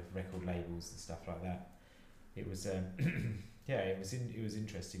the kind of record labels and stuff like that. It was it was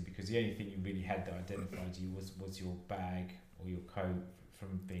interesting because the only thing you really had that identified you was your bag or your coat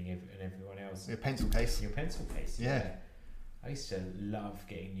from being everyone else. Your pencil case. Your pencil case. Yeah. I used to love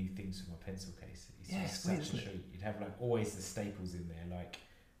getting new things from my pencil case. It's such a treat. You'd have like always the staples in there. Like,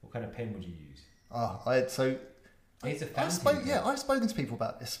 what kind of pen would you use? I've spoken to people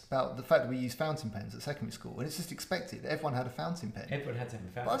about this, about the fact that we use fountain pens at secondary school, and it's just expected. Everyone had a fountain pen. Everyone had to have a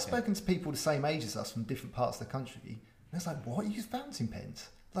fountain pen. But I've spoken to people the same age as us from different parts of the country, and it's like, what? You use fountain pens?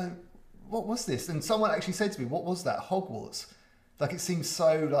 Like, what was this? And someone actually said to me, what was that? Hogwarts? Like, it seems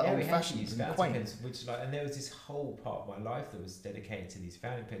so like old-fashioned and quaint. Pens, and there was this whole part of my life that was dedicated to these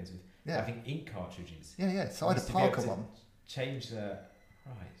fountain pens with having ink cartridges. Yeah. So I had a Parker one. Change the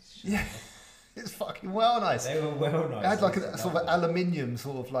Yeah. It's fucking well nice. They were well nice. It had like a sort of aluminium,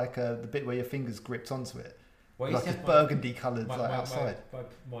 sort of like the bit where your fingers gripped onto it. Like a burgundy coloured outside.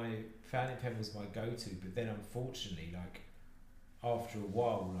 My fountain pen was my go-to, but then unfortunately, like, after a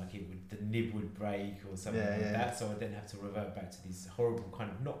while, like the nib would break or something that. So I then have to revert back to these horrible kind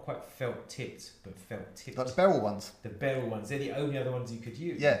of not quite felt tipped, but felt tipped. Like the barrel ones. The barrel ones. They're the only other ones you could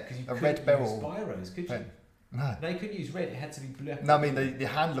use. Yeah, because you a couldn't red barrel. use spiros, could you? No, you couldn't use red. It had to be black. No, I mean the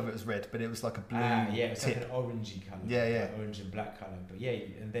handle of it was red, but it was like a blue. Yeah, it was tip. like an orangey colour. Yeah, like orange and black colour. But yeah,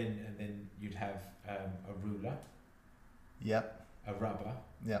 and then you'd have a ruler. Yep. A rubber.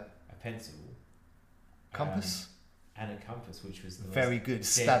 Yep. A pencil. Compass. And a compass, which was the very good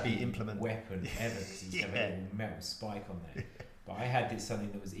stabby implement weapon ever, because you have a little metal spike on there. But I had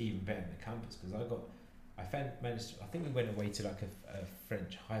something that was even better than the compass, because I think we went away to like a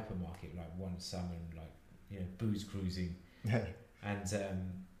French hypermarket like one summer, and like, you know, booze cruising, and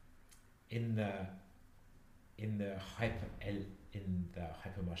in the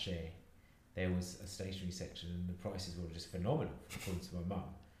hypermarché there was a stationery section, and the prices were just phenomenal according to my mum.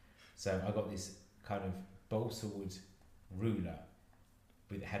 So I got this kind of balsa wood ruler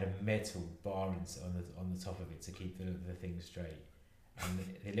had a metal bar on the top of it to keep the thing straight, and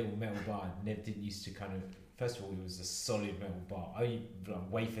the little metal bar didn't used to kind of, first of all, it was a solid metal bar, only like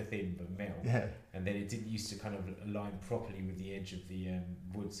wafer thin but metal, and then it didn't used to kind of align properly with the edge of the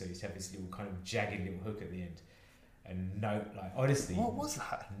wood, so it used to have this little kind of jagged little hook at the end. And honestly, what was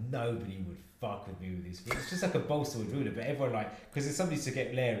that? Nobody would fuck with me with this. It's just like a balsa wood ruler, but everyone because if somebody used to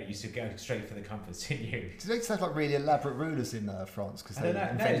get Larry, used to go straight for the compass, didn't you? Do they have like really elaborate rulers in France? I don't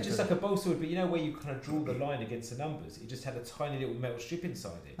know. No, it's just like a balsa wood, but you know where you kind of draw the line against the numbers. It just had a tiny little metal strip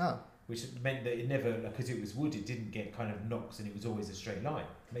inside it, which meant that it never, because it was wood, it didn't get kind of knocks, and it was always a straight line.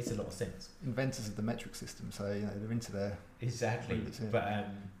 It makes a lot of sense. Inventors of the metric system, so they're into their rulers, but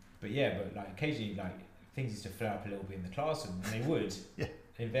like occasionally things used to flare up a little bit in the classroom, and they would,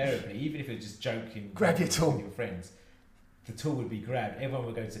 invariably, even if it was just joking, grab your tool with your friends, the tool would be grabbed, everyone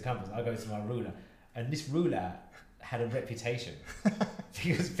would go to compass, I go to my ruler, and this ruler had a reputation,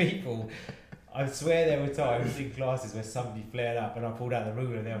 because people, I swear there were times in classes where somebody flared up and I pulled out the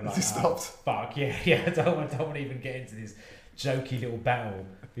ruler and they were like, stopped. Fuck, I don't want to even get into this jokey little battle,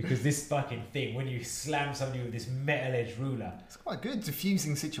 because this fucking thing, when you slam somebody with this metal edge ruler, it's quite good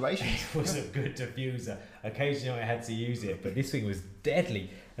diffusing situations. It was a good diffuser. Occasionally I had to use it, but this thing was deadly.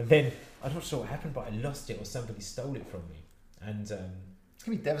 And then I'm not sure what happened, but I lost it or somebody stole it from me. And it's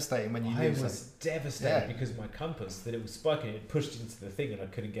gonna be devastating when you lose it. I was devastated because my compass, the little spike in it, pushed into the thing and I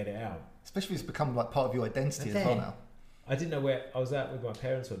couldn't get it out. Especially if it's become like part of your identity as well now. I didn't know where I was at with my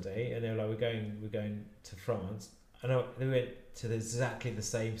parents one day, and they were like, "We're going to France." And we went to exactly the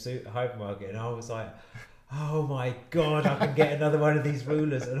same hypermarket, and I was like, oh my God, I can get another one of these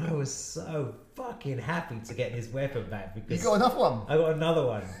rulers. And I was so fucking happy to get this weapon back. Because you got another one? I got another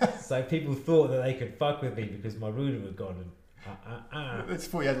one. So people thought that they could fuck with me because my ruler was gone. And It's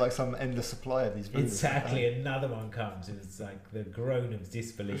thought you had like some endless supply of these rulers. Exactly, another one comes, and it's like the groan of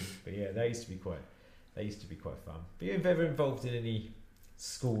disbelief. But yeah, they used to be quite fun. But you've ever involved in any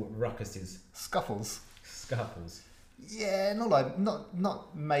school ruckuses? Scuffles. Yeah,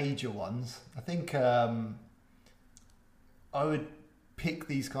 not major ones. I think I would pick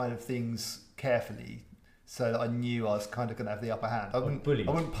these kind of things carefully so that I knew I was kind of going to have the upper hand. I wouldn't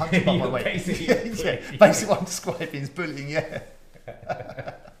punch above my weight. Basically what I'm describing is bullying.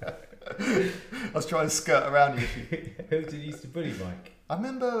 I was trying to skirt around you. Who did you used to bully, Mike? I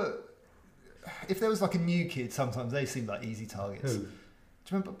remember if there was like a new kid, sometimes they seemed like easy targets. Who? Do you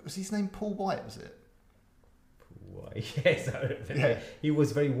remember? Was his name Paul White? Was it? Yes, I remember. He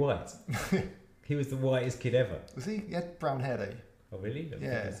was very white. He was the whitest kid ever. Was he? He had brown hair though. Oh really? I'm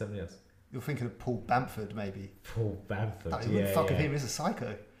thinking something else. You're thinking of Paul Bamford, maybe. Paul Bamford. You wouldn't fuck with him. He's a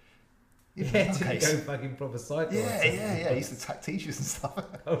psycho. Did he go fucking proper psycho? Yeah. He used to attack teachers and stuff.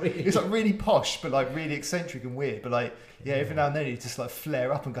 Oh really? He was like really posh, but like really eccentric and weird. But like, every now and then he'd just like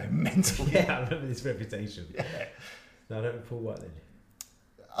flare up and go mental. Yeah, I remember this reputation. Yeah. No, I don't know Paul White then.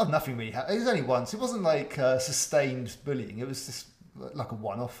 Oh, nothing really happened. It was only once. It wasn't like sustained bullying. It was just like a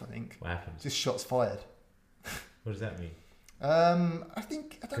one-off, I think. What happened? Just shots fired. What does that mean? I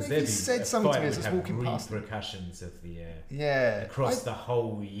don't know if he said something to me as I was walking past. Repercussions of the across the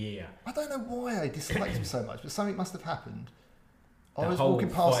whole year. I don't know why I disliked him so much, but something must have happened. I was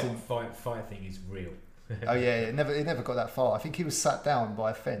walking past him. Fight thing is real. Oh yeah, it never got that far. I think he was sat down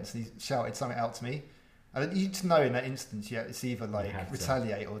by a fence and he shouted something out to me. And you just know in that instance, it's either like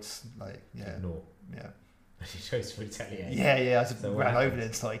retaliate or just like ignore. Yeah. She chose to retaliate. Yeah. I just ran over there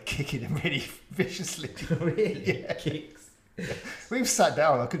and started kicking him really viciously. Really? Yeah. Kicks. We sat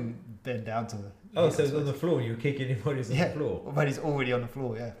down. I couldn't bend down to. So it was on the floor. You were kicking him when he was on the floor. When he's already on the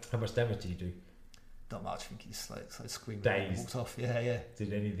floor. Yeah. How much damage did you do? Not much. I think he just like screamed. Daze. Walked off. Yeah.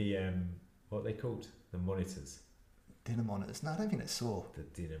 Did any of the what are they called? The monitors. Dinner monitors. No, I don't think they saw. The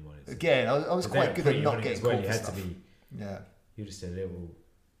dinner monitors. Again, I was quite good at not getting caught for stuff. You had to be. Yeah. You're just a little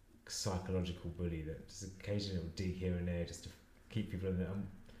psychological bully that just occasionally will dig here and there just to keep people in there.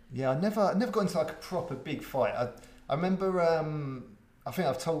 Yeah, I never got into like a proper big fight. I remember. I think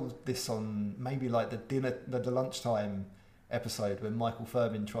I've told this on maybe like the lunchtime episode when Michael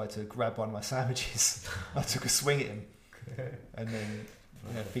Furman tried to grab one of my sandwiches. I took a swing at him, and then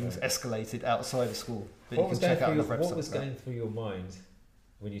things escalated outside of school. What was going through your mind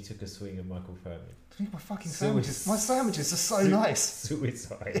when you took a swing at Michael Furman? My fucking sandwiches. My sandwiches are so nice.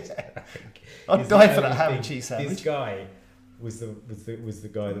 Suicide. Yeah. I'd die for that ham and cheese sandwich. This guy was the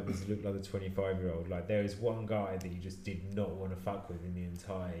guy that looked like the 25-year-old. Like, there is one guy that you just did not want to fuck with in the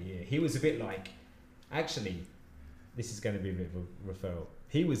entire year. He was a bit like, actually, this is going to be a bit of a referral.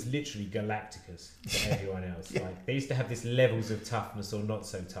 He was literally Galacticus to everyone else. Yeah. Like, they used to have this levels of toughness or not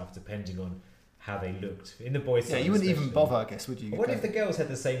so tough depending on how they looked in the boys' side. Yeah, you wouldn't even bother, I guess, would you? What if the girls had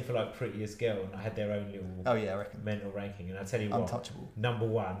the same for like prettiest girl and I had their own little I reckon mental ranking? And I tell you what, untouchable. Number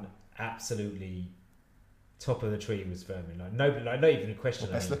one, absolutely top of the tree was Furman. Like nobody, like not even a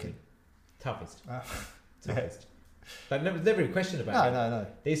question. Best looking, toughest. Toughest. Like never a question about it. No.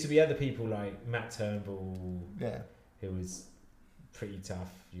 There used to be other people like Matt Turnbull. Yeah, who was pretty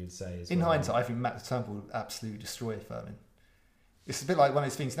tough, you'd say. In hindsight, I think Matt Turnbull would absolutely destroy Furman. It's a bit like one of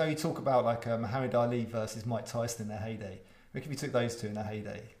those things. You talk about like Muhammad Ali versus Mike Tyson in their heyday. If you took those two in their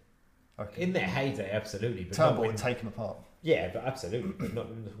heyday. In their heyday, absolutely. But Turnbull would take them apart. Yeah, but absolutely. But not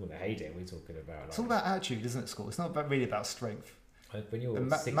in the heyday we're talking about. Like, it's all about attitude, isn't it, school? It's not really about strength. Like when you're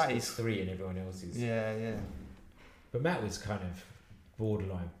 6'3" and everyone else is... Yeah. But Matt was kind of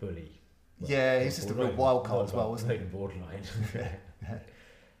borderline bully. Well, yeah, he's just a real wild card as well, wasn't he? Borderline.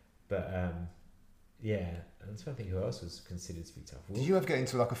 But, yeah... I'm trying to think who else was considered to be tough. Did you ever get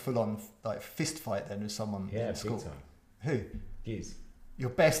into like a full-on like fist fight then with someone in school? Big time. Who? Giz.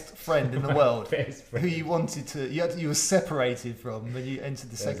 Your best friend in the world. Best friend. Who you wanted to... You were separated from when you entered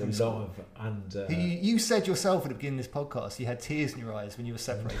the secondary school. You said yourself at the beginning of this podcast you had tears in your eyes when you were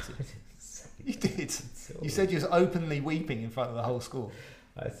separated. You did. You said you was openly weeping in front of the whole school.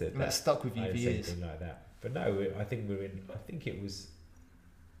 I said that stuck with you for years. Something like that. But no, I think we're in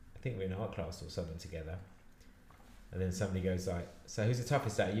art class or something together. And then somebody goes like, so who's the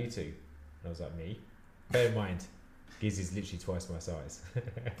toughest out of you two? And I was like, me. Bear in mind, Giz is literally twice my size.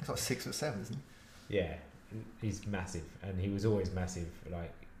 He's like 6'7", isn't he? Yeah, he's massive. And he was always massive.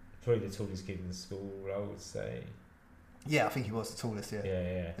 Like, probably the tallest kid in the school, I would say. Yeah, I think he was the tallest, yeah.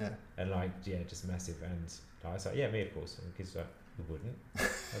 Yeah. And like, just massive. And I was like, yeah, me, of course. And the kid's like, you wouldn't.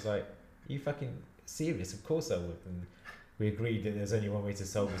 I was like, you fucking serious? Of course I would. And we agreed that there's only one way to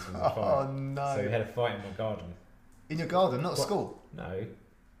solve this was a fight. Oh, no. So we had a fight in my garden. In your garden, not at school? No.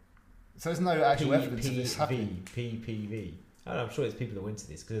 So there's no actual evidence of this happening? PPV. I'm sure there's people that went to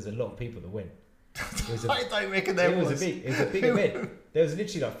this because there's a lot of people that went. I don't reckon there was. It was a big event. There was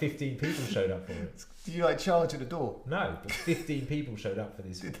literally like 15 people showed up for it. Did you like charge at the door? No, but 15 people showed up for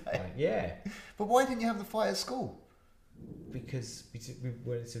this. Did they? Yeah. But why didn't you have the fight at school? Because we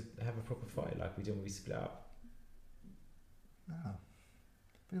wanted to have a proper fight like we did when we split up. No.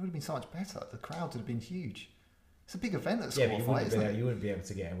 But it would have been so much better. The crowd would have been huge. It's a big event at school. Yeah, but you wouldn't be able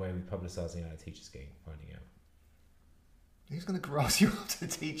to get away with publicising how the teachers getting finding out. Who's going to grass you up to the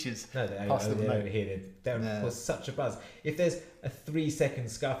teachers? No, they're over here. There was such a buzz. If there's a 3-second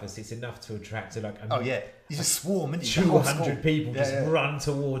scuffle, it's enough to attract to like. You just swarm, and 200 people just run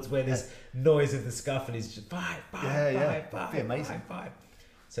towards where this noise of the scuffle is just five. It'd be amazing. Five.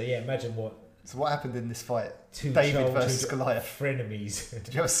 So yeah, imagine what. So what happened in this fight? Two David versus Goliath. Frenemies.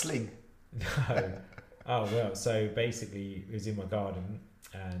 Did you have a sling? No. Oh well, so basically it was in my garden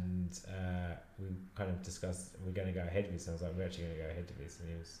and we kind of discussed we're going to go ahead with this. I was like, we're actually going to go ahead with this, and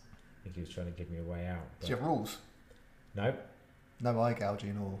I think he was trying to give me a way out. Did you have rules? No. No eye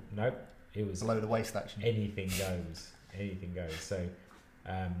gouging or? No. It was below the waist action. Anything goes. Anything goes. So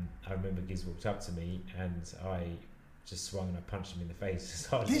I remember Giz walked up to me and I just swung and I punched him in the face.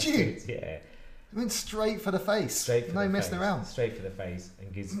 Did you? Yeah. You went straight for the face. No messing around. Straight for the face.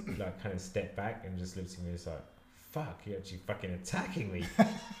 And Giz like kind of stepped back and just looked at me and was like, fuck, you're actually fucking attacking me.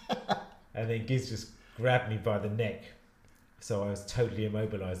 And then Giz just grabbed me by the neck. So I was totally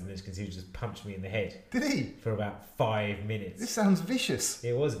immobilised and then he just punched me in the head. Did he? For about 5 minutes. This sounds vicious.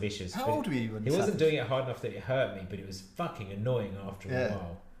 It was vicious. How old were you when he wasn't doing it hard enough that it hurt me, but it was fucking annoying after a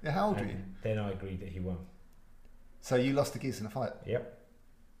while. Yeah, how old were you? Then I agreed that he won. So you lost to Giz in a fight? Yep.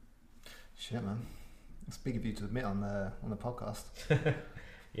 Shit, man. It's big of you to admit on the podcast.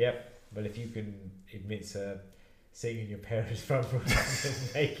 Yep. Well, if you can admit to sitting in your parents' front room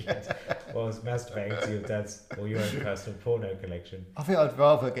naked whilst masturbating to your dad's or your own personal porno collection. I think I'd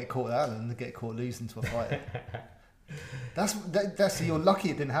rather get caught out than get caught losing to a fight. That's you're lucky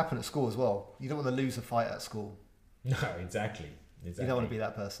it didn't happen at school as well. You don't want to lose a fight at school. No, exactly. You don't want to be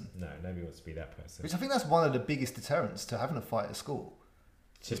that person. No, nobody wants to be that person. Which I think that's one of the biggest deterrents to having a fight at school.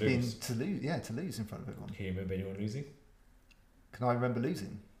 To lose in front of everyone. Can you remember anyone losing? Can I remember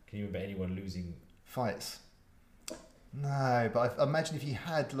losing? Can you remember anyone losing? Fights? No, but I imagine if you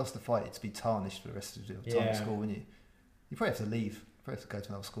had lost a fight, it'd be tarnished for the rest of the time at school, wouldn't you? You probably have to leave. You probably have to go to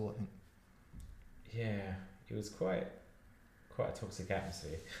another school, I think. Yeah, it was quite a toxic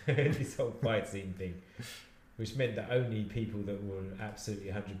atmosphere, this whole fight scene thing, which meant that only people that were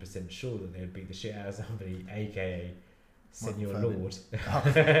absolutely 100% sure that they would beat the shit out of somebody, aka Senior Lord,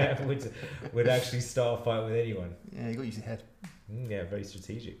 would actually start a fight with anyone. Yeah, you got to use your head. Yeah, very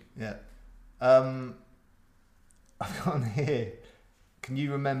strategic. Yeah. I've got on here, can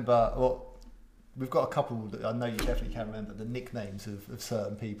you remember, well, we've got a couple that I know you definitely can remember, the nicknames of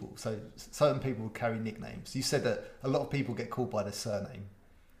certain people. So certain people carry nicknames. You said that a lot of people get called by their surname.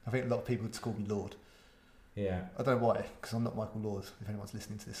 I think a lot of people would call me Lord. Yeah. I don't know why, because I'm not Michael Lord, if anyone's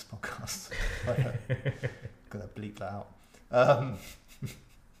listening to this podcast. I'm going to bleep that out.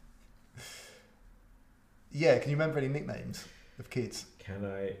 Yeah, can you remember any nicknames of kids? Can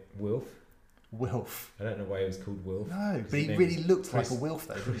I? Wilf? Wilf. I don't know why he was called Wilf. No, but he really looked like a Wilf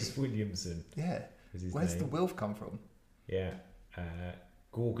though, didn't he? Chris Williamson. Yeah. Where's the Wilf come from? Yeah.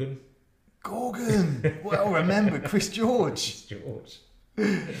 Gorgon. Gorgon! Well remembered. Chris George. Gorgon.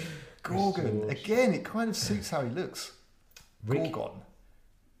 George. Again, it kind of suits how he looks. Rick. Gorgon.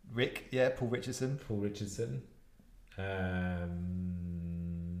 Rick, yeah, Paul Richardson. Do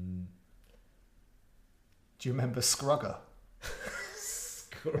you remember Scrugger?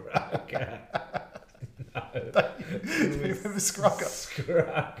 Scrugger. No. Do you remember Scrugger?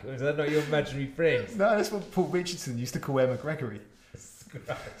 Scrugger. Is that not your imaginary friend? No, that's what Paul Richardson used to call Emma Gregory.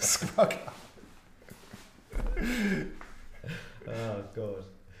 Scrugger. Oh, God.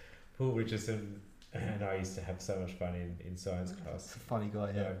 Paul Richardson and I used to have so much fun in science class. He's a funny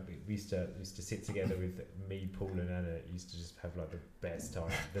guy, yeah. We used to sit together with me, Paul, and Anna. Used to just have like the best time.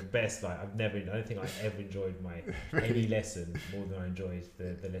 The best, like I don't think I ever enjoyed any lesson more than I enjoyed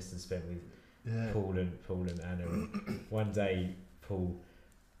the lesson spent with Paul and Anna. And one day, Paul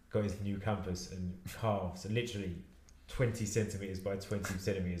got his new compass and carved, so literally 20 centimetres by 20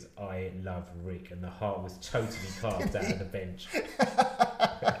 centimetres, I love Rick, and the heart was totally carved out of the bench.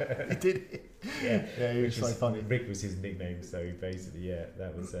 He did. Yeah, he was so funny. Rick was his nickname, so basically,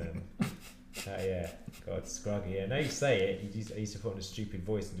 that was God, Scruggy. Yeah, now you say it, I used to put on a stupid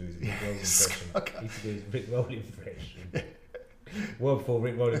voice and do his Rick Roll impression. He used to do his Rick Roll impression. Well before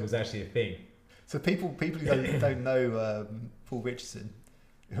Rick Rolling was actually a thing. So people who don't know Paul Richardson,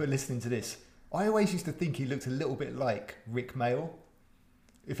 who are listening to this, I always used to think he looked a little bit like Rick Mayall.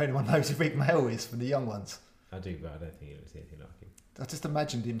 If anyone knows who Rick Mayall is from the young ones. I do, but I don't think it was anything like him. I just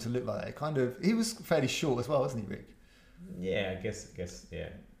imagined him to look like that. Kind of. He was fairly short as well, wasn't he, Rick? Yeah, I guess, yeah.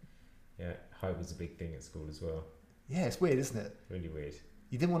 Yeah, height was a big thing at school as well. Yeah, it's weird, isn't it? Really weird.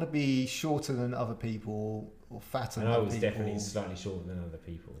 You didn't want to be shorter than other people or fatter than other people. And I was definitely slightly shorter than other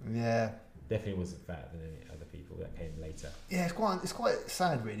people. Yeah. Definitely wasn't fatter than any other people. That came later. Yeah, it's quite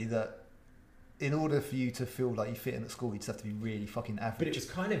sad, really, that in order for you to feel like you fit in at school, you just have to be really fucking average. But it was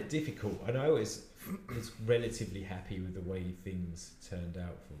kind of difficult, and I was relatively happy with the way things turned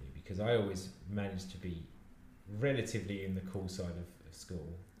out for me, because I always managed to be relatively in the cool side of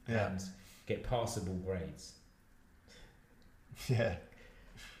school and get passable grades. Yeah.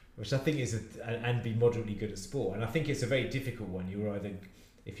 Which I think is and be moderately good at sport, and I think it's a very difficult one. You're either,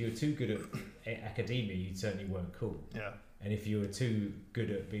 if you were too good at academia, you certainly weren't cool. Yeah. And if you were too good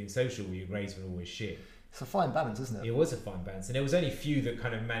at being social, your grades were always shit. It's a fine balance, isn't it? It was a fine balance, and there was only few that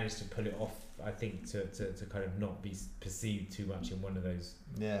kind of managed to pull it off. I think to kind of not be perceived too much in one of those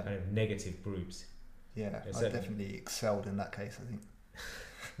kind of negative groups. Yeah, I definitely excelled in that case. I think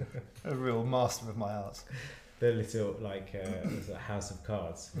a real master of my arts. The little was a House of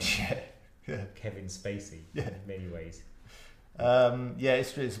Cards. Yeah. Kevin Spacey in many ways.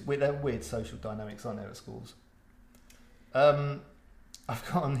 It's weird social dynamics, aren't there, at schools? I've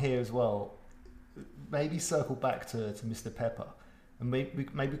got on here as well, maybe circle back to Mr. Pepper, and maybe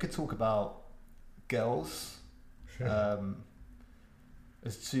we could talk about girls as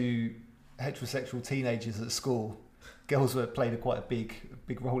to heterosexual teenagers at school. Girls played quite a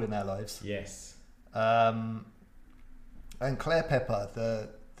big role in our lives. Yes. And Claire Pepper,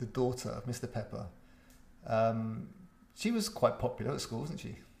 the daughter of Mr. Pepper, she was quite popular at school, wasn't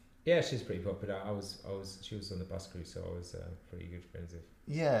she? Yeah, she's pretty popular. She was on the bus crew, so I was pretty good friends with.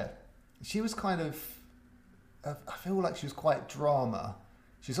 Yeah, she was kind of. I feel like she was quite drama.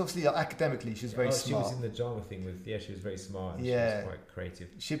 She's obviously academically, she was very smart. She was in the drama thing with. Yeah, she was very smart. And yeah, she was quite creative.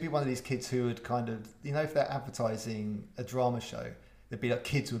 She'd be one of these kids who would kind of, if they're advertising a drama show, there'd be like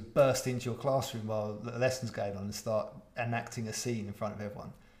kids who would burst into your classroom while the lesson's going on and start enacting a scene in front of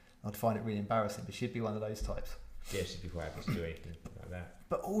everyone. I'd find it really embarrassing, but she'd be one of those types. Yeah, she'd be quite happy to do anything like that.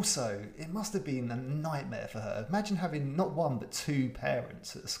 But also, it must have been a nightmare for her. Imagine having not one but two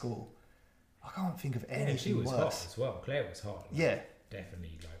parents at the school. I can't think of anything worse. She was hot as well. Claire was hot.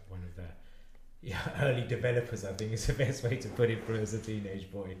 Definitely like one of the early developers, I think is the best way to put it for as a teenage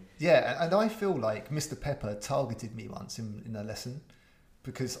boy. Yeah, and I feel like Mr. Pepper targeted me once in a lesson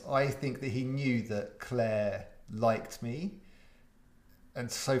because I think that he knew that Claire liked me. And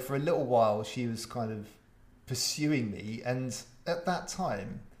so for a little while, she was kind of pursuing me. And at that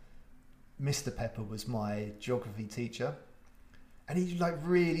time, Mr. Pepper was my geography teacher. And he like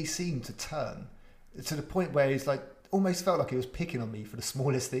really seemed to turn to the point where he's like, almost felt like he was picking on me for the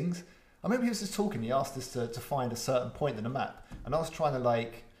smallest things. I remember he was just talking, he asked us to find a certain point in the map. And I was trying to I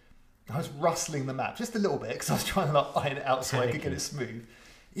was rustling the map just a little bit because I was trying to iron it out so I could get it smooth.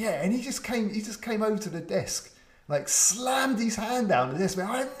 Yeah, and he just came over to the desk, slammed his hand down on the desk.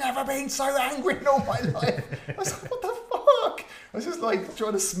 I've never been so angry in all my life. I was like, what the fuck? I was just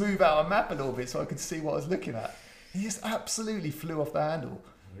trying to smooth out a map a little bit so I could see what I was looking at. He just absolutely flew off the handle.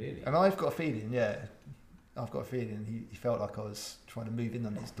 Really? And I've got a feeling, he felt like I was trying to move in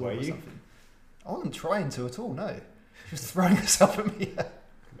on his door or something. I wasn't trying to at all, no. She was throwing herself at me.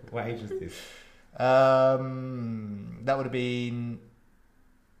 What age was this? That would have been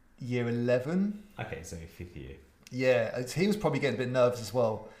year 11. Okay, so 5th year. Yeah, he was probably getting a bit nervous as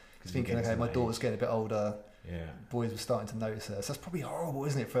well. Thinking, okay, my daughter's getting a bit older. Yeah. Boys were starting to notice her. So that's probably horrible,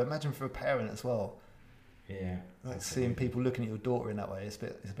 isn't it? Imagine for a parent as well. Yeah. Seeing people looking at your daughter in that way, it's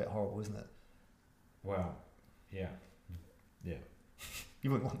a bit horrible, isn't it? Well, yeah. Yeah.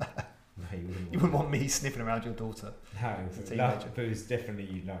 You wouldn't want that. No, you wouldn't want me sniffing around your daughter. No, but it was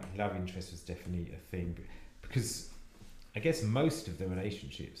definitely, love interest was definitely a thing. Because I guess most of the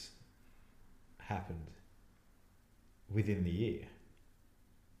relationships happened within the year.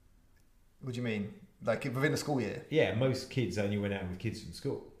 What do you mean? Within the school year? Yeah, most kids only went out with kids from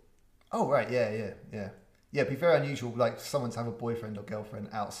school. Oh, right, yeah. Yeah, it'd be very unusual, someone to have a boyfriend or girlfriend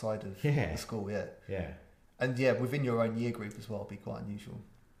outside of the school, yeah. Yeah. And yeah, within your own year group as well, it'd be quite unusual.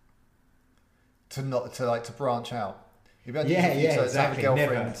 To branch out. It'd be unusual to have a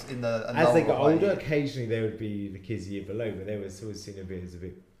girlfriend in the... As they got older, occasionally there would be the kids a year below, but they were sort of seen a bit as a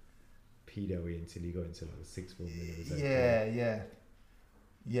bit pedo-y until you got into the sixth form.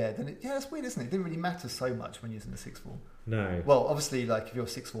 Yeah, that's weird, isn't it? It didn't really matter so much when you was in the sixth form. No. Well, obviously, if you're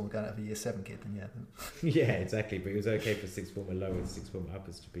sixth form going out of a year 7 kid, then yeah. Yeah, exactly. But it was okay for sixth form and lower and sixth form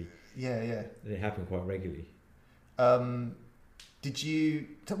uppers to be. Yeah. And it happened quite regularly. Did you?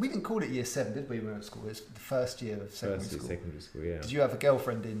 We didn't call it year 7, did we? When we were at school. It was the first year of secondary school. Yeah. Did you have a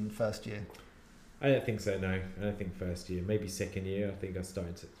girlfriend in first year? I don't think so. No, I don't think first year. Maybe second year. I think I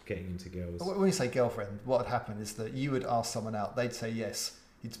started getting into girls. When you say girlfriend, what would happen is that you would ask someone out. They'd say yes.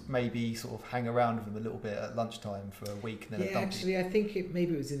 You'd maybe sort of hang around with them a little bit at lunchtime for a week, and then yeah. Actually, I think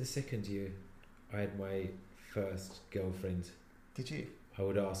maybe it was in the second year. I had my first girlfriend. Did you? I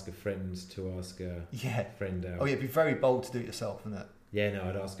would ask a friend to ask a friend out. Oh yeah, it'd be very bold to do it yourself, wouldn't it? Yeah, no,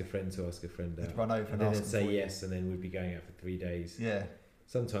 I'd ask a friend to ask a friend out. You'd run over and then they'd say yes, and then we'd be going out for 3 days. Yeah.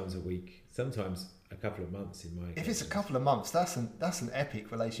 Sometimes a week, sometimes a couple of months in my case. If it's a couple of months, that's an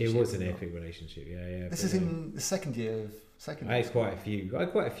epic relationship. It was an epic relationship, yeah. This is in the second year of secondary. I had quite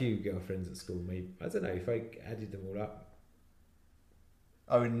a few girlfriends at school. Maybe I don't know if I added them all up.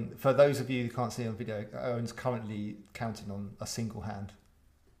 Owen, for those of you who can't see on video, Owen's currently counting on a single hand.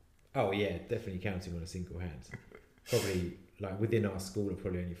 Oh yeah, definitely counting on a single hand. Probably within our school are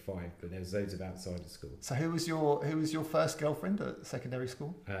probably only 5, but there's loads of outside of school. So who was your first girlfriend at secondary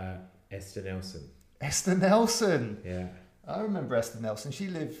school? Esther Nelson. Esther Nelson. Yeah. I remember Esther Nelson. She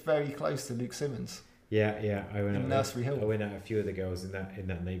lived very close to Luke Simmons. Yeah. I went in Nursery Hill. I went out a few of the girls in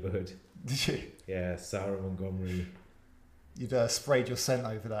that neighbourhood. Did you? Yeah, Sarah Montgomery. You'd sprayed your scent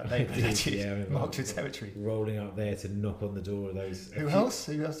over that neighbourhood, did you? Yeah, marked your territory. Rolling up there to knock on the door of those. Who else?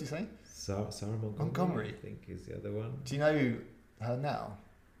 Who else do you say? Sarah Montgomery, I think is the other one. Do you know her now?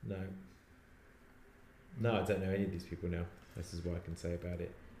 No, I don't know any of these people now. This is what I can say about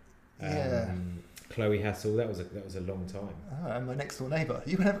it. Yeah. Chloe Hassel, that was a long time. Oh, and my next door neighbour.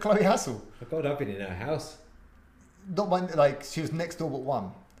 You can have Chloe Hassel. I've been in her house. Not one, she was next door but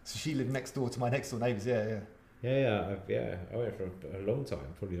one. So she lived next door to my next door neighbours, yeah. I went for a long time,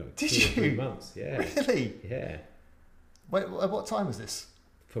 probably like Did 2 or 3 you? months. Yeah. Really? Yeah. Wait, at what time was this?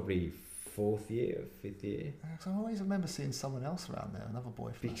 Probably 4th year, 5th year. I always remember seeing someone else around there, another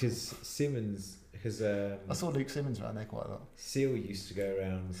boy. Because Simmons, because I saw Luke Simmons around there quite a lot. Seal used to go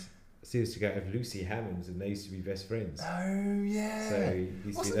around. Seal used to go out with Lucy Hammonds, and they used to be best friends. Oh yeah. So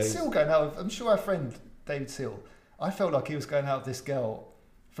wasn't Seal going out with? I'm sure our friend David Seal. I felt like he was going out with this girl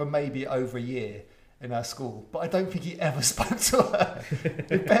for maybe over a year in our school, but I don't think he ever spoke to her.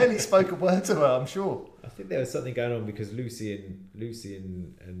 He barely spoke a word to her, I'm sure. I think there was something going on because Lucy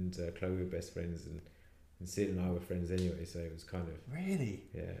and Chloe were best friends, and Sid and I were friends anyway, so it was kind of... Really?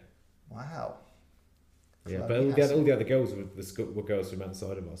 Yeah. Wow. Yeah, but all the other girls were girls from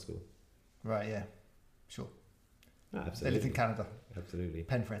outside of our school. Right, yeah. Sure. Ah, absolutely. They lived in Canada. Absolutely.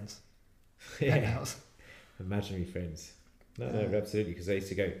 Pen friends. Yeah. Pen house. Imaginary friends. No, absolutely, because they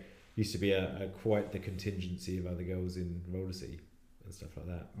used to be quite the contingency of other girls in Rollersea and stuff like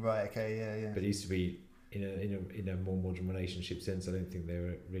that. Right, okay, yeah. But it used to be in a more modern relationship sense. I don't think they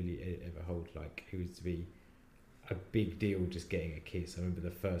were really ever hold like it used to be a big deal just getting a kiss. I remember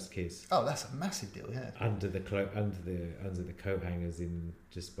the first kiss. Oh, that's a massive deal, yeah. Under the coat hangers in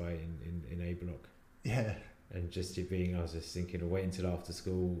A block. Yeah. And just it being, I was just thinking, I wait until after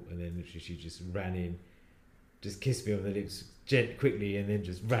school, and then she just ran in, just kissed me on the lips quickly, and then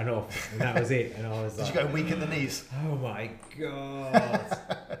just ran off, and that was it. And I was like, did you go weak in the knees? Oh my god!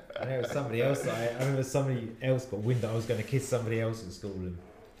 And there was somebody else. I remember somebody else got wind that I was going to kiss somebody else at school, and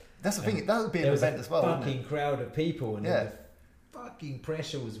that's the thing. That would be an event as well. Fucking crowd of people, and the fucking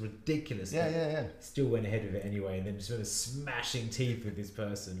pressure was ridiculous. Yeah. Still went ahead with it anyway, and then just sort of smashing teeth with this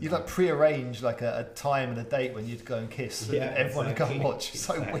person. You'd like pre-arrange like a time and a date when you'd go and kiss, and everyone would go and watch.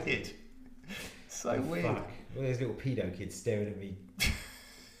 So weird. So weird. Fuck. Well, there's little pedo kids staring at me.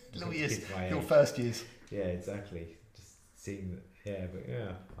 Little first years. Yeah, exactly. Just seeing that. Yeah, but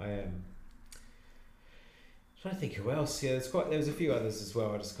yeah, I am. Trying to think who else. Yeah, there was a few others as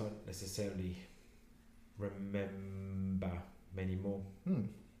well. I just can't necessarily remember many more. I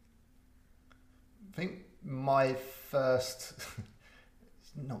think my first,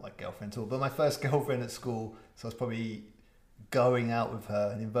 not my girlfriend at all, but my first girlfriend at school. So I was probably going out with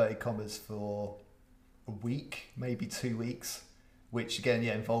her in inverted commas for a week, maybe 2 weeks, which again,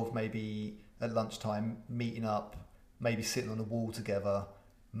 involved maybe at lunchtime meeting up, maybe sitting on a wall together,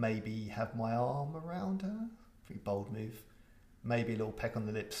 maybe have my arm around her. Pretty bold move. Maybe a little peck on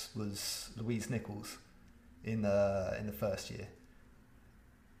the lips was Louise Nichols in the first year.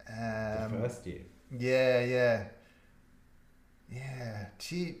 The first year? Yeah.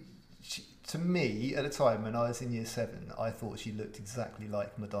 She to me, at the time when I was in year 7, I thought she looked exactly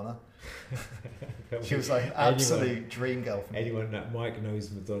like Madonna. She was like an absolute dream girl for me. Anyone that Mike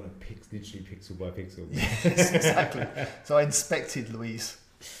knows Madonna, literally pixel by pixel. Yes, exactly. So I inspected Louise.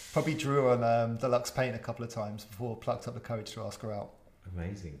 Probably drew her on Deluxe Paint a couple of times before I plucked up the courage to ask her out.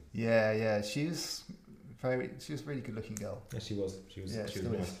 Amazing. Yeah. She was a really good looking girl. Yeah, she was nice.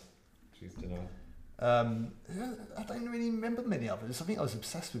 She was nice. I don't really remember many others. I think I was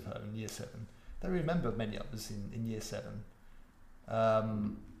obsessed with her in year 7. I don't remember many others in year 7.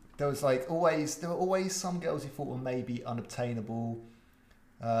 There were always some girls you thought were maybe unobtainable.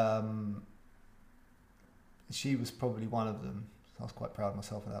 She was probably one of them. I was quite proud of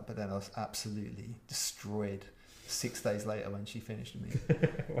myself for that, but then I was absolutely destroyed 6 days later when she finished with me.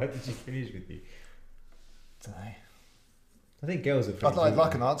 Why did she finish with you? Don't know. I think girls are. I'd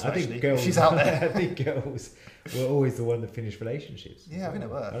like an answer. Actually, girls, she's out there. I think girls were always the one that finished relationships. Yeah, I think they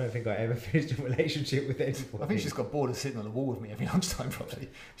were. I don't think I ever finished a relationship with anyone. I think she just got bored of sitting on the wall with me every lunchtime. Probably.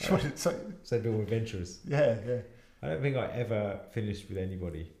 So a bit more adventurous. Yeah. I don't think I ever finished with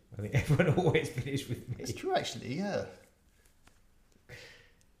anybody. I think everyone always finished with me. It's true, actually. Yeah.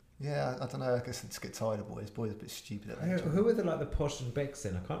 Yeah, I don't know. I guess I just get tired of boys. Boys are a bit stupid at that age. Who were the posh and Becks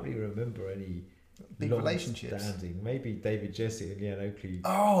then? I can't really remember any big relationships. Standing. Maybe David Jesse and Leanne Oakley.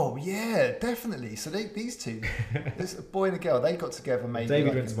 Oh yeah, definitely. So these two, this a boy and a girl, they got together. Maybe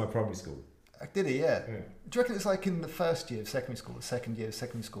David went to my primary school. Did he? Yeah. Do you reckon it's like in the first year of secondary school, the second year of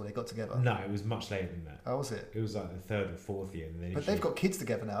secondary school, they got together? No, it was much later than that. Oh, was it? It was like the 3rd or 4th year. And but they've got kids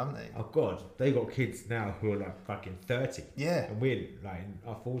together now, haven't they? Oh God, they got kids now who are like fucking 30. Yeah. And we're like in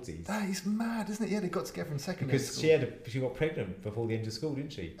our 40s. That is mad, isn't it? Yeah, they got together in secondary school. Because she got pregnant before the end of school,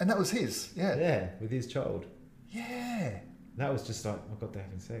 didn't she? And that was his. Yeah. Yeah, with his child. Yeah. That was just like, oh God, they're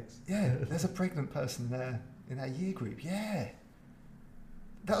having sex. Yeah, there's a pregnant person there in our year group. Yeah.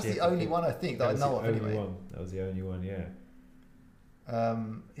 That was the only one I think that I know of anyway. That was the only one, yeah.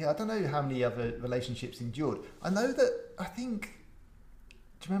 I don't know how many other relationships endured. I know that, do you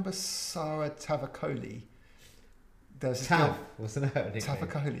remember Sarah Tavakoli, Tav, wasn't her nickname?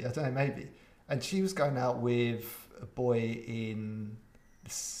 Tavakoli, I don't know, maybe. And she was going out with a boy in the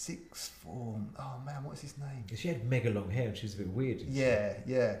sixth form. Oh man, what's his name? She had mega long hair and she was a bit weird.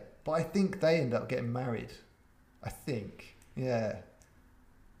 Yeah. But I think they ended up getting married. I think. Yeah.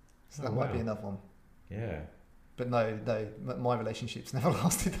 So that might be another one. Yeah. But no, my relationships never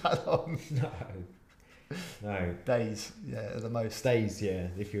lasted that long. No. Days, yeah, at the most. Days, yeah.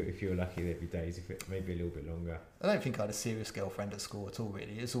 If you're lucky, there'd be days. If it maybe a little bit longer. I don't think I had a serious girlfriend at school at all.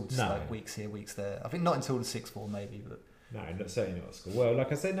 Really, it's all just like weeks here, weeks there. I think not until the sixth form, maybe. But certainly not at school. Well,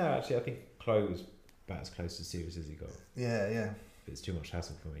 like I said, no. Actually, I think Chloe was about as close to serious as he got. Yeah. But it's too much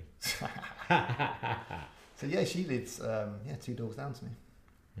hassle for me. So yeah, she lives 2 doors down to me.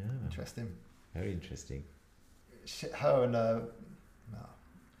 Yeah. Interesting. Very interesting. Her and no,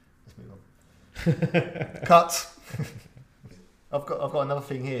 let's move on. Cut. I've got another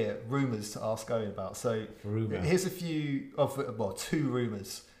thing here. Rumours to ask Owen about. So here's a few of 2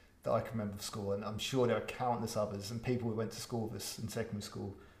 rumours that I can remember of school, and I'm sure there are countless others. And people who went to school with us in secondary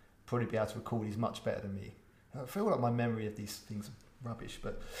school probably be able to recall these much better than me. I feel like my memory of these things is rubbish,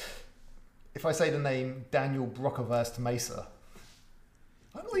 but if I say the name Daniel Brocklehurst Mesa,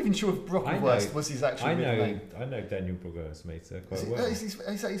 I'm not even sure if Brocklehurst was his actual middle name. I know Daniel Brocklehurst Mesa quite well. Is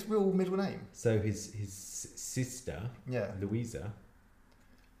that his real middle name? So his sister, Louisa.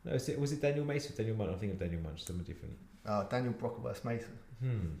 No, was it Daniel Mesa or Daniel Munch? I think of Daniel Munch, someone different. Daniel Brocklehurst Mesa.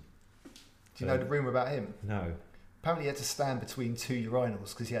 Do you know the rumour about him? No. Apparently he had to stand between 2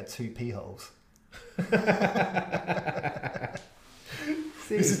 urinals because he had 2 pee holes.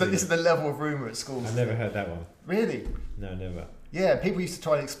 This is the level of rumour at schools. I've never heard that one. Really? No, never. Yeah, people used to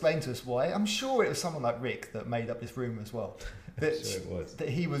try and explain to us why. I'm sure it was someone like Rick that made up this rumour as well. Sure it was. That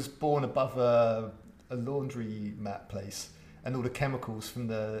he was born above a laundry mat place, and all the chemicals from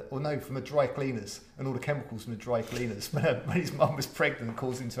the dry cleaners, and all the chemicals from the dry cleaners when his mum was pregnant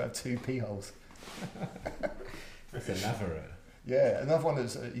caused him to have 2 pee holes. That's elaborate. Yeah, another one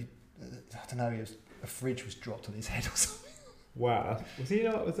was, I don't know, a fridge was dropped on his head or something. Wow. Was he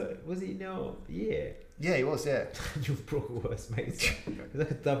not? Yeah. Yeah, he was, yeah. Daniel Brocklehurst Mesa. It was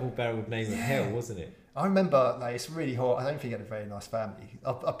like a double-barreled name of hell, wasn't it? I remember, it's really hot. I don't think he had a very nice family.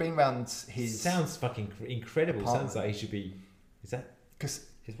 I've been around his... Sounds fucking incredible. Apartment. Sounds like he should be... Is that... Because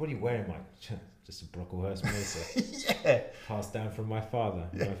what are you wearing, Mike? Just a Brocklehurst Mesa. Yeah. Passed down from my father.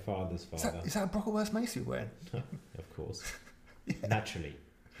 Yeah. My father's father. Is that a Brocklehurst Mesa you're wearing? Of course. Yeah. Naturally.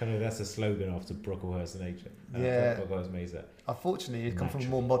 Kind of, that's a slogan after Brocklehurst Nature. Brocklehurst Mesa. Unfortunately, he'd come from a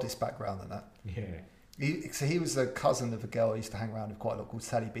more modest background than that. Yeah. He was a cousin of a girl I used to hang around with quite a lot called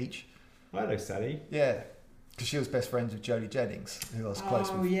Sally Beach. I know Sally. Yeah. Because she was best friends with Jodie Jennings, who I was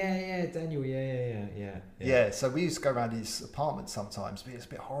close with. Oh, yeah, Daniel, yeah. Yeah, so we used to go around his apartment sometimes, but it's a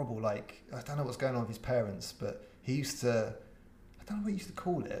bit horrible. Like, I don't know what's going on with his parents, but he used to, I don't know what he used to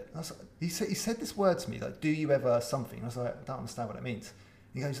call it. I was like, he said this word to me, like, do you ever something? I was like, I don't understand what it means.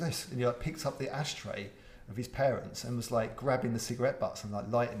 He goes, this, and he like picked up the ashtray of his parents and was like grabbing the cigarette butts and like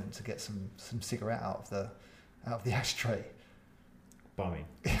lighting them to get some cigarette out of the ashtray. Bumming.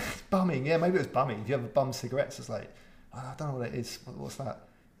 Bumming, yeah, maybe it was bumming. If you ever bum cigarettes, it's like, I don't know what it is. What's that?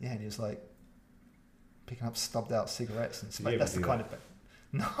 Yeah, and he was like picking up stubbed out cigarettes and stuff. That's the kind of...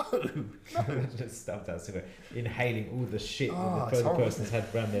 No. Just stubbed out cigarette. Inhaling all the shit that the other person's had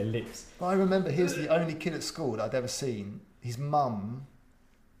around their lips. But I remember he was the only kid at school that I'd ever seen. His mum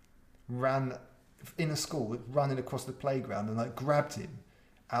ran in a school, running across the playground and like grabbed him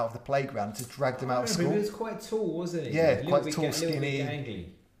out of the playground to drag them out of school. But he was quite tall, wasn't he? Yeah, quite tall, skinny. Gangly.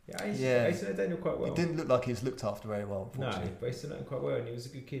 Yeah, I used to know Daniel quite well. It didn't look like he was looked after very well, unfortunately. No, but I used to know him quite well and he was a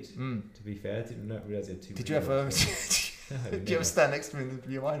good kid, to be fair. I didn't realise he had 2 Did you ever did you ever stand next to him in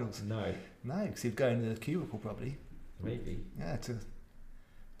the urinals? No. No, because he'd go in the cubicle probably. Maybe. Yeah, to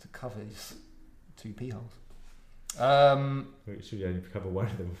cover his 2 pee holes. Should we only cover one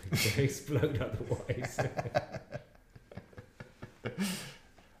of them? They explode otherwise.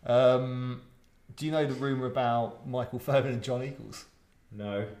 Do you know the rumour about Michael Furman and John Eagles?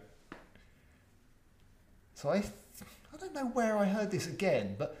 No. So I don't know where I heard this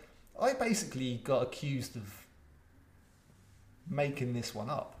again, but I basically got accused of making this one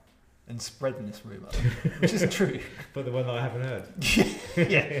up and spreading this rumour, which isn't true. But the one that I haven't heard.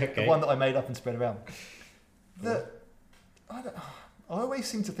 Yeah, okay. The one that I made up and spread around. I always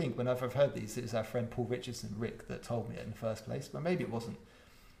seem to think whenever I've heard these, it's our friend Paul Richardson, Rick, that told me it in the first place, but maybe it wasn't.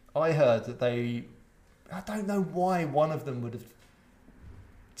 I heard that I don't know why one of them would have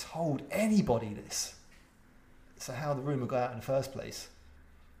told anybody this. So how the rumour got out in the first place.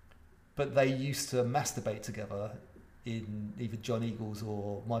 But they used to masturbate together in either John Eagles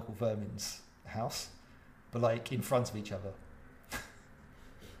or Michael Vermin's house. but like in front of each other.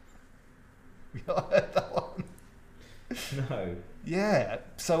 You heard that one? No. Yeah.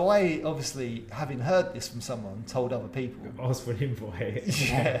 So I obviously, having heard this from someone, told other people. Ask for an invite.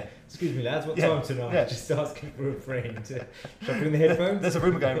 Yeah. Excuse me, lads. What time tonight? Yeah. Just asking for a friend. Should I bring the headphones? There's a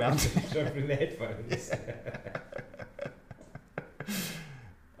rumour going around. Should I bring the headphones?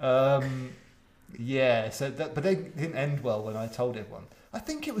 Yeah. So, but they didn't end well when I told everyone. I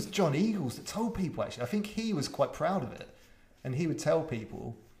think it was John Eagles that told people. Actually, I think he was quite proud of it, and he would tell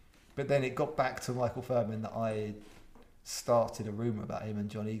people. But then it got back to Michael Furman that I started a rumour about him and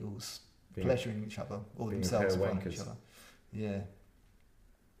John Eagles pleasuring each other, or themselves in front of each other. Yeah.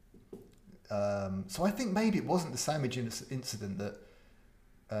 So I think maybe it wasn't the sandwich incident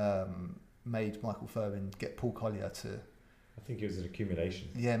that made Michael Furman get Paul Collier to... I think it was an accumulation.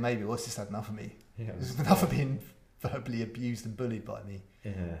 Yeah, maybe. Well, it's just had enough of me. Yeah, it was enough of being verbally abused and bullied by me.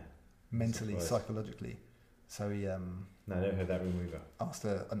 Yeah. Mentally, psychologically. So he... No, I never heard that rumour either. Asked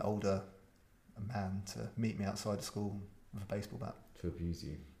an older man to meet me outside the school with a baseball bat. To abuse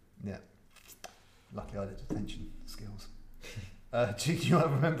you. Yeah. Luckily I had detention skills. Do you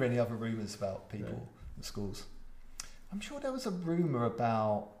remember any other rumours about people at schools? I'm sure there was a rumour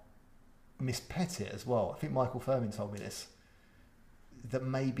about Miss Pettit as well. I think Michael Furman told me this. That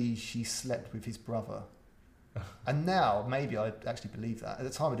maybe she slept with his brother. And now, maybe I actually believe that. At the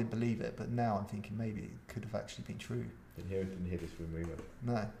time I didn't believe it, but now I'm thinking maybe it could have actually been true. Didn't hear this rumour either.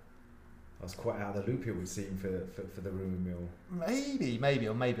 No. I was quite out of the loop, it would seem, for the rumour mill. Maybe,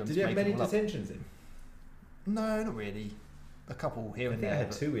 or maybe I'm Did just you have many making it all up. detentions in? No, not really. A couple here I and think there. I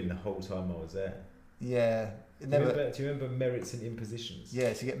had 2 in the whole time I was there. Yeah. Do you remember merits and impositions?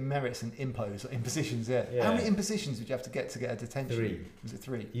 Yeah, so you get merits and impos, or impositions, yeah. How many impositions would you have to get a detention? 3. Was it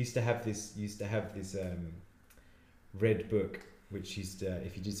 3? Used to have this red book, which used to,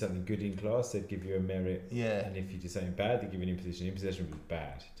 if you did something good in class, they'd give you a merit. Yeah. And if you did something bad, they'd give you an imposition. Imposition was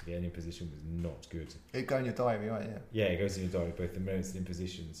bad. To get an imposition was not good. It'd go in your diary, right? Yeah. Yeah, it goes in your diary, both the merits and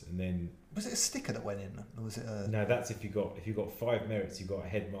impositions, and then. Was it a sticker that went in, or was it a? No, that's if you got 5 merits, you got a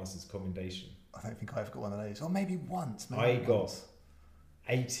headmaster's commendation. I don't think I ever got one of those, or maybe once. I got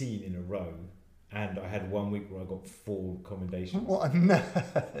 18 in a row, and I had 1 week where I got 4 commendations. What a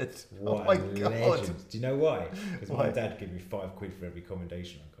nerd! What a legend! Do you know why? Because my dad gave me £5 for every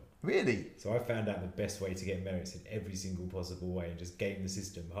commendation I got. Really? So I found out the best way to get merits in every single possible way, and just game the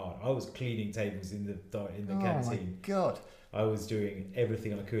system hard. I was cleaning tables in the canteen. Oh my god! I was doing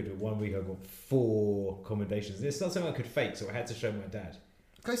everything I could. But 1 week I got 4 commendations. And it's not something I could fake, so I had to show my dad.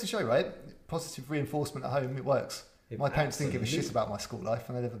 It goes to show, right? Positive reinforcement at home, it works. My parents didn't give a shit about my school life,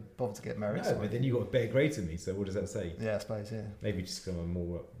 and they never bothered to get merits. No, but then you got a better grade than me, so what does that say? Yeah, I suppose, yeah. Maybe just because I'm a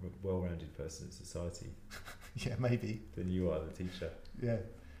more well-rounded person in society. Yeah, maybe. Than you are, the teacher. Yeah.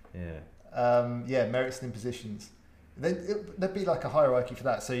 Yeah. Yeah, merits and impositions. There'd be like a hierarchy for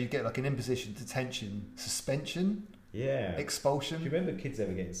that. So you get like an imposition, detention, suspension, expulsion. Do you remember kids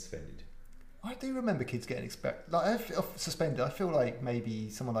ever getting suspended? I do remember kids getting suspended. I feel like maybe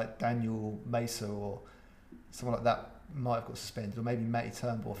someone like Daniel Mesa or someone like that might have got suspended, or maybe Matty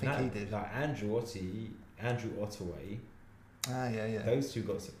Turnbull. I think he did. Like Andrew Ottaway. Ah, yeah. Those two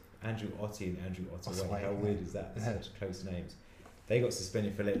got Andrew Ottey and Andrew Ottaway. How weird is that? They're such close names. They got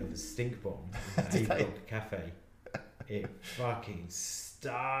suspended for letting off a stink bomb in an 8 o'clock cafe. It fucking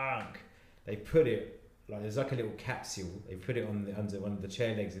stunk. They put it there's like a little capsule. They put it under one of the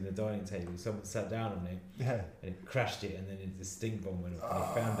chair legs in the dining table. Someone sat down on it, and it crashed it, and then the stink bomb went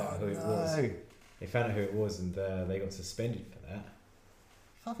off. And they found out who it was. They found out who it was, and they got suspended for that.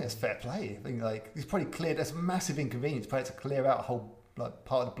 I think that's fair play. I think it's probably cleared. That's a massive inconvenience. Probably to clear out a whole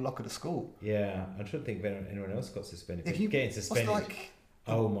part of the block of the school. Yeah, I'm trying to think if anyone else got suspended. If you getting suspended,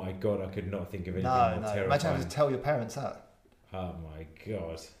 oh my god, I could not think of anything more terrifying. Imagine having to tell your parents that. Oh my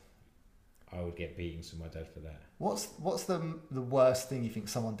god, I would get beatings from my dad for that. What's the worst thing you think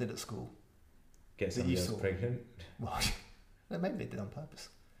someone did at school? Get somebody else pregnant? Well, maybe they did on purpose.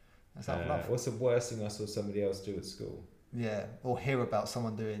 That's out of love. What's the worst thing I saw somebody else do at school? Yeah, or hear about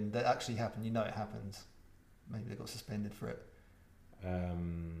someone doing that actually happened. You know it happens. Maybe they got suspended for it. I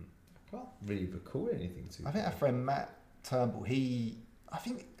can't really recall anything too. I think our friend Matt Turnbull, I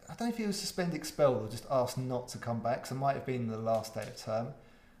don't know if he was suspended, expelled, or just asked not to come back. So it might have been the last day of term.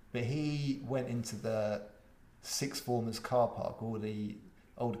 But he went into the sixth formers car park. All the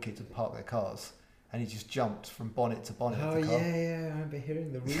older kids would park their cars, and he just jumped from bonnet to bonnet of the car. Yeah, I remember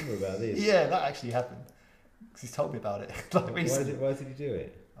hearing the rumour about this. Yeah, that actually happened. Because he's told me about it. Recently. Why did he do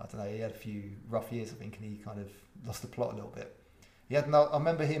it? I don't know. He had a few rough years, I think, and he kind of lost the plot a little bit. I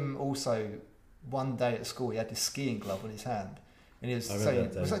remember him also one day at school. He had this skiing glove on his hand, And he was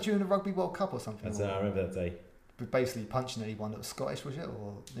saying, was that during the Rugby World Cup or something? I remember that day. But basically punching anyone that was Scottish, was it?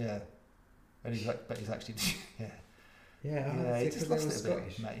 Or yeah. And he's like, but he's actually yeah. He just lost it a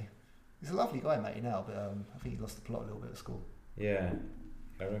bit, mate. He's a lovely guy, mate, now, but I think he lost the plot a little bit at school. Yeah,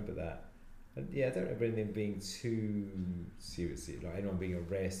 I remember that. And I don't remember anything being too serious, like anyone being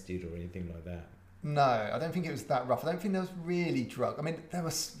arrested or anything like that. No, I don't think it was that rough. I don't think there was really drugs. I mean, there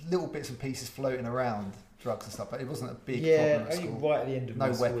was little bits and pieces floating around, drugs and stuff, but it wasn't a big problem at school. Right at the end of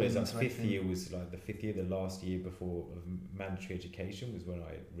my school, weapons, like fifth year was like the last year before of mandatory education was when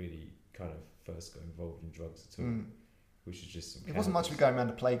I really kind of first got involved in drugs at all, which is just some. It wasn't much of going around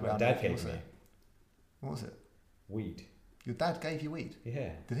the playground. My dad gave me. What was it? Weed. Your dad gave you weed? Yeah.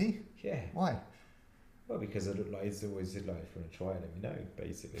 Did he? Yeah. Why? Well, because I looked like he's always said, like, if you want to try it, let me know,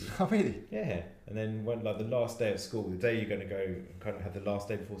 basically. Oh, really? Yeah. And then when, like, the last day of school, the day you're going to go and kind of have the last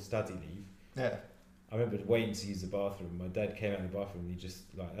day before study leave. Yeah. I remember waiting to use the bathroom. My dad came out of the bathroom and he just,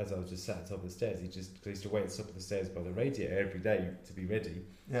 like, as I was just sat at the top of the stairs, he used to wait at the top of the stairs by the radiator every day to be ready.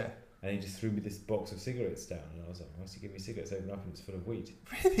 Yeah. And he just threw me this box of cigarettes down, and I was like, why is he giving me cigarettes? Open up and it's full of weed.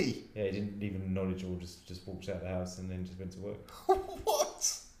 Really? Yeah, he didn't even acknowledge or just walked out of the house and then just went to work.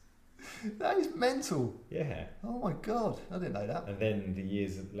 What? That is mental. Yeah. Oh my God, I didn't know that. And then the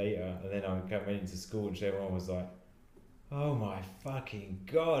years later, and then I went into school and everyone was like, oh my fucking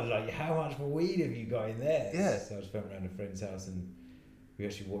God, like how much more weed have you got in there? Yeah. So I just went around a friend's house and we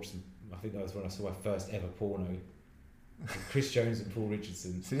actually watched I think that was when I saw my first ever porno. Chris Jones and Paul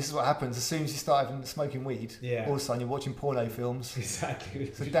Richardson. So this is what happens as soon as you start smoking weed. Yeah. All of a sudden you're watching porno films. Exactly.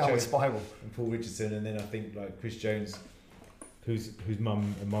 It's a downward spiral. And Paul Richardson, and then I think like Chris Jones, whose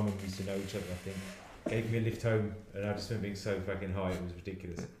mum and mum used to know each other, I think, gave me a lift home, and I just remember being so fucking high, it was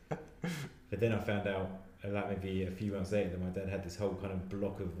ridiculous. But then I found out, like maybe a few months later, that my dad had this whole kind of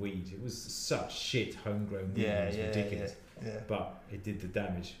block of weed. It was such shit homegrown weed. It was ridiculous. Yeah. But it did the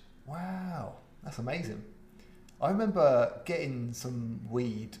damage. Wow, that's amazing. I remember getting some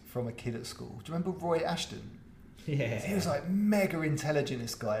weed from a kid at school. Do you remember Roy Ashton? Yeah. He was like mega intelligent,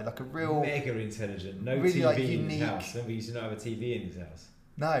 this guy, like a real... Mega intelligent. No really TV like in unique. his house. Remember, he used to not have a TV in his house.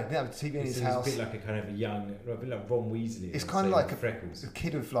 No, he didn't have a TV in his house. It was a bit like a kind of a bit like Ron Weasley. It's kind of like freckles. A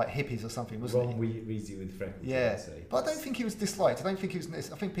kid of like hippies or something, wasn't Ron Weasley with freckles. Yeah, but I don't think he was disliked. I don't think he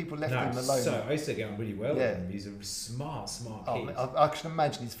was. I think people left him alone. So I used to get on really well with him. He's a smart kid. I can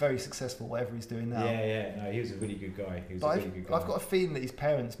imagine he's very successful, whatever he's doing now. Yeah. No, he was a really good guy. I've got a feeling that his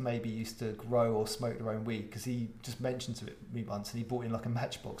parents maybe used to grow or smoke their own weed, because he just mentioned to me once, and he brought in like a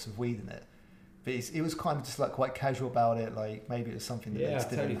matchbox of weed in it. But he was kind of just like quite casual about it, like maybe it was something that they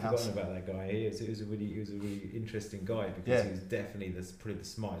just did in the house. Yeah, I've totally forgotten about that guy. He was a really interesting guy, because he was definitely probably the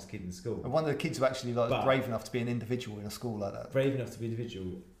smartest kid in school. And one of the kids who actually was brave enough to be an individual in a school like that. Brave enough to be an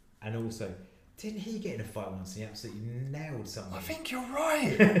individual, and also, didn't he get in a fight once and he absolutely nailed someone? I think you're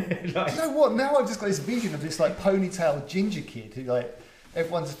right. You know what? Now I've just got this vision of this like ponytail ginger kid who like...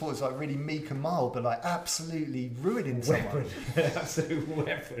 Everyone just thought it was like really meek and mild, but like absolutely ruining someone. Absolute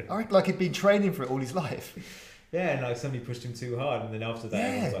weapon. I reckon like he'd been training for it all his life. Yeah, and like somebody pushed him too hard, and then after that,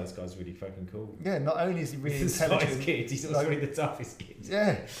 everyone's like, this guy's really fucking cool. Yeah, not only is he really he's intelligent, the kid, he's also really the toughest kid.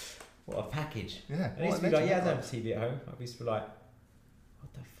 Yeah. What a package. Yeah. And he used to be like, I don't have a TV at home. I used to be like,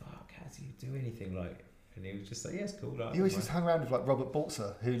 what the fuck? How do you do anything like? And he was just like, yeah, it's cool. Like, he always just hung around with like Robert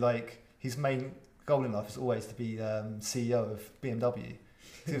Balzer, who like his main goal in life is always to be CEO of BMW.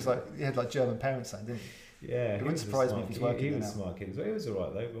 He was like, he had like German parents then, didn't he? Yeah, it wouldn't surprise me if he's working. He was a smart kid as well. He was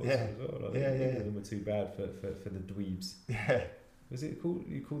alright though. Yeah, as well. Like, yeah. None of them were too bad for the dweebs. Yeah. Was it called?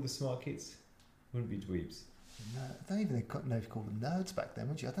 You call the smart kids? Wouldn't be dweebs. No, I don't even know if you called them nerds back then,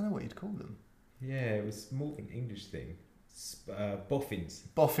 would you? I don't know what you'd call them. Yeah, it was more of an English thing. Boffins.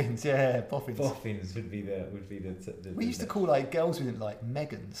 Boffins, yeah, boffins. Boffins would be the we used to call like girls we didn't like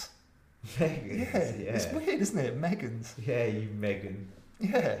Megans. Megans. Yeah. It's weird, isn't it? Megans. Yeah, you Megan.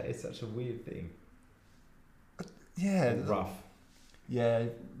 Yeah. It's such a weird thing. Yeah. Rough. Yeah,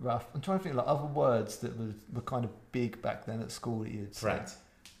 rough. I'm trying to think of like other words that were kind of big back then at school that you'd say. Prat.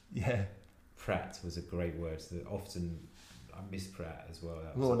 Yeah. Prat was a great word. So often I miss prat as well.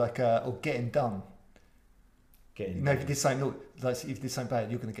 Or like or getting done. Getting if you did something, like if you did something bad,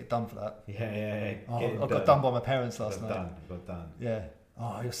 you're going to get done for that. Yeah. I got done by my parents last night. Got done. Yeah.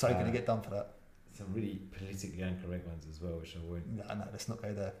 Oh, you're so going to get done for that. Some really politically incorrect ones as well, which I won't. No, let's not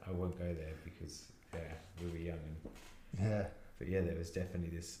go there. I won't go there because we were young and. Yeah. But yeah, there was definitely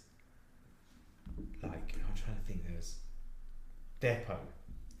this. Like I'm trying to think, there was depot.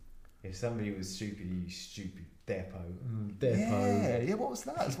 If somebody was stupid, you stupid depot. Depot. Yeah. What was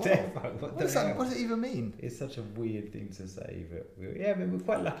that as well? Depot. What does it even mean? It's such a weird thing to say, but we were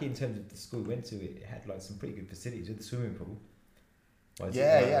quite lucky in terms of the school we went to. It had like some pretty good facilities with the swimming pool. Had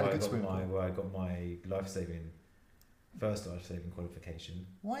a good swimming pool. Where I got my first life-saving qualification.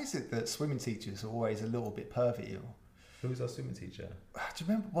 Why is it that swimming teachers are always a little bit pervy? Who was our swimming teacher? Do you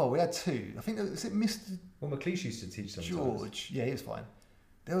remember? Well, we had two. I think was it Mr. Well, McLeish used to teach sometimes. George. Yeah, he was fine.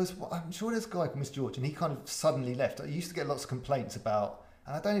 I'm sure there's a guy called Mr. George, and he kind of suddenly left. I used to get lots of complaints about,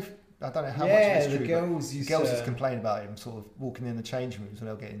 and I don't know how much it's true. The girls used to complain about him sort of walking in the changing rooms when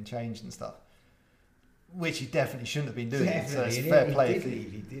they were getting changed and stuff, which he definitely shouldn't have been doing. Definitely. So it's fair play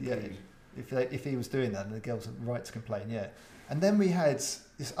if he was doing that, and the girls had the right to complain. Yeah, and then we had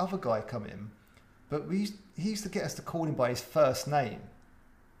this other guy come in, but he used to get us to call him by his first name.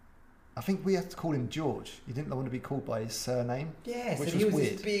 I think we had to call him George. He didn't want to be called by his surname. Yes, which and was he was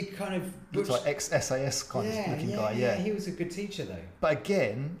weird. This big kind of looked like ex-SAS kind of looking guy. Yeah, he was a good teacher though. But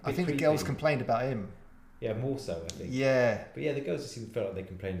again, I think the girls complained about him. Yeah, more so I think. Yeah. But yeah, the girls just felt like they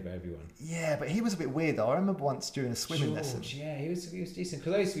complained about everyone. Yeah, but he was a bit weird though. I remember once during a swimming lesson. Yeah, he was decent.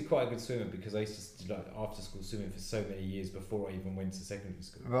 Because I used to be quite a good swimmer because I used to do like after school swimming for so many years before I even went to secondary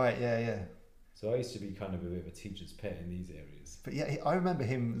school. Right. Yeah. So I used to be kind of a bit of a teacher's pet in these areas. But yeah, I remember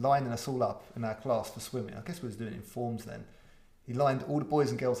him lining us all up in our class for swimming. I guess we was doing it in forms then. He lined all the boys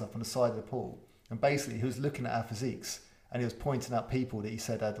and girls up on the side of the pool, and basically he was looking at our physiques, and he was pointing out people that he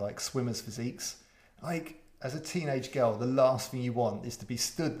said had like swimmers' physiques. Like, as a teenage girl, the last thing you want is to be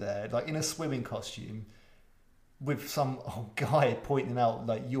stood there, like in a swimming costume, with some guy pointing out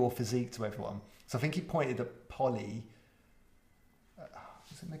like your physique to everyone. So I think he pointed at Polly.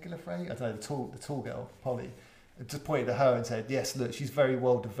 Was it McGillivray? I don't know, the tall girl, Polly. And just pointed at her and said, yes, look, she's very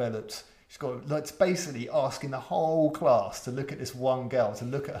well developed. She's got, like, it's basically asking the whole class to look at this one girl, to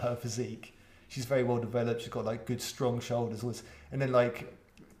look at her physique. She's very well developed. She's got like good, strong shoulders. And then like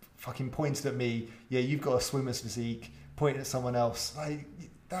fucking pointed at me. Yeah, you've got a swimmer's physique. Pointing at someone else. Like,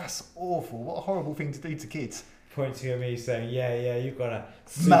 that's awful. What a horrible thing to do to kids. Pointing at me saying, yeah, you've got a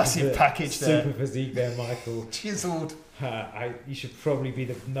massive package there. Super physique there, Michael. Chiseled. You should probably be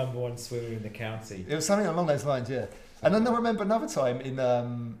the number one swimmer in the county. It was something along those lines, yeah. And then I remember another time in,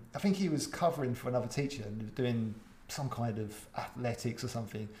 I think he was covering for another teacher and doing some kind of athletics or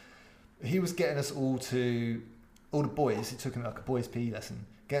something. He was getting us all the boys, he took like a boys' PE lesson,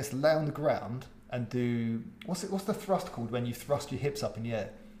 get us to lay on the ground and do, what's the thrust called when you thrust your hips up in the air?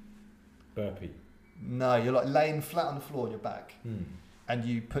 Burpee. No, you're like laying flat on the floor on your back, and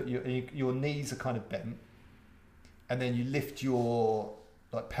you put your knees are kind of bent, and then you lift your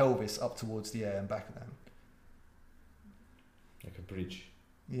like pelvis up towards the air and back and down. Like a bridge.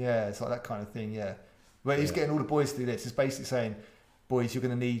 Yeah, it's like that kind of thing. Yeah, where he's getting all the boys to do this. It's basically saying, boys, you're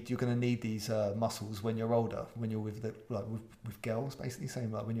gonna need these muscles when you're older, when you're with with girls. Basically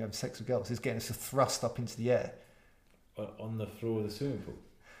saying like when you have sex with girls, he's getting us to thrust up into the air. On the floor of the swimming pool.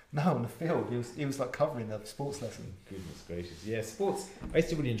 No, on the field. He was like covering a sports lesson. Goodness gracious. Yeah, sports. I used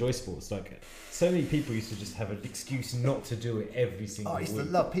to really enjoy sports. Like, so many people used to just have an excuse not to do it every single week. I used to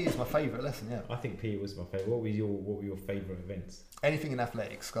love PE. Was my favourite lesson, yeah. I think PE was my favourite. What were your favourite events? Anything in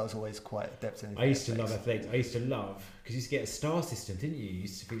athletics. I was always quite adept in. I used to love athletics. I used to love, because you used to get a star system, didn't you? You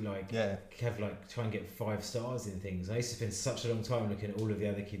used to be like, try and get 5 stars in things. I used to spend such a long time looking at all of the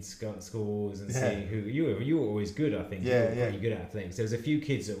other kids' scores and seeing who you were always good. I think you were pretty good at athletics. There was a few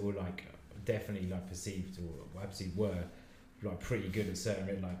kids that were like definitely like perceived or absolutely were like pretty good at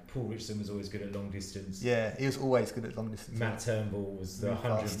certain, like Paul Richardson was always good at long distance. Yeah, he was always good at long distance. Matt Turnbull was the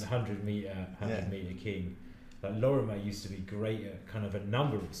 100 meter king. Like Lorimer used to be great at kind of a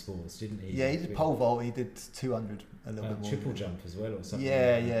number of sports, didn't he? Yeah, he did pole vault, he did 200 a little bit more. Triple jump as well or something.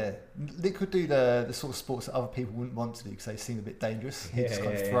 Yeah. They could do the sort of sports that other people wouldn't want to do because they seem a bit dangerous. He just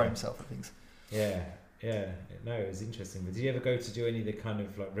kind of throw himself at things. Yeah. No, it was interesting. But did you ever go to do any of the kind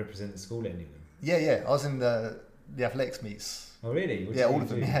of like represent the school at any of them? Yeah. I was in the athletics meets. Oh really? All of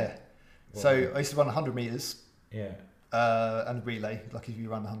them. Yeah. So I used to run 100 meters. Yeah. And relay. Like if you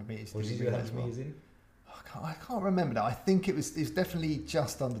run 100 meters. What did you do 100 meters in? I can't remember now. I think it was definitely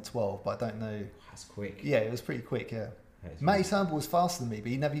just under 12, but I don't know. That's quick. Yeah, it was pretty quick. Yeah. Matty Turnbull was faster than me,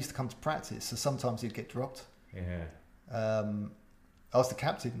 but he never used to come to practice, so sometimes he'd get dropped. Yeah. I was the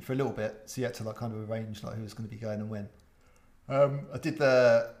captain for a little bit, so you had to like kind of arrange like who was going to be going and when. I did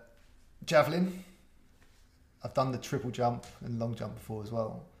the javelin. I've done the triple jump and long jump before as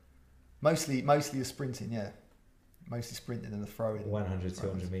well. Mostly the sprinting, yeah. Mostly sprinting and the throwing. 100,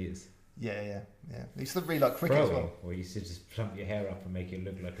 200 metres. Yeah. I used to really like cricket as well. Or you used to just plump your hair up and make it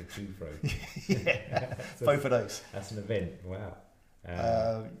look like a two throw. Yeah, both of those. That's an event. Wow.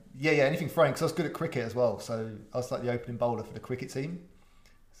 Anything throwing, because I was good at cricket as well. So I was like the opening bowler for the cricket team.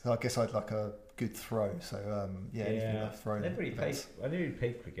 So I guess I had like a good throw. So anything like throwing. I never really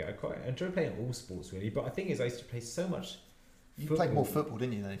played cricket. I quite enjoy playing all sports really, but I think I used to play so much You played more football,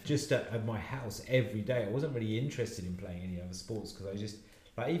 didn't you? Just at my house every day. I wasn't really interested in playing any other sports because I just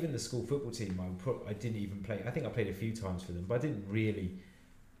like even the school football team. I didn't even play. I think I played a few times for them, but I didn't really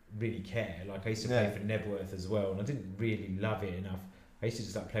care. Like I used to play for Nebworth as well, and I didn't really love it enough. I used to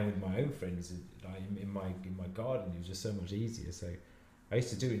just like playing with my own friends, like in my garden. It was just so much easier. So I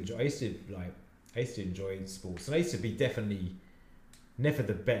used to enjoy sports, and I used to be definitely never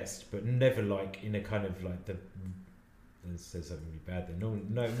the best, but never like in a kind of like the. Let's say something really bad then. No,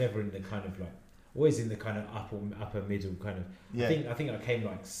 never in the kind of like always in the kind of upper middle kind of. Yeah. I think I came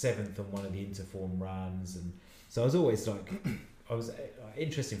like 7th on one of the interform runs, and so I was always like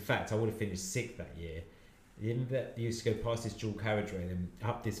interesting fact. I would have finished 6th that year. You used to go past this dual carriageway and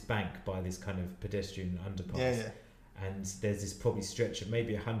up this bank by this kind of pedestrian underpass. Yeah. And there's this probably stretch of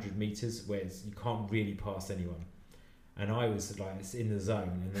maybe 100 meters where you can't really pass anyone. And I was like in the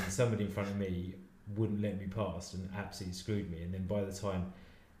zone, and then somebody in front of me wouldn't let me past and absolutely screwed me. And then by the time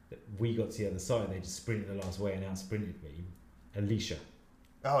we got to the other side, they just sprinted the last way and out sprinted me. Alicia.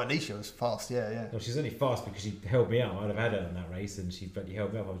 Oh, Alicia was fast, yeah. No, she was only fast because she held me out. I'd have had her in that race, and she bloody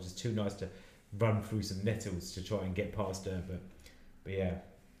held me up. I was just too nice to run through some nettles to try and get past her. But yeah.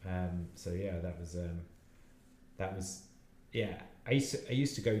 So yeah, that was yeah. I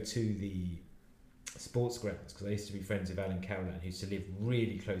used to go to the sports grounds because I used to be friends with Alan Carolan, who used to live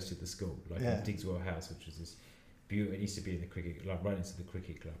really close to the school, like in Digswell House, which was this beautiful. It used to be in the cricket, like right into the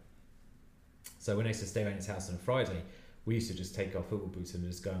cricket club. So when I used to stay around his house on a Friday, we used to just take our football boots and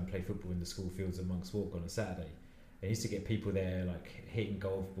just go and play football in the school fields at Monk's Walk on a Saturday. And I used to get people there like hitting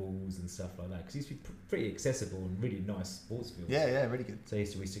golf balls and stuff like that because it used to be pretty accessible and really nice sports fields. Yeah, really good. So we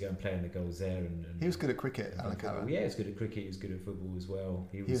used to go and play in the goals there. And he was good at cricket, Alan Carolan. Yeah, he was good at cricket. He was good at football as well.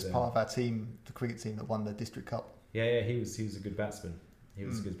 He was part of our team, the cricket team that won the district cup. Yeah, he was a good batsman. He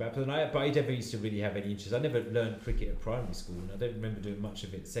was a good batsman. But I never used to really have any interest. I never learned cricket at primary school, and I don't remember doing much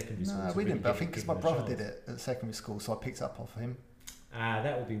of it at secondary school. No, we didn't. But I think because my brother did it at secondary school, so I picked up off him.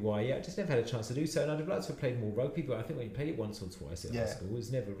 That would be why. Yeah, I just never had a chance to do so, and I'd have liked to have played more rugby, but I think when you played it once or twice at school, it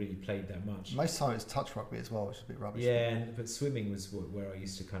was never really played that much. Most time it was touch rugby as well, which is a bit rubbish. Yeah, but swimming was where I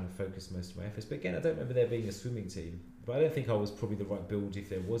used to kind of focus most of my efforts. But again, I don't remember there being a swimming team. But I don't think I was probably the right build if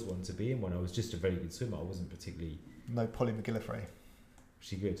there was one to be in one. I was just a very good swimmer. I wasn't particularly. No Polly McGillivray. Was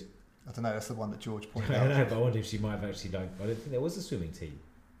she good? I don't know. That's the one that George pointed out. I don't know, but I wonder if she might have actually I don't think there was a swimming team.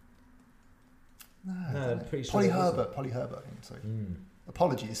 No, I'm pretty sure. Polly Herbert. I think, sorry.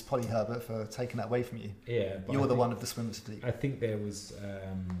 Apologies, Polly Herbert, for taking that away from you. Yeah, but you're the one of the swimmers fatigue. I think there was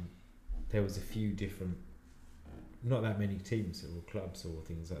a few different, not that many teams or clubs or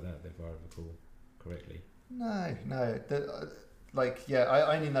things like that, if I recall correctly. No. I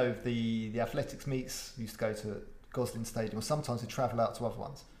only know the athletics meets used to go to Goslin Stadium, or sometimes we'd travel out to other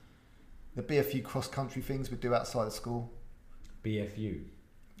ones. There'd be a few cross-country things we'd do outside of school. BFU.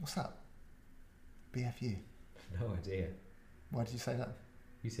 What's that? BFU? No idea. Why did you say that?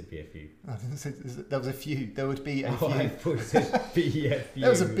 You said BFU. I didn't say there was a few. There would be a few. I thought you said BFU. There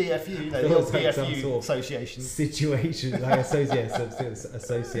was a BFU. No, the BFU association. Situation, like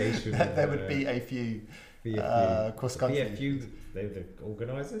association. There would be a few cross country. BFU, they were the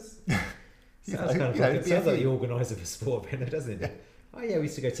organisers. Sounds like the organiser of a sport event, doesn't it? Oh yeah, we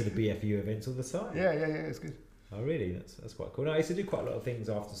used to go to the BFU events all the time. Yeah, it's good. Oh really? That's quite cool. No, I used to do quite a lot of things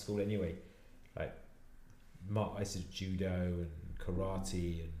after school anyway. Like I used to do judo and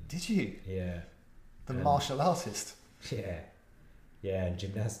karate and. Did you? Yeah. The martial artist. Yeah, and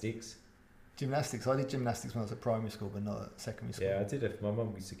gymnastics. Gymnastics. I did gymnastics when I was at primary school, but not at secondary school. Yeah, I did. My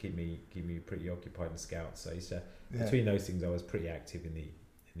mum used to keep me pretty occupied in scouts. So I used to, between those things, I was pretty active in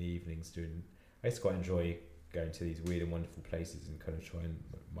the evenings doing. I used to quite enjoy going to these weird and wonderful places and kind of trying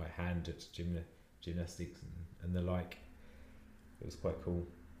my hand at gymnastics and the like. It was quite cool.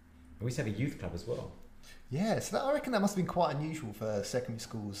 And we used to have a youth club as well. Yeah, so I reckon that must have been quite unusual for secondary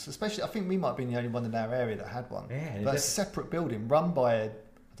schools, especially. I think we might have been the only one in our area that had one. Yeah, but a separate building run by, I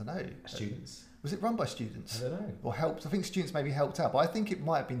don't know, students. Was it run by students? I don't know. Or helped? I think students maybe helped out, but I think it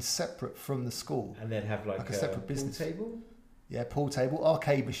might have been separate from the school. And they'd have like a separate business table. Yeah, pool table,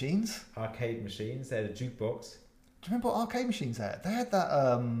 arcade machines. They had a jukebox. Do you remember what arcade machines they had? They had that,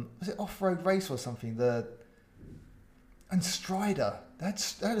 was it Off-Road Race or something? And Strider. They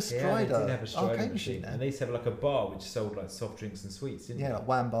had a Strider, they did have a Strider arcade machine. And they used to have like a bar which sold like soft drinks and sweets, didn't like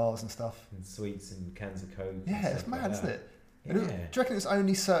wham bars and stuff. And sweets and cans of Coke. Yeah, it's mad, isn't it? Yeah. Do you reckon it's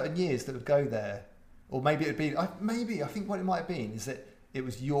only certain years that would go there? Or maybe it would be, I think what it might have been is that it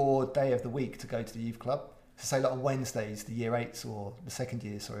was your day of the week to go to the youth club. So say like on Wednesdays, the year 8s or the second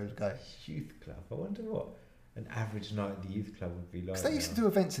years, would go. Youth club, I wonder what. an average night at the youth club would be like? Because they used to do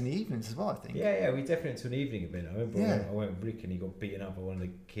events in the evenings as well, I think. Yeah, we definitely went to an evening event. I remember I went with Rick and he got beaten up by one of the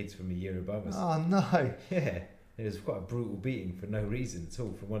kids from a year above us. Oh no! Yeah, it was quite a brutal beating for no reason at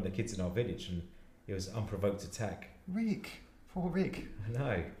all from one of the kids in our village, and it was unprovoked attack. Rick, poor Rick. I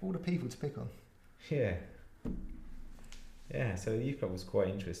know. All the people to pick on. Yeah. Yeah, so the youth club was quite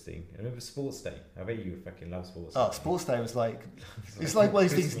interesting. I remember Sports Day. I bet you fucking love Sports Day. Oh, Sports Day was like... it's like one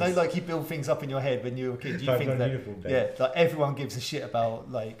of those things, you know, like you build things up in your head when you were a kid. You think that, like everyone gives a shit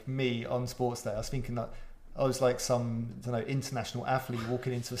about like me on Sports Day. I was thinking that I was like some, I don't know, international athlete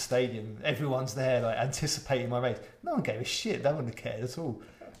walking into a stadium. Everyone's there like anticipating my race. No one gave a shit. No one cared at all.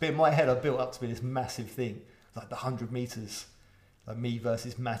 But in my head, I built up to be this massive thing. Like the 100 metres. Like me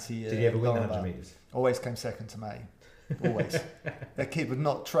versus Matty. Did you ever win the 100 metres? Always came second to Matty. Always. That kid would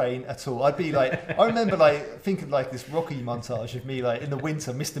not train at all. I'd be like, I remember like thinking like this Rocky montage of me like in the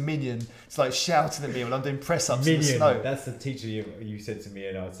winter, Mr. Minion, it's like shouting at me when I'm doing press ups in the snow. That's the teacher you said to me,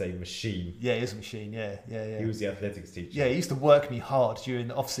 and I would say machine. Yeah, he was a machine. Yeah. He was the athletics teacher. Yeah, he used to work me hard during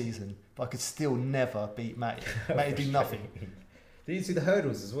the off season, but I could still never beat Matty. Matty did nothing. Did you do the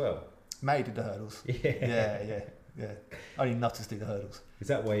hurdles as well? Matty did the hurdles. Yeah. Only nutters do the hurdles. Is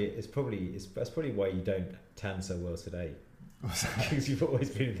that why? That's probably why you don't tan so well today. Because you've always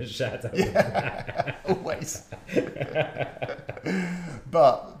been in the shadow. Yeah, always.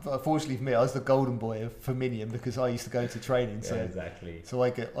 but fortunately for me, I was the golden boy of Firminian because I used to go to training. So, yeah, exactly. So I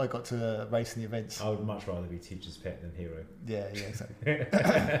got to race in the events. I would much rather be teacher's pet than hero. Yeah, exactly.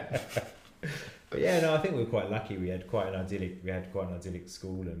 But yeah, no, I think we were quite lucky. We had quite an idyllic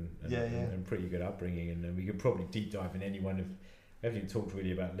school and pretty good upbringing, and we could probably deep dive in any one of. We haven't even talked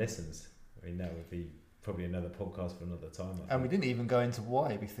really about lessons. I mean, that would be probably another podcast for another time. And we didn't even go into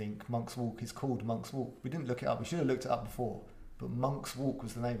why we think Monk's Walk is called Monk's Walk. We didn't look it up. We should have looked it up before. But Monk's Walk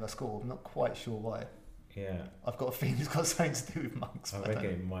was the name of our school. I'm not quite sure why. Yeah. I've got a feeling it's got something to do with monks. I reckon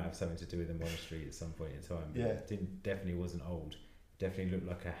it might have something to do with the monastery at some point in time. But it definitely wasn't old. Definitely looked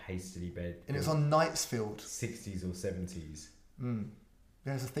like a hastily bed. And it was on Knightsfield. 60s or 70s.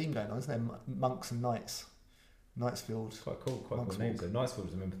 There's a theme going on, isn't there? Monks and knights. Knightsfield. Quite cool name. So Knightsfield,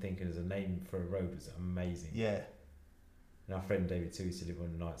 I remember thinking as a name for a road was amazing. Yeah. And our friend David too used to live on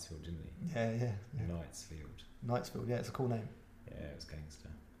Knightsfield, didn't he? Yeah. Knightsfield, yeah, it's a cool name. Yeah, it was gangster.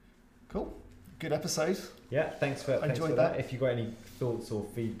 Cool. Good episode. Yeah, thanks for that. If you've got any thoughts or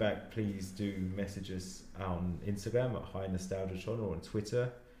feedback, please do message us on Instagram at HiNostalgiatron or on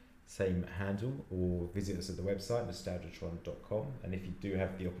Twitter, same handle, or visit us at the website nostalgiatron.com. And if you do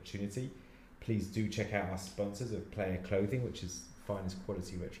have the opportunity, please do check out our sponsors of Player Clothing, which is finest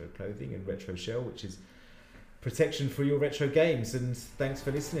quality retro clothing, and Retro Shell, which is protection for your retro games. And thanks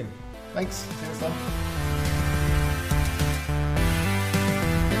for listening. Thanks. See you next time.